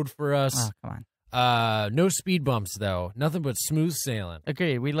road for us. Oh, come on. No speed bumps, though. Nothing but smooth sailing.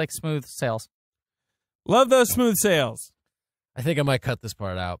 Agree. We like smooth sails. Love those smooth sails. I think I might cut this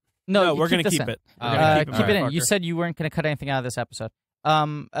part out. No, we're going to keep it. Keep it in. You said you weren't going to cut anything out of this episode.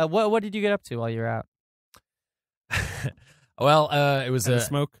 What did you get up to while you were out? Well, it was a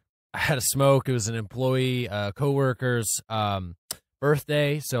smoke. I had a smoke. It was an employee, coworker's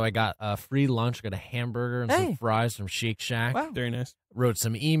birthday, so I got a free lunch. Got a hamburger and some fries from Shake Shack. Wow. Very nice. Wrote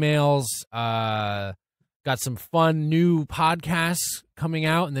some emails. Got some fun new podcasts coming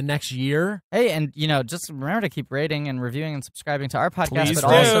out in the next year. Hey, and just remember to keep rating and reviewing and subscribing to our podcast, Please but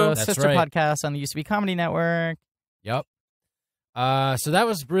do. also That's sister right. podcasts on the UCB Comedy Network. Yep. So that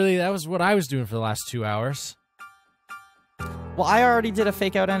was what I was doing for the last 2 hours. Well, I already did a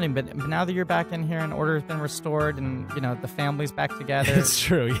fake out ending, but now that you're back in here and order has been restored and the family's back together. It's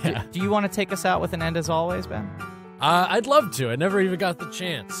true, yeah. Do you want to take us out with an end as always, Ben? I'd love to. I never even got the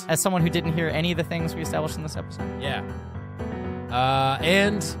chance. As someone who didn't hear any of the things we established in this episode. Yeah.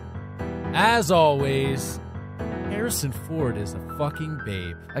 And as always, Harrison Ford is a fucking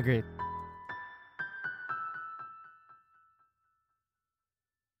babe. Agreed.